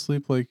fall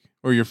asleep, like,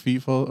 or your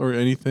feet fall, or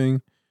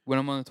anything? When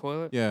I'm on the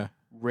toilet? Yeah.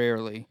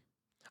 Rarely.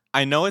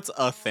 I know it's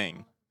a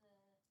thing.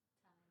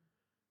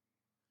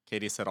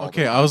 Katie said all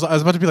Okay, the I was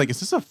about to be like, is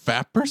this a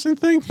fat person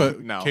thing?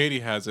 But No. Katie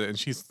has it, and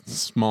she's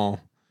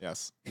small.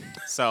 Yes.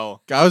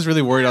 So I was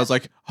really worried. I was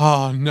like,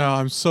 oh no,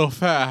 I'm so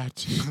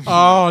fat.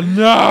 Oh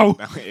no.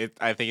 no,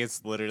 I think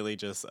it's literally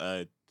just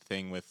a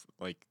thing with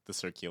like the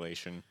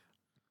circulation,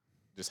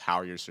 just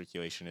how your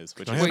circulation is,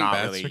 which Don't is I have not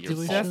bad really your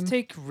circulation? fault. Seth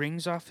take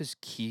rings off his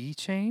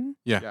keychain?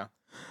 Yeah.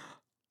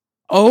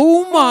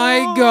 Oh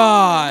my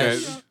gosh.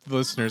 Okay,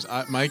 listeners,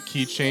 my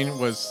keychain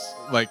was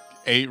like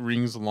 8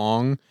 rings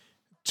long.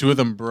 2 of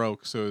them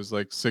broke, so it was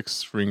like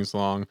 6 rings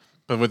long.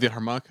 But with the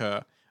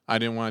harmonica, I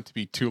didn't want it to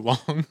be too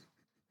long.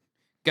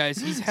 Guys,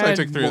 he's So I had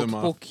took 3 of them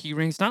multiple off. key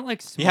rings, not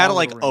like He had small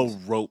like little a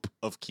rings. rope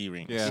of key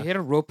rings. Yeah. He had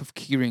a rope of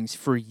key rings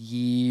for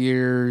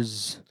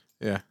years.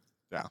 Yeah.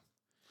 Yeah.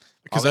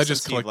 Because Probably I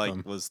just since he, collect like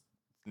them. was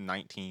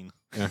 19.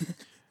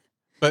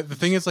 But the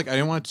thing is, like, I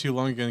didn't want it too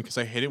long again because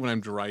I hate it when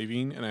I'm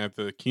driving and I have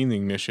the key in the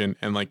ignition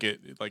and like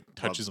it like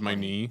touches Rubs my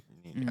knee.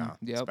 Yeah. it's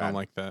Yep. I don't bad.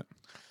 like that.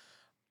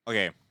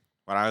 Okay.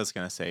 What I was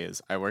gonna say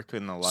is I work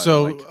in a lot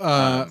So, of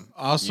like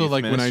also youth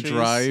like when I ministries.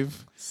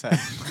 drive.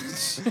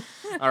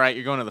 All right,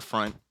 you're going to the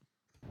front.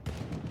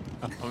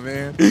 Oh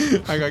man,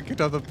 I got kicked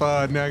off the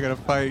pod. Now I gotta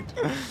fight.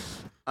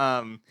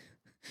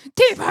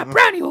 Timmy Pop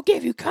Brownie will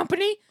give you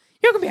company.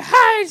 You're gonna be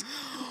high as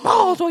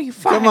balls while you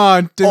fight. Come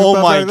on, Timmy Oh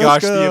Pop, my let's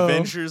gosh, the go.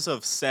 Adventures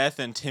of Seth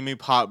and Timmy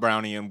Pot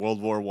Brownie in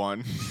World War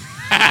One.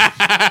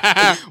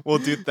 We'll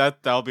do that.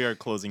 That'll be our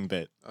closing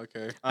bit.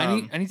 Okay.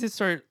 I need to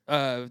start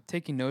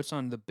taking notes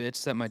on the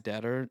bits that my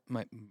dad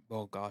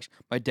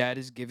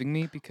is giving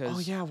me because Oh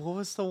yeah, what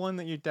was the one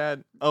that your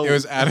dad? Oh, It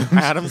was Adam's,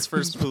 Adam's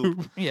first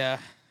poop. yeah.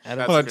 That's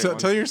Hold a on, great one.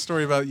 tell your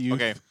story about you.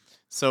 Okay,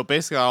 so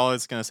basically, all I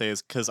was gonna say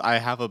is because I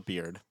have a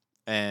beard,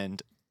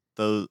 and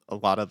a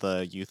lot of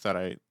the youth that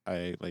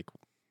I like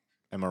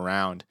am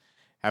around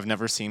have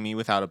never seen me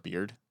without a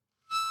beard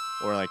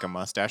or like a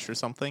mustache or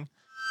something.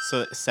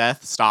 So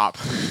Seth, stop.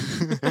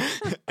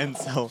 And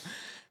so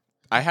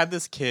I had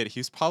this kid.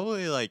 He's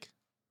probably like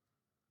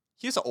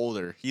he's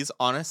older. He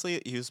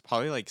was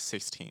probably like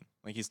 16.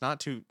 Like he's not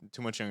too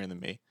much younger than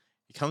me.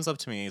 He comes up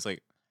to me and he's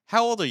like,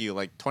 "How old are you?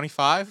 Like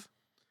 25?"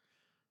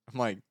 I'm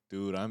like,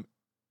 "Dude, I'm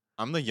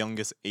the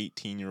youngest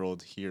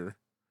 18-year-old here.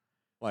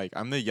 Like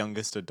I'm the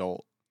youngest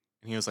adult."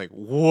 And he was like,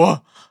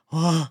 "Whoa,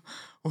 whoa,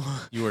 whoa."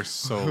 You are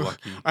so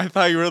lucky. I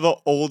thought you were the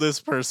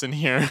oldest person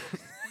here.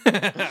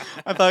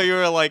 I thought you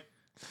were like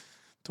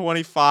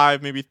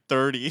 25, maybe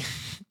 30.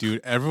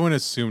 Dude, everyone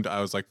assumed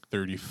I was like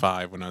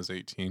 35 when I was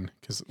 18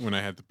 because when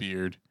I had the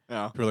beard,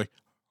 Yeah. people were like,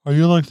 "Are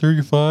you like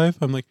 35?"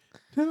 I'm like,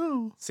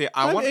 "No, See,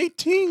 I'm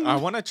 18. I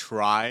want to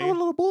try. I'm a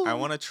little boy." I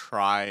want to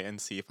try and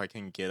see if I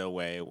can get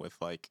away with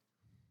like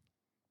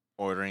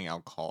ordering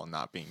alcohol and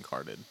not being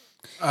carded.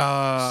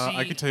 I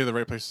See, can tell you the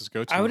right places to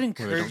go to. I would where they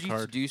encourage don't you to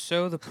card. do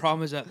so. The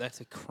problem is that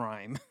that's a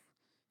crime.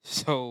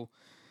 So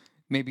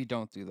maybe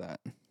don't do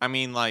that. I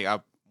mean, like, I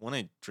want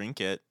to drink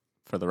it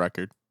for the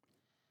record.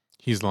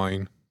 He's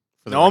lying.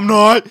 For the No, I'm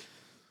record.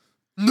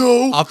 not.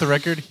 No. Off the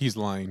record, he's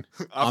lying.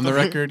 Off On the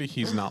record,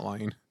 he's not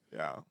lying.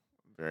 Yeah.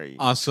 Very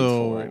Also-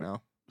 truthful right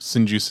now.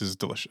 Sin juice is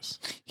delicious.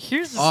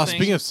 Here's the Oh, thing.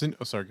 speaking of sin,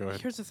 sorry, go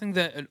ahead. Here's the thing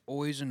that it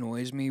always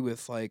annoys me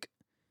with like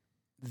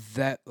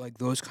that, like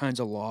those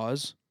kinds of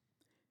laws.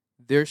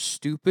 They're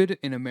stupid.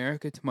 In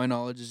America, to my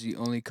knowledge, is the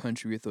only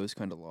country with those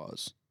kind of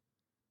laws.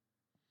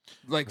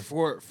 Like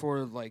for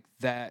like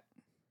that.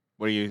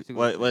 What are you? See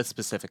What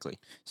specifically?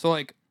 So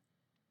like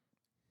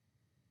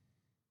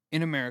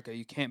in America,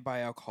 you can't buy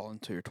alcohol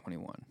until you're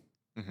 21.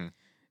 Mhm.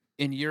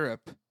 In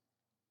Europe,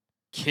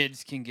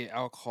 kids can get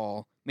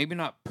alcohol, maybe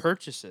not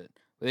purchase it,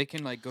 but they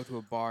can like go to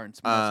a bar and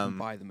someone else can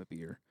buy them a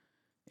beer.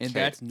 And 'kay.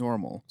 that's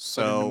normal. But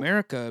So- in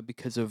America,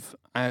 because of,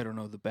 I don't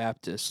know, the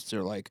Baptists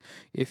are like,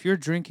 if you're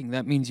drinking,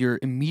 that means you're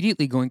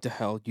immediately going to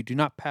hell. You do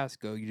not pass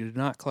go. You do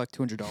not collect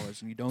 $200,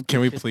 and you don't. Can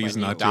get we kissed by please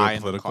an not eagle. do die a in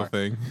the political car.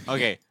 thing?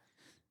 Okay.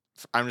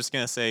 I'm just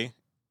gonna say,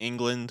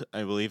 England's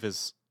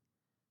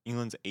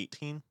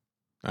 18.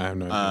 I have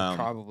no idea.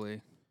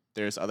 Probably.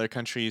 There's other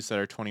countries that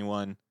are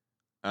 21.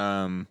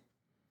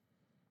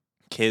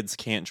 Kids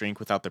can't drink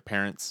without their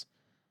parents,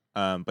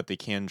 but they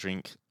can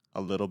drink a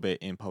little bit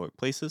in public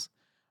places.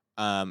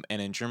 And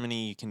in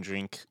Germany, you can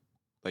drink,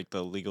 like,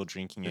 the legal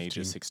drinking age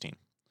 15. is 16.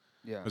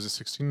 Yeah. Was it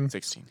 16?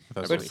 16. I thought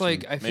it was But it's like,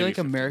 18. I feel Maybe like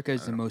 15, America I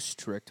is the don't know. most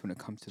strict when it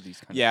comes to these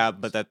kind Yeah,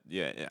 of but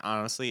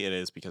honestly, it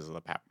is because of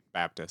the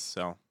Baptists.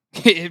 So,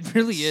 it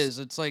really is.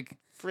 It's like,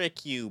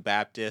 frick you,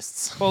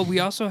 Baptists. well, we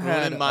also had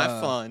Ruining my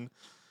fun.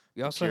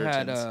 We also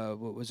had Puritans.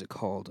 what was it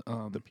called?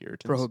 The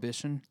Puritans.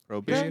 Prohibition,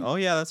 Prohibition. Yeah. Oh,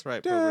 yeah, that's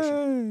right.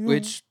 Prohibition.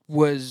 which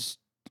was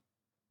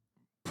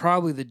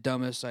probably the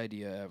dumbest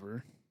idea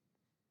ever.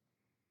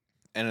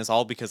 And it's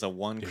all because of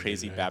one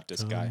crazy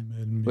Baptist guy.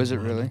 Was it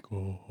really?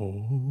 Go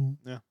home.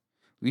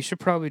 We should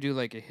probably do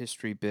like a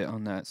history bit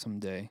on that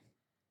someday.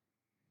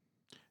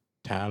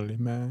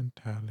 Tallyman.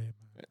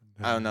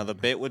 I don't know. The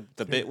bit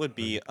would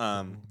be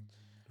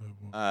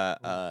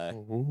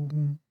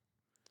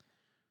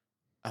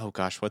oh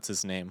gosh, what's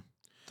his name?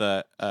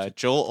 The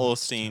Joel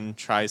Osteen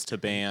tries to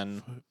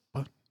ban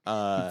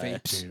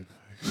Vapes.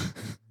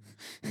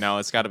 no,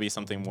 it's got to be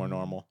something more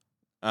normal.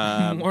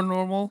 More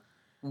normal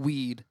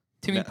weed.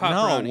 Timmy no, Pot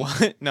no, Brownie.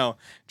 what? No,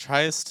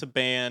 tries to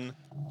ban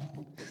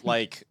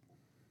like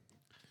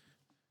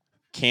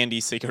candy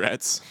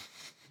cigarettes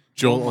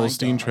Joel Oh my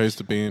Osteen gosh. tries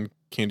to ban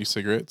candy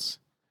cigarettes.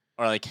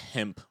 or like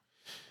hemp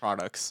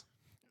products.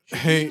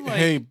 Hey, we, like,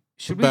 hey,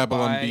 should we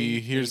Babylon buy B. a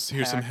Here's some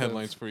pack of-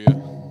 headlines for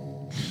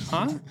you.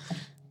 Huh?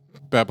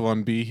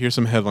 Babylon B. Here's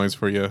some headlines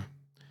for you.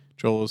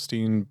 Joel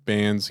Osteen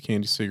bans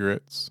candy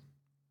cigarettes.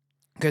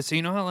 Okay, so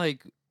you know how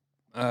like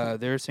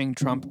they're saying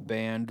Trump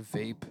banned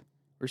vape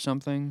or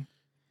something,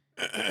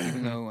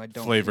 even though I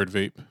don't Flavored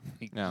vape.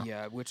 think- No.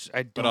 Yeah, which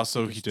I don't. But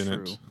also think he is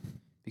didn't. true,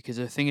 because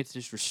I think it's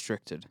just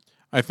restricted.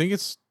 I think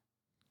it's.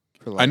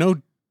 For, I like, know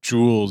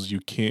Juuls. You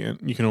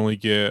can only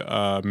get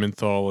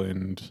menthol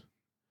and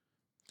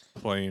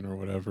plain or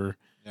whatever.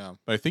 Yeah.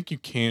 But I think you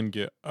can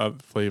get other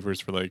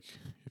flavors for like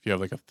if you have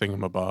like a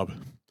thingamabob.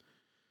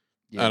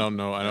 Yeah. I don't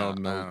know. I Yeah,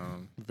 don't know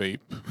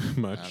vape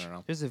much. I don't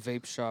know. There's a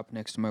vape shop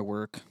next to my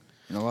work,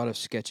 and a lot of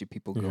sketchy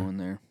people go Yeah. in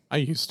there. I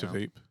used to No.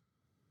 vape.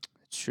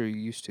 It's sure you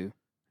used to.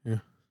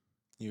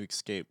 You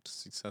escaped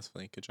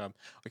successfully. Good job.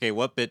 Okay,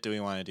 what bit do we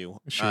want to do?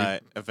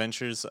 Should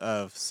Adventures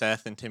of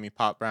Seth and Timmy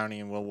Pot Brownie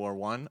in World War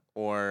One,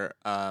 or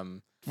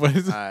What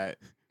is it?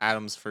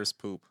 Adam's first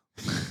poop.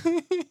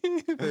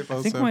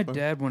 I think my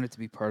dad wanted to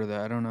be part of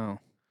that. I don't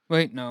know.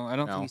 Wait, no, I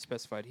don't No. think he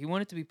specified. He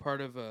wanted to be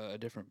part of a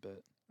different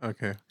bit.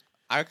 Okay.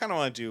 I kind of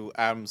want to do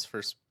Adam's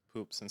first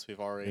poop since we've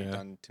already Yeah.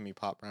 done Timmy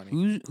Pot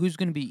Brownie. Who's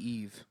gonna be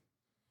Eve?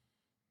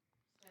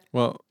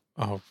 Well,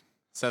 oh,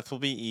 Seth will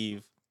be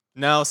Eve.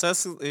 No,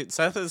 Seth is good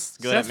Seth-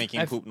 at making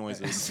I poop f-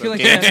 noises. I So feel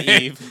like give it Seth-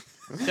 to Eve,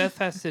 Seth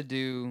has to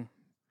do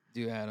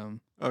Adam.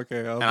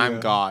 okay. and I'm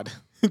God,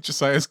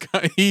 Josiah's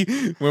guy.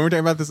 When we were talking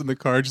about this in the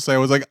car, Josiah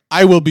was like,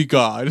 "I will be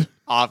God."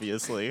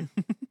 obviously.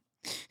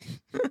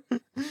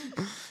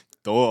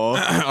 Duh.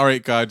 All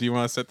right, God. Do you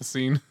want to set the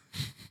scene?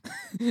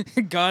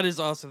 God is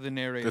also the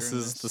narrator. This in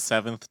is the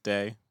 7th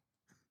day,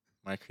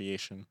 my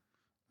creation.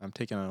 I'm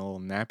taking a little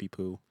nappy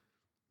poo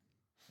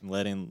and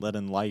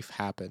letting life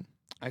happen.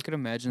 I could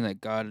imagine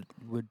that God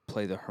would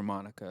play the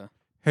harmonica.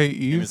 Hey, In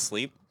Eve. his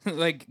sleep.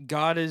 Like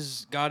God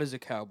is a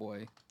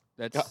cowboy.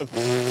 That's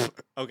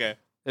Okay.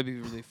 that'd be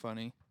really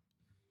funny.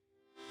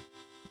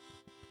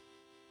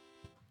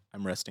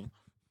 I'm resting.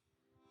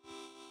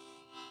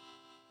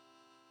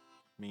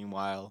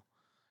 Meanwhile,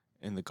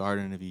 in the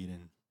Garden of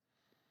Eden,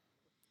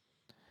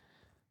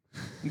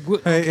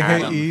 Would, Hey,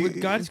 Adam. Eve.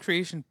 would God's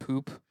creation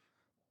poop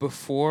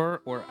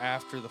before or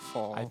after the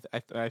fall?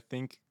 I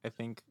think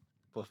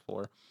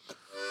before.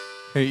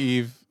 Hey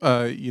Eve,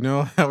 you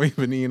know how we've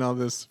been eating all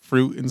this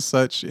fruit and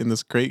such in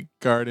this great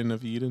Garden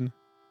of Eden?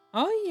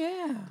 Oh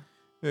yeah.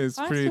 It's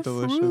Lots pretty of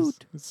delicious.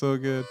 fruit. It's so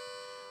good.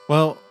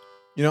 Well,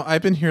 you know,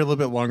 I've been here a little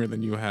bit longer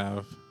than you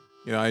have.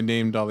 You know, I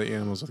named all the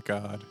animals with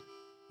God.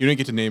 You didn't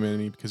get to name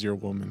any because you're a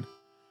woman.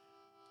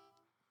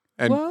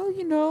 And Well,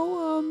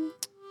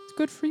 it's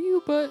good for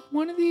you, but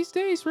one of these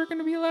days we're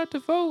gonna be allowed to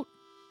vote.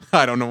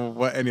 I don't know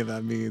what any of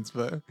that means,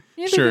 but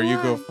Neither sure, do you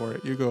go I. for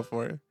it. You go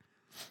for it.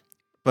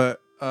 But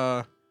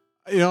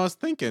you know, I was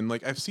thinking,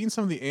 like, I've seen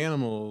some of the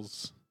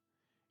animals,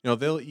 you know,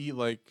 they'll eat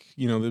like,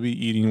 you know, they'll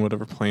be eating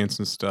whatever plants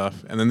and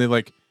stuff, and then they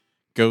like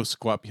go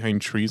squat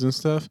behind trees and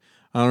stuff.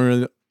 I don't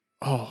really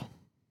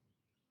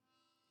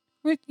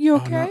Wait, you oh,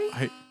 okay?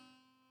 no,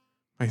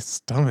 my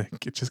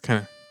stomach, it just kind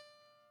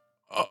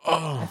of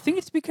I think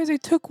it's because I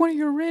took one of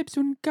your ribs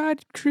when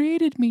God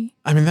created me.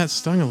 I mean, that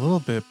stung a little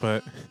bit,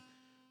 but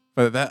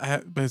but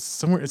it's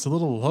somewhere. It's a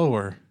little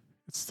lower.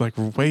 It's like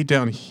way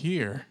down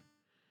here.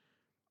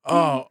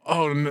 Oh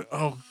no!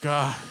 Oh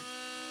God!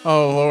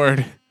 Oh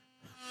Lord!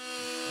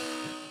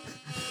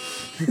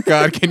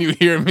 God, can you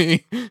hear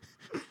me?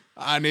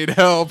 I need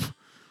help.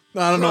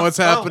 I don't know what's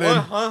happening.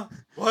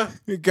 What?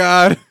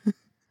 God!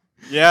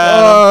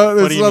 Yeah.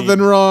 There's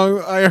something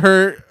wrong. I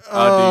hurt.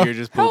 Oh, dude,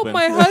 you're just Help pooping.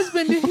 my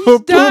husband, he's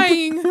Poop.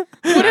 dying.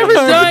 Whatever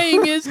I'm-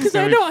 dying is, because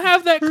I don't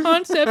have that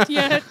concept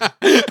yet.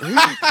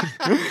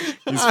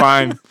 He's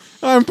fine.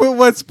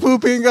 What's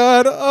pooping?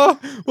 God! Oh,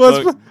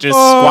 what's Look, just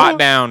oh. squat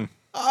down.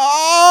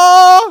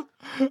 Oh!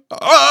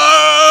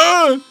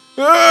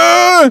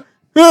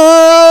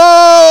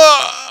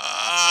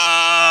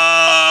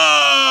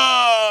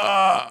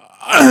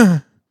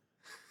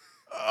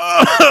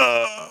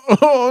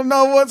 Oh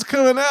no, what's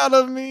coming out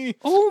of me?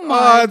 Oh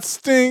my! it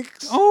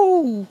stinks.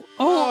 Oh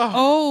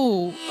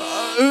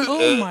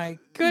my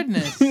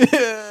goodness!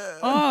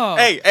 Oh,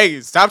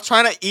 Hey, stop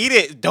trying to eat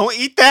it. Don't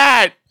eat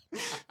that.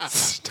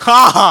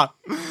 Stop.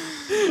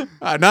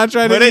 I'm not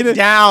trying Put to eat it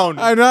down.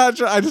 I'm not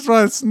trying. I just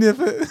want to sniff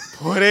it.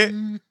 Put it.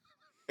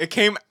 It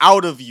came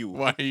out of you.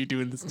 Why are you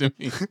doing this to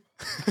me?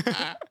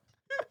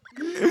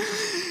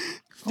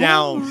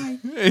 Down. Oh my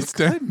It's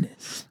down.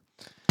 goodness!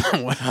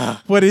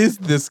 What is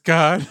this,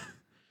 God?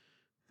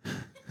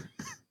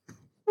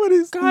 What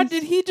is God,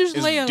 this? did he just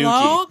It's lay a dookie.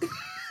 log?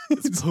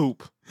 It's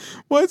poop.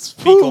 What's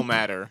Fecal poop?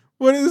 matter.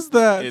 What is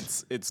that?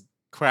 It's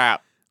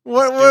crap.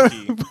 what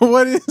dookie.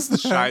 what is that?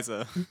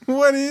 Shiza.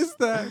 What is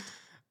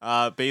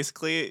that?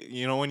 Basically,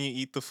 you know when you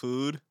eat the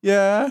food,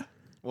 Yeah.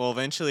 well,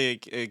 eventually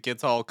it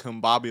gets all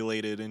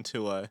combobulated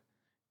into a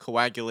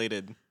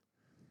coagulated,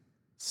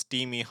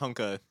 steamy hunk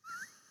of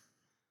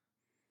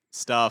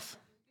stuff.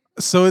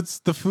 So it's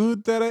the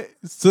food that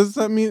does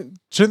that mean?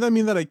 Shouldn't that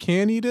mean that I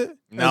can eat it?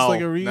 No, As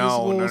like a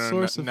reusable no,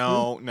 source of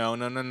food?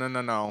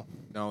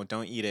 no,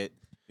 don't eat it.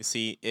 You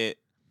see,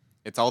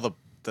 it's all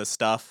the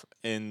stuff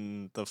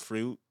in the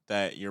fruit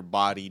that your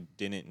body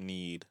didn't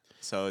need.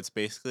 So it's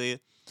basically,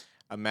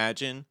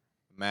 imagine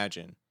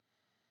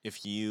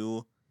if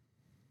you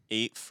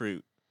ate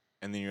fruit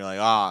and then you're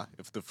like,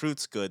 if the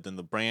fruit's good, then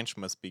the branch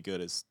must be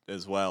good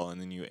as well,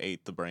 and then you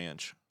ate the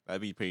branch.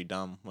 That'd be pretty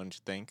dumb, wouldn't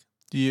you think?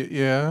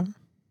 Yeah.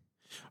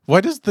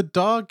 Why does the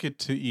dog get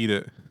to eat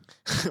it?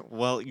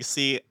 Well, you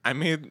see,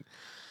 when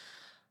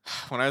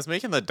I was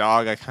making the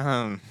dog, I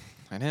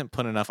didn't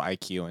put enough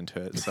IQ into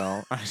it,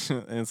 so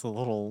it's a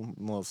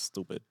little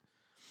stupid.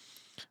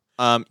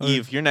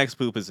 Eve, your next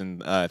poop is in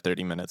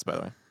 30 minutes, by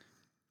the way.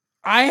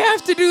 I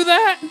have to do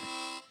that.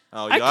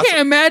 Oh, I can't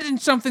imagine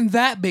something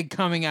that big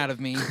coming out of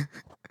me.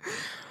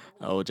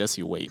 Oh, just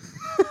you wait.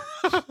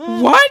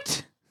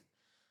 What?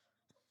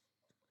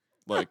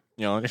 Look,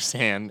 you'll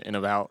understand in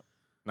about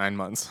 9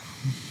 months.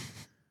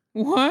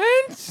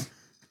 What?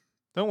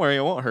 Don't worry,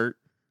 it won't hurt.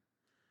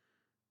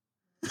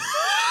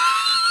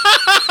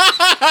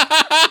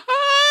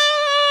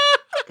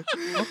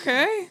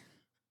 Okay.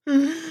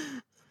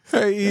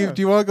 Hey Eve,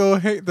 do you want to go?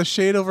 Hey, the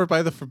shade over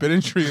by the forbidden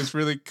tree is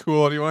really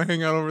cool. Do you want to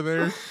hang out over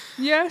there?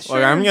 Yeah, sure.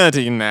 Look, I'm gonna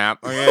take a nap.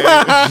 Okay,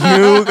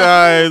 you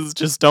guys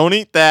just don't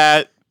eat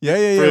that Yeah,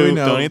 we fruit.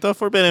 know. Don't eat the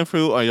forbidden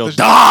fruit, or you'll There's-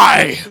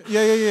 die.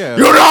 Yeah.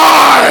 You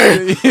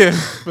die. Yeah,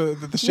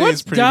 but the shade What's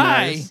is pretty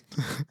die? nice.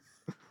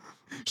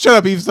 Shut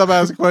up, Eve. Stop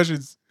asking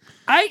questions.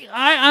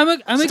 I'm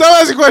a.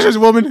 Stop asking questions,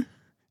 woman.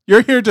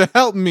 You're here to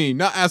help me,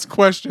 not ask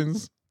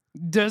questions.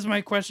 Does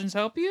my questions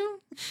help you?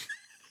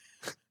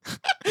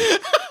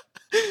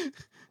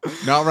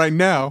 Not right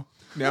now.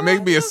 Now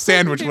make me a no,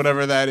 sandwich, okay.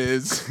 whatever that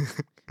is.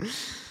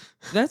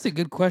 That's a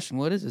good question.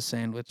 What is a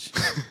sandwich?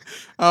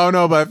 I don't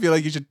know, but I feel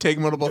like you should take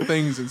multiple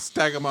things and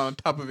stack them on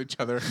top of each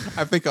other.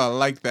 I think I'll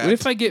like that. What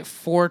if I get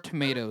 4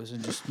 tomatoes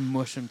and just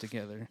mush them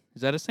together?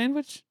 Is that a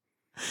sandwich?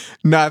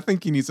 No, I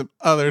think you need some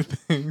other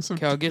things.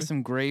 Okay, I'll get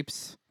some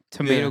grapes,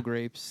 tomato Yeah.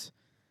 grapes.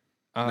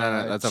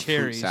 No, that's a fruit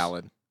cherries.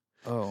 salad.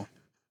 Oh.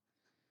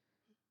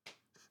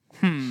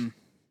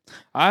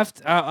 I'll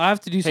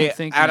have to do some Hey,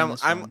 thinking. on Adam,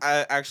 this I'm one.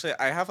 I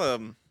have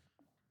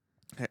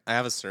I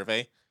have a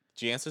survey.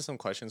 Do you answer some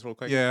questions real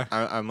quick? Yeah.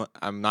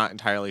 I'm not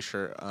entirely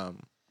sure.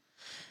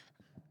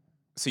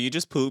 So you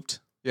just pooped.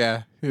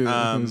 Yeah, it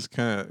Um,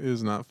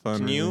 was not fun.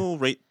 Can really. you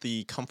rate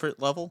the comfort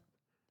level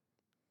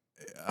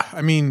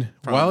I mean,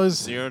 from while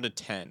it's 0 to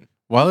 10?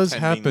 while it's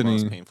 10 being the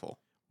most happening, painful.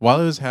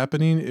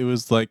 it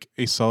was like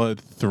a solid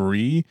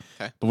 3.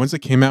 Okay. But once it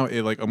came out,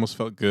 it like almost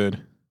felt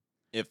good.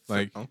 Like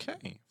like-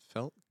 okay,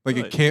 felt Like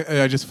good. it came.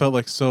 I just felt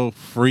like so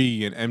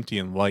free and empty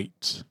and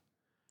light.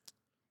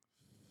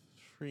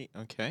 Free.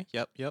 Okay.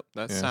 Yep.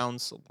 That Yeah.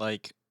 sounds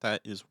like that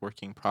is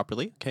working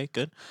properly. Okay.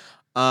 Good.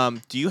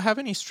 Do you have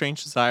any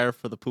strange desire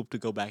for the poop to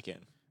go back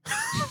in?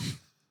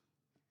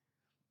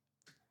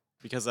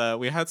 Because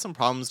we had some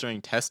problems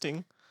during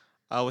testing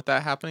with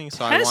that happening,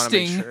 so I want to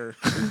make Testing? sure.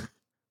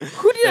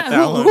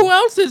 Who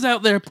else is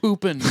out there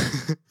pooping?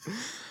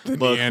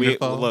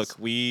 Neanderthals.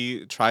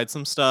 We tried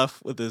some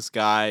stuff with this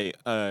guy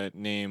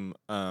named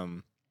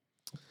what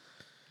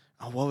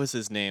was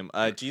his name?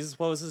 Jesus,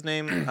 what was his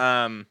name?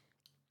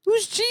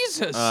 Who's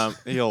Jesus?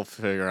 You'll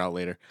figure out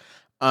later.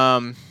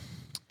 What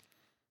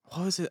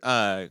was it?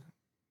 Man,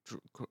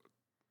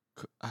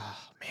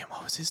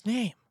 what was his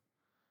name?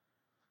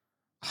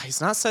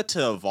 He's not set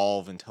to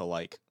evolve until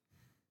like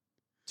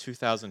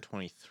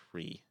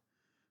 2023.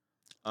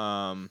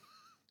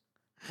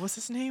 What's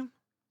his name?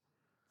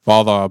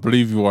 Father, I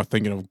believe you are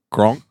thinking of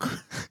Gronk.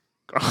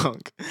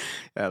 Gronk.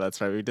 Yeah,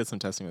 that's right. We did some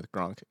testing with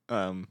Gronk.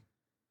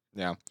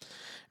 Yeah.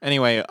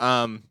 Anyway,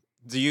 are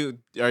you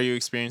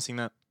experiencing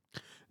that?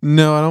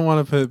 No, I don't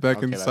want to put it back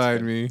Okay, that's inside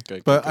good. me.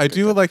 Good, but good, I good,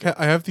 do good, like. good.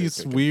 I have Good, these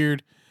good, good.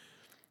 weird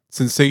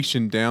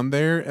sensation down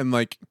there, and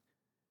like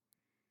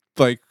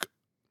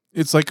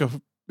it's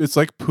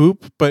like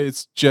poop, but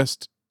it's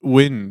just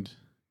wind.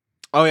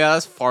 Oh yeah,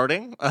 that's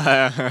farting.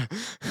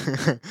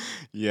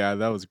 Yeah,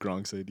 that was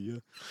Gronk's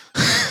idea.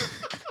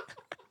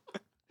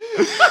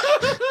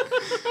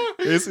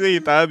 Basically, he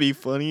thought it'd be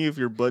funny if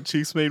your butt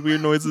cheeks made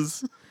weird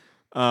noises.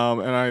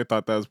 And I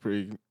thought that was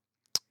pretty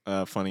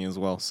funny as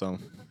well. So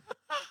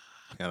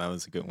yeah, that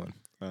was a good one.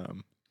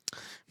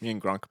 Me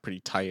and Gronk are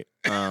pretty tight.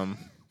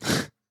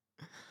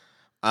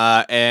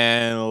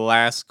 And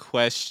last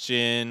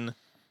question.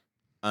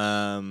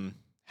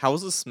 How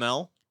was the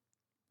smell?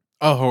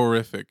 Oh,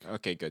 horrific.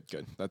 Okay, good.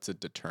 That's a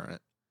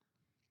deterrent.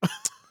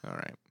 All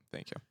right,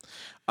 thank you.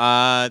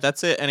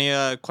 That's it.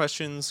 Any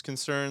questions,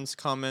 concerns,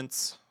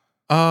 comments?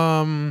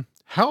 How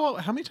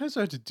many times do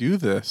I have to do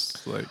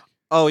this? Like,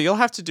 Oh, you'll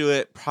have to do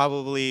it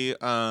probably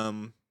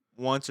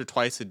once or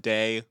twice a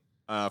day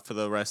for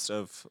the rest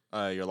of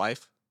your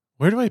life.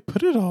 where do I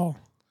put it all?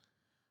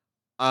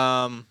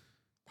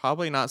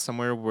 Probably not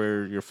somewhere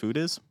where your food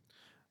is.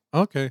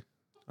 Okay.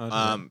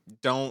 I'll do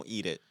that. Don't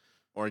eat it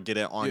or get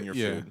it on your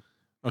yeah. food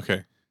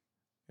Okay.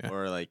 Yeah.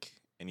 or like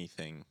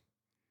anything.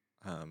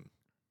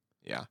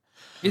 Yeah.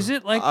 Is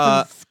it like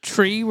Uh, the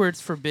tree where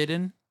it's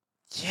forbidden?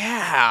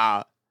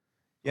 Yeah.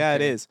 Yeah, it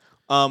Okay. is.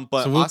 But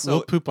so we'll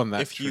also poop on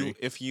that if tree.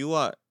 you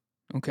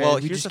Okay, well,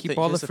 we here's just the keep thing-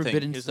 all here's the the thing,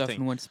 forbidden here's the stuff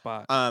thing. in one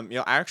spot.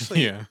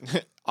 Actually, Yeah.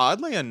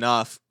 oddly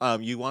enough,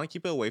 you want to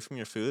keep it away from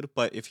your food,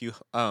 but if you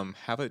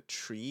have a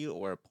tree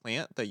or a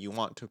plant that you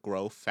want to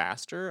grow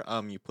faster,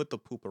 you put the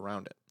poop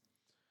around it.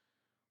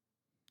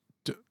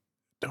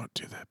 Don't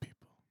do that,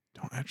 people.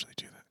 Don't actually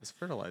do that. It's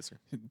fertilizer.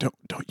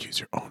 Don't use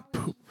your own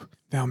poop.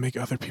 That'll make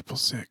other people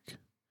sick.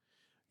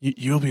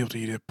 You'll be able to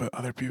eat it, but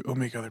other people will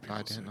make other people I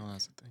sick. didn't know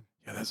that's a thing.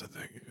 Yeah, that's a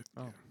thing.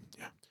 Oh.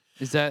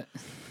 Is that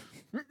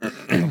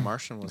The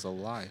Martian was a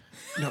lie.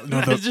 No,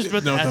 I was just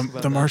about to ask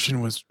about the that. Martian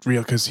was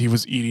real because he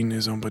was eating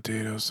his own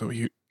potatoes, so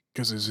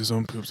because it's his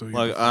own poop. So he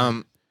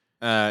Well,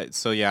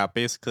 so yeah,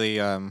 basically,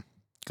 good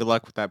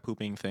luck with that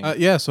pooping thing.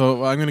 yeah.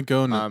 So I'm gonna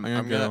go. I'm I'm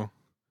gonna gonna- go.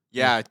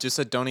 Yeah, just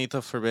don't eat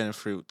the forbidden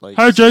fruit. Like,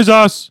 Hi,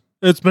 Jesus.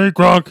 It's me,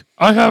 Gronk.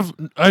 I have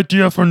an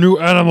idea for a new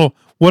animal.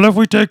 What if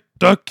we take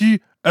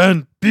Ducky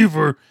and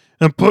Beaver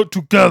and put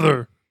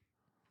together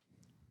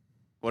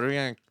what are we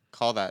gonna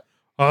call that?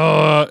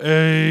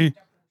 a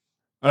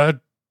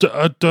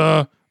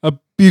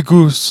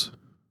bigus?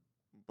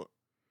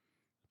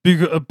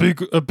 A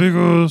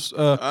bigus.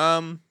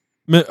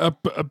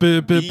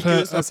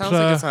 Beagus? That sounds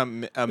like it's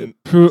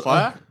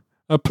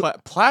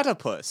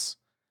platypus.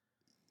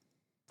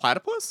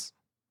 Platypus?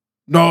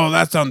 No,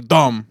 that sounds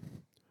dumb.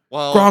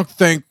 Well, Gronk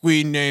think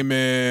we name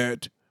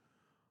it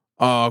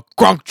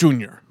Gronk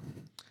Jr.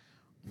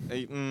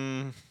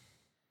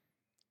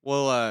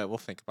 We'll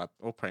think about.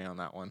 We'll pray on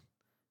that one.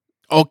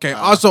 Okay.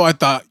 Also, I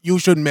thought you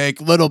should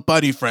make little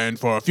buddy friend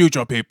for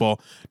future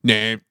people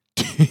named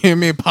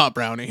Timmy Pot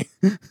Brownie.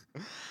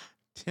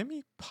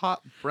 Timmy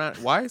Pot Brown.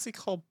 Why is he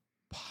called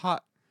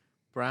Pot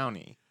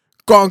Brownie?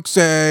 Gronk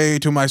say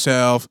to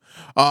myself,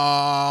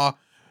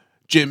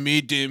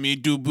 Jimmy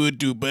Dimmy Dooba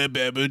Dooba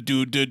Baba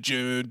Doo Doo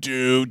Doo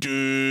Doo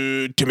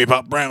Doo Timmy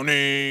Pot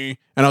Brownie.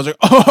 And I was like,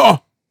 oh,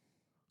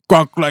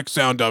 Gronk like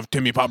sound of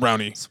Timmy Pot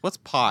Brownie. So what's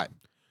pot?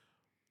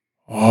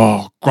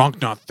 Oh,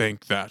 Gronk not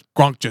think that.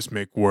 Gronk just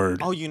make word.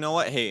 Oh, you know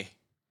what? Hey,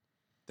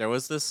 there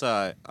was this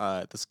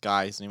this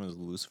guy. His name was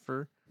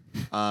Lucifer.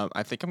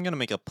 I think I'm gonna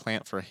make a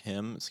plant for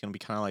him. It's gonna be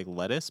kind of like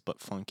lettuce,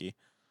 but funky.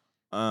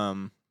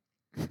 Um.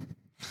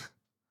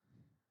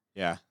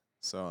 Yeah.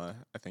 So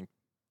I think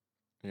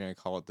you're gonna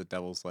call it the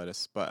devil's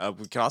lettuce, but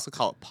we can also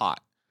call it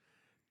pot.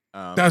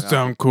 That that'll be-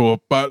 sounds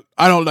cool, but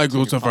I don't like Chicken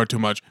Lucifer pot. too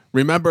much.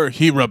 Remember,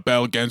 he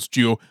rebelled against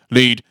you,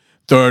 lead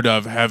third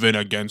of heaven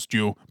against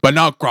you, but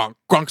not Gronk.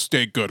 Gronk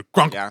stayed good.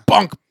 Gronk Yeah.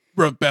 bunk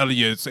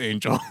rebellious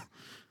angel.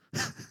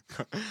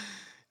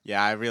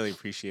 Yeah, I really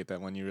appreciate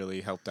that when you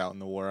really helped out in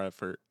the war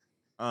effort.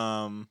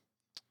 Well,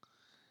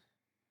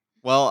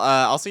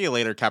 I'll see you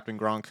later, Captain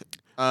Gronk.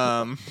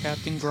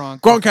 Captain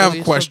Gronk. Gronk, have a voice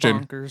of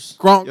question. bonkers.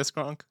 Gronk, Yes,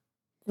 Gronk.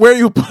 where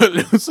you put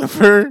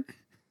Lucifer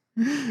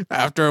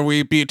after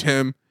we beat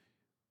him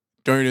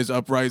during his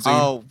uprising?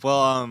 Oh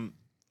well,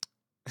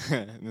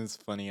 it's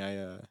funny.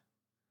 I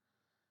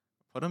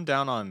put him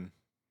down on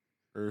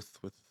Earth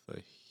with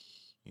the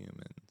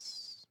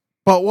humans.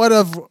 But what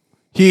if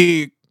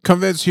he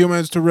convinced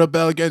humans to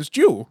rebel against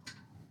you?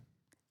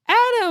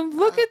 Adam,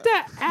 look at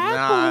that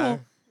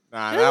apple.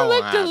 Nah, that Doesn't it won't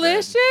look happen.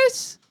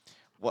 delicious?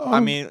 Well, I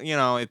mean,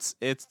 it's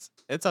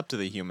up to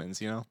the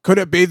humans, Could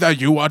it be that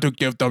you want to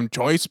give them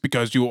choice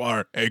because you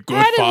are a good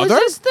Adam, father? was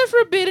this the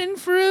forbidden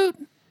fruit?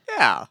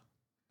 Yeah,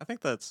 I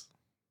think that's.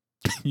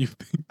 You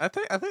think- I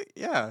think,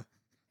 yeah.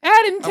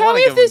 Adam, tell wanna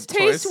me if give this him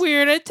tastes choice.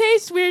 weird. It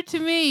tastes weird to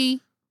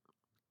me.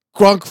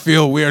 Gronk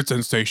feel weird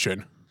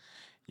sensation.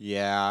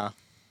 Yeah.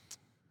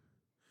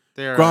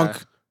 They're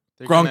Gronk,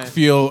 they're Gronk gonna-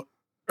 feel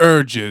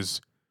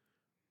urges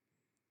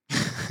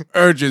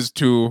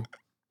to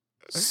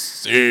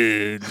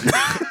sin.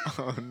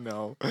 Oh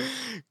no,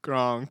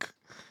 Gronk,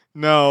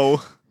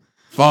 no,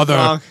 Father,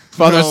 Gronk,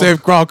 Father, no.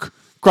 save Gronk.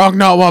 Gronk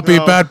not want be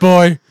No. bad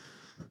boy.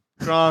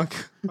 Gronk.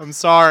 I'm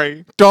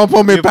sorry. Don't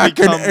put me You've back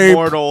in become ape.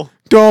 mortal.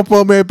 Don't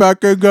put me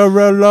back in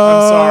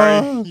gorilla.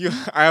 I'm sorry.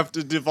 I have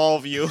to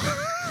devolve you.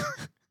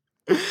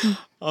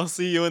 I'll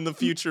see you in the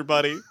future,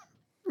 buddy.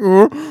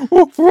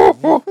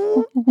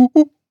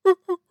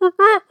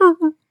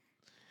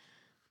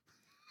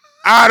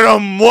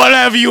 Adam, what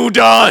have you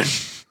done?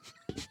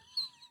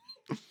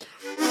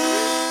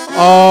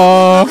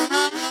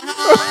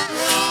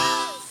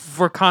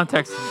 For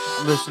context,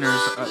 listeners,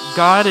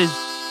 God is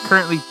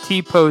currently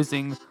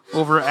T-posing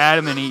over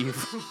Adam and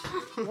Eve.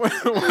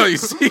 Well, you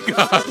see,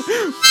 God.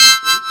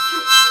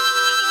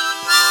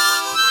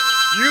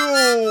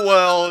 You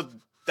will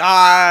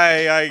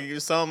die.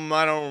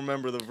 I don't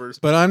remember the verse.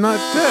 But I'm not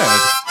dead.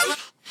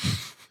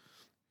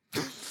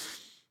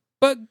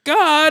 But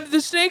God,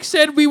 the snake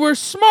said we were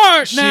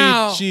smart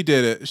now. She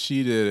did it.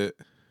 She did it.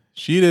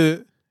 She did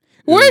it.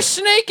 We're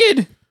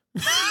snaked.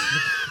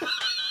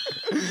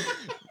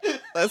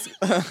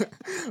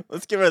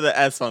 Let's give her the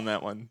S on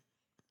that one.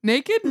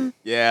 Naked?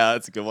 Yeah,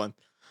 that's a good one.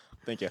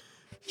 Thank you.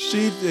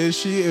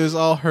 It was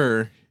all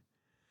her.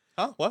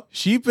 Huh? What?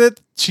 She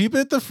bit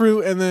the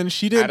fruit and then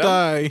she didn't Adam?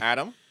 die.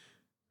 Adam,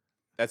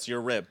 that's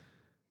your rib.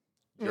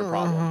 Your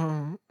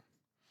problem.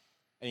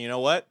 And you know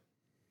what?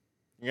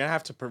 You're gonna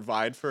have to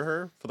provide for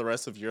her for the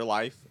rest of your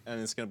life,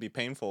 and it's gonna be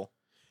painful.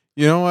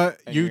 You know what?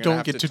 And You you're gonna don't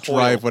have get to to toil.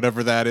 drive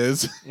whatever that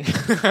is.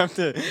 You're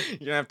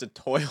gonna have to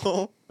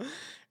toil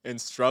and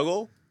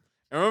struggle.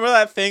 And remember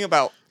that thing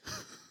about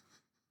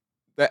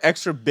the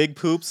extra big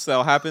poops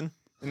that'll happen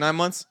in 9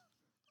 months?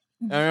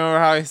 And remember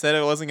how I said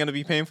it wasn't gonna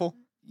be painful?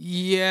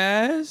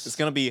 Yes. It's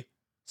gonna be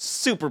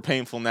super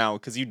painful now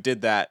because you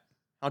did that.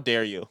 How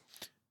dare you?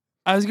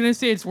 I was gonna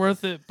say it's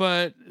worth it,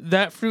 but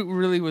that fruit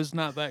really was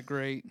not that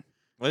great.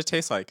 What does it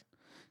taste like?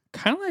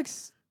 Kind of like,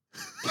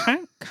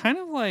 kind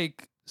of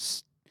like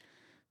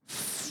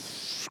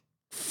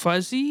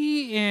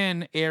fuzzy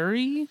and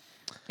airy,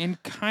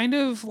 and kind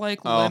of like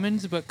Oh.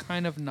 lemons, but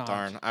kind of not.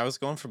 Darn, I was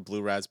going for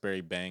blue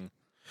raspberry bang.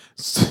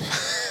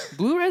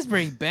 Blue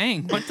raspberry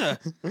bang. What the?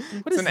 What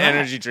It's is an that?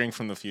 energy drink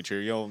from the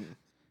future. You'll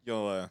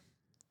figure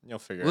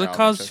Will it it out.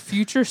 cause eventually.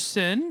 future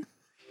sin?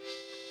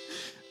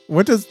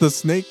 What does the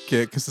snake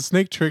get? Because the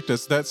snake tricked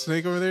us. That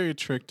snake over there, he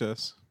tricked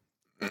us.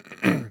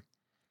 I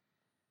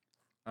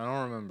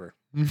don't remember.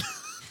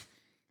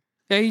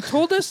 Yeah, he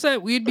told us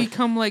that we'd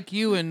become like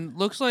you, and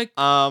looks like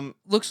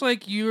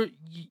you're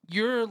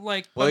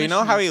like. Well, you know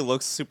how punishment. he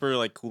looks super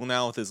like cool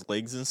now with his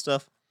legs and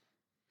stuff.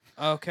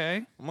 Okay.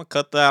 I'm gonna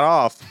cut that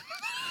off.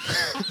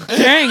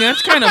 Dang,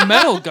 that's kind of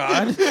metal,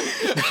 God.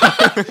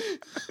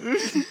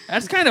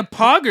 That's kind of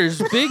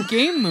Pogger's big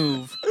game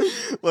move.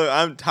 Look,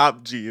 I'm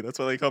top G. That's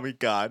why they call me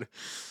God.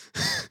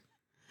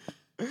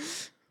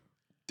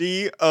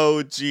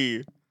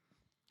 D-O-G.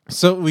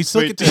 So we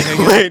still Wait, get to hang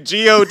out. wait,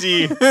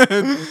 G-O-D.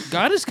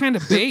 God is kind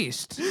of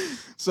based.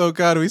 So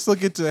God, we still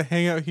get to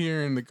hang out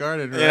here in the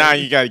garden, right? Yeah, now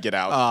you gotta get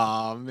out.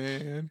 Aw,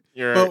 man.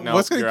 You're But no,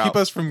 what's gonna you're keep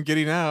out. us from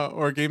getting out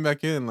or getting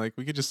back in? Like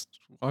we could just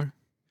come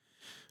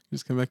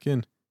back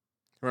in.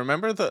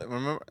 Remember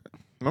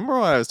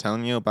what I was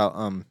telling you about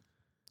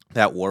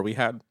that war we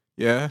had?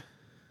 Yeah.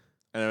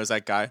 And there was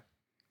that guy,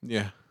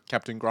 Yeah.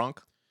 Captain Gronk.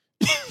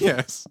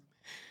 Yes.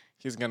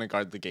 He's gonna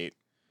guard the gate.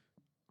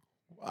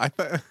 I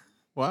thought.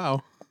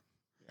 Wow.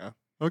 Yeah.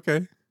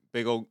 Okay.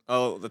 Big old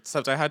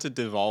except I had to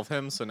devolve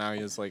him, so now he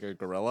is like a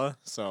gorilla,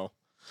 so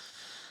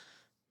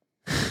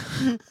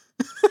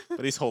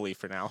but he's holy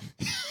for now.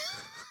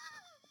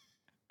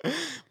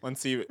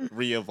 Once he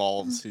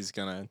re-evolves, he's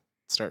gonna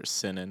start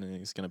sinning, and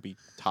he's gonna be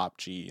top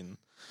G. And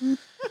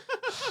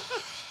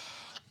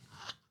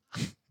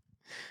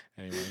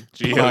anyway,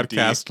 God.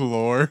 Podcast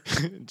lore.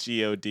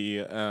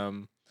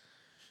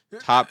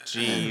 God. Top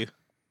G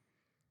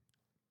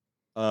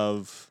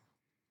of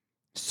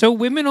So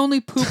women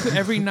only poop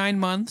every 9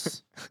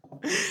 months?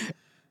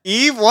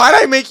 Eve. Why'd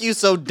I make you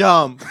so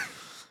dumb?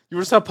 You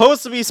were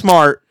supposed to be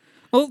smart.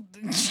 Well,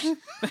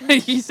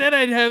 he said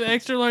I'd have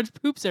extra large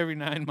poops every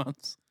 9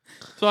 months.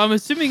 So I'm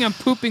assuming I'm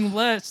pooping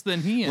less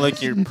than he is.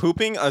 Like you're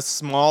pooping a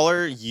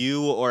smaller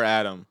you or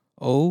Adam.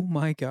 Oh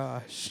my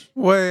gosh.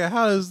 Wait,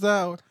 how does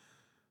that?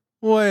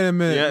 Wait a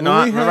minute. Yeah, When no.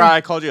 we Remember had-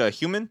 I called you a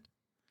human,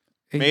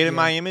 made in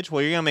my image.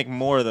 Well, you're gonna make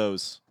more of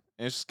those,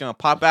 and it's just gonna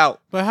pop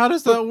out. But how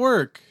does that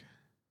work?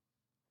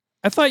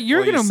 I thought you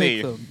were Well, you going to make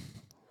see.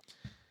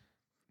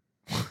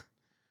 them.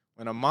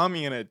 When a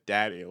mommy and a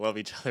daddy love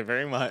each other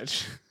very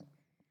much,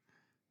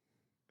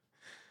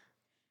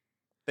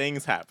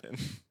 things happen.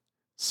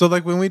 So,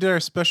 like, when we did our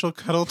special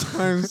cuddle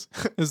times,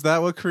 is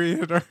that what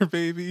created our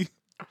baby?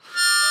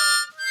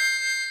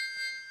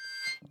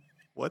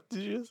 What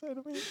did you say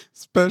to me?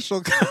 Special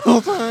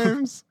cuddle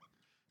times.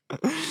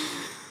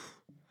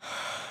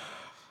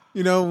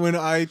 You know, when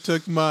I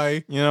took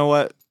my, You know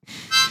what?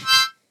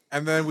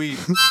 and then we,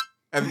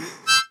 and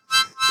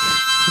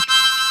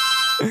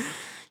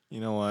You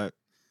know what?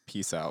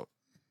 Peace out.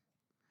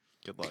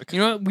 Good luck. You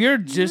know what? We were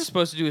just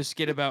supposed to do a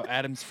skit about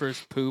Adam's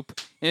first poop,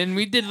 and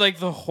we did like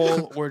the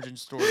whole origin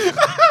story.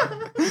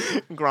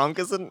 Gronk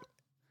is an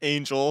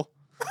angel.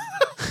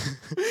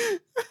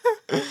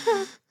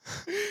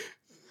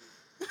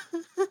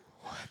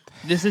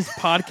 This is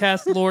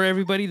podcast lore,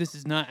 everybody. This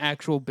is not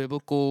actual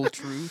biblical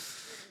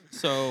truth.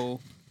 So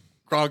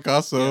Gronk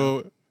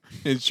also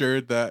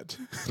ensured that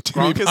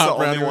Timmy Gronk is the Pop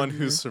only Brownie one would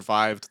who be-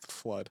 survived the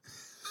flood.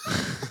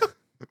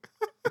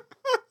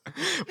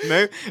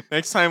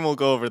 Next time we'll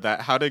go over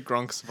that. How did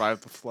Gronk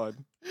survive the flood?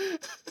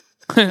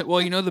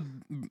 well, you know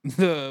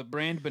the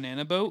brand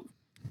banana boat?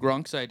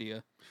 Gronk's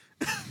idea.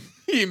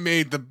 He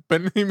made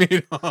he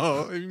made a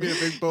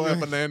big bowl of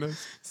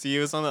bananas. See, he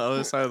was on the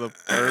other side of the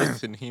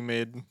earth, and he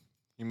made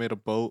a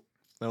boat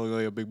that looked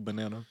like a big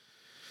banana.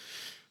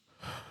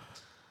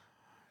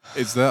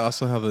 Is that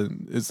also how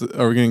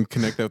are we going to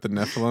connect that with the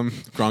Nephilim?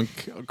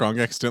 Gronk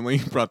accidentally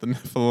brought the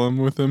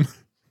Nephilim with him.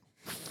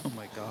 Oh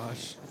my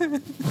gosh.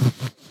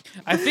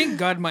 I think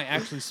God might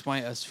actually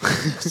smite us for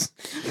this.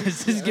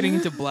 This is getting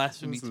into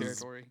blasphemy This is-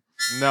 territory.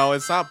 No,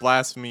 it's not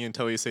blasphemy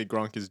until you say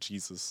Gronk is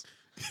Jesus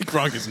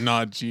Gronk is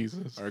not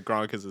Jesus. or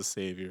Gronk is a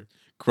savior.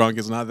 Gronk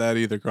is not that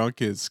either.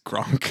 Gronk is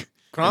Gronk.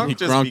 Gronk he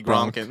just Gronk be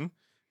bonk. Gronkin'.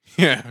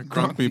 Yeah,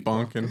 Gronk be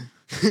bonking.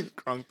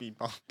 Gronk be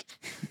bonk.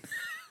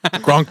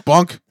 Gronk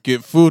bonk,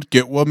 get food,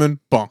 get woman,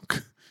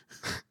 bonk.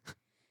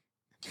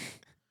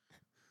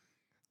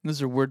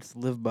 Those are words to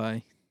live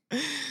by. How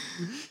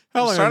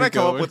I was long trying have to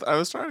we come up going? with. I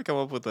was trying to come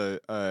up with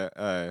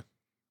a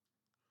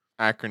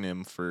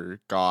acronym for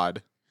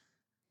God.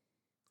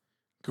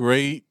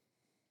 Great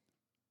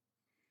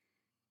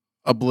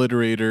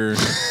obliterator,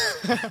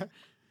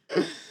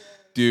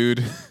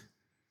 dude.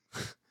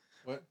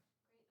 What?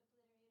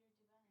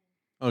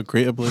 Oh,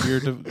 great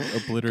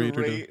obliterator.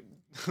 Great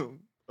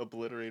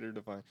obliterator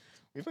divine.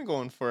 We've been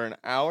going for an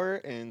hour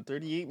and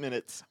 38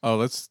 minutes. Oh,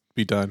 let's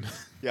be done.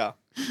 Yeah.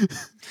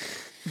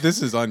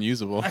 This is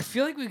unusable. I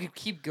feel like we could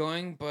keep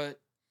going, but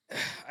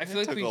I feel It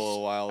like took we. a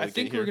little while to I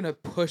think get we're here. gonna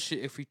push it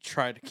if we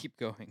try to keep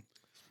going.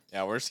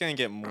 Yeah, we're just gonna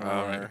get more.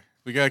 All right.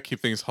 We gotta keep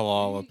things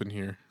halal up in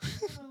here.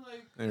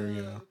 There we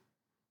go.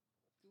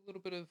 A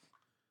little bit of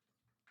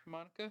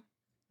harmonica.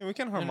 Yeah, we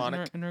can in our-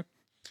 harmonic. in our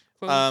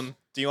clothes.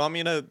 Do you want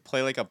me to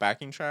play like a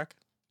backing track?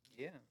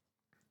 Yeah.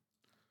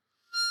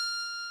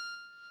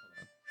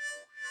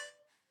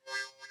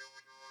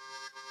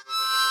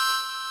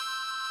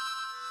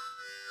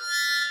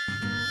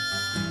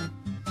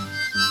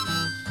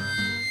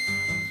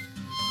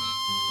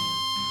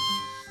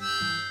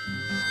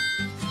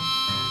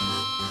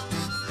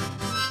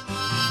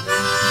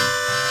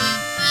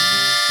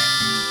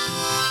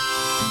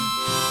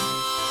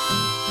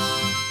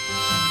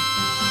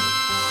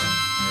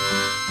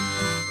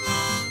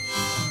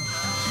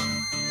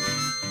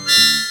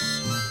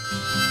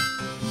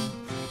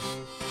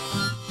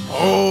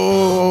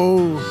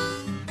 Oh,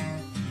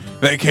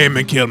 they came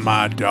and killed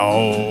my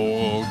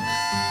dog.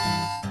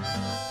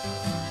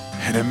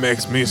 And it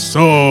makes me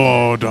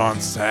so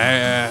darn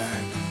sad.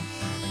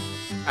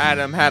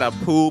 Adam had a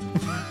poop.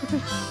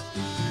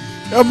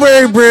 A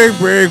big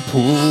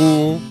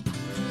poop.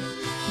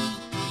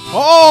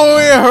 Oh,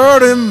 it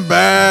hurt him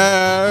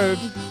bad.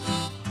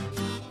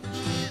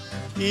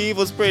 Eve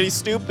was pretty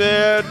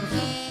stupid.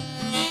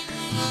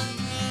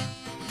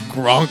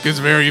 Gronk is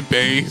very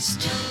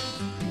based.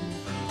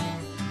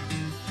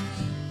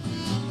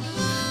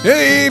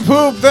 He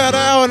pooped that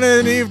out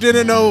and Eve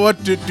didn't know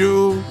what to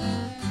do.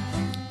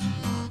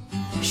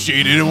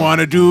 She didn't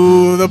want to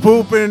do the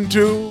pooping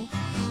too.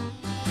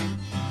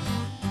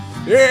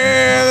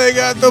 Yeah, they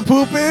got the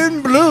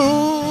pooping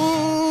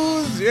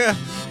blues. Yeah.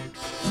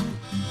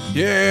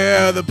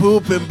 Yeah, the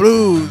pooping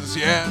blues,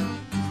 yeah.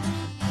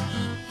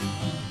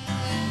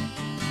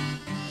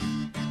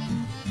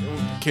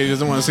 Katie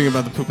doesn't want to sing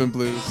about the pooping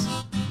blues.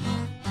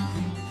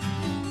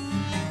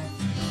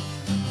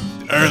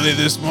 Early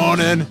this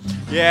morning,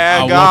 Yeah,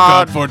 I woke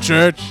God. up for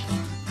church.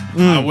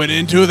 I went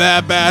into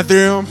that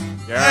bathroom,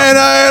 Yeah. and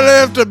I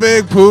left a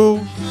big poo.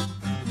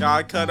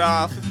 God cut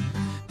off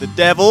the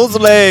devil's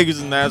legs,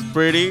 and that's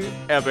pretty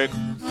epic.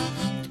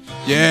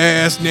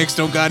 Yeah, snakes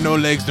don't got no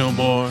legs no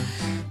more.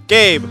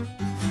 Gabe.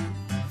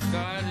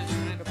 God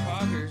is into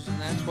poggers, and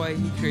that's why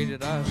he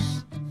created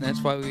us. And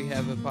that's why we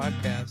have a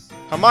podcast.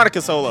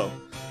 Harmonica solo.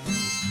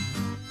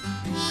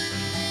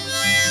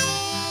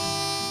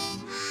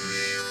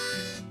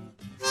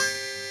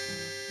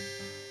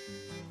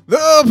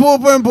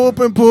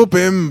 The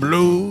pooping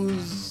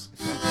blues.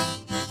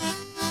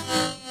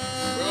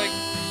 We're like,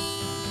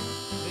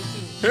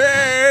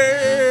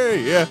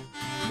 Hey, yeah.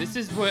 this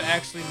is what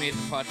actually made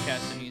the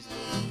podcast unusable.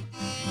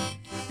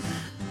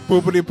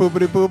 Poopity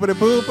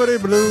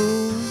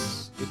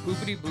blues. The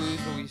poopity blues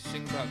where we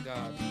sing about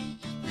God.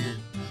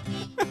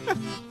 Weird.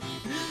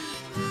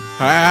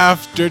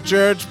 After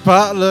church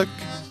potluck,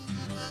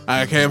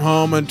 I came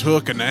home and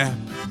took a nap.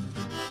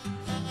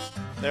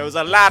 There was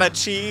a lot of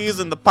cheese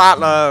in the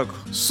potluck.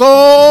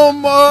 So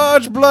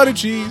much bloody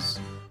cheese.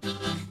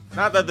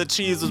 Not that the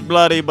cheese was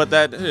bloody, but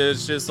that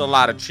it's just a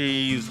lot of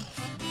cheese.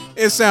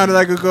 It sounded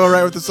like it would go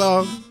right with the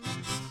song.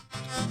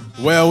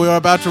 Well, we were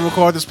about to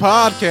record this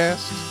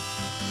podcast,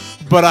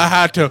 but I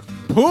had to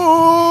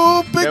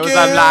poop again. There was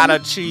a lot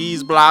of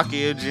cheese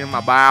blockage in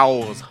my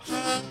bowels.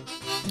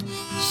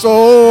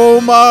 So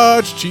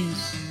much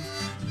cheese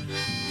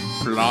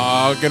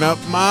clogging up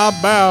my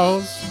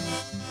bowels.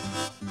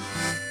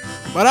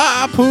 But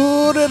I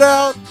put it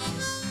out.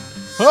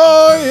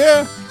 Oh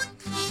yeah.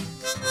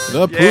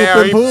 The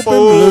pooping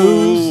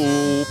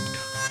blues.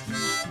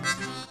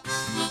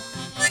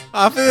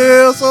 I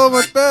feel so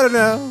much better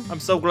now. I'm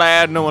so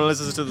glad no one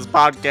listens to this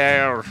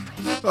podcast.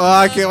 Oh,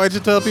 I can't wait to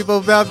tell people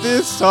about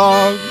this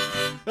song.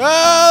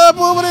 Ah,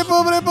 poopity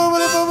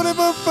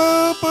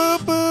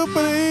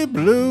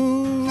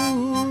blues.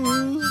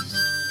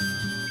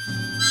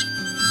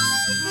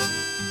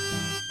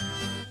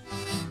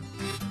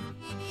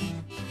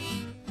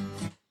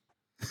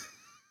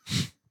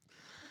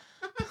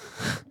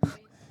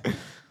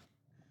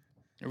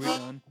 Are we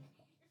done?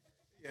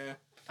 Yeah.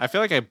 I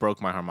feel like I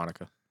broke my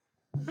harmonica.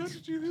 How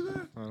did you do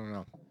that? I don't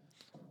know.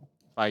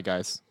 Bye,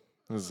 guys.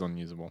 This is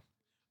unusable.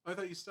 I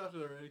thought you stopped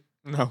it already.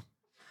 No.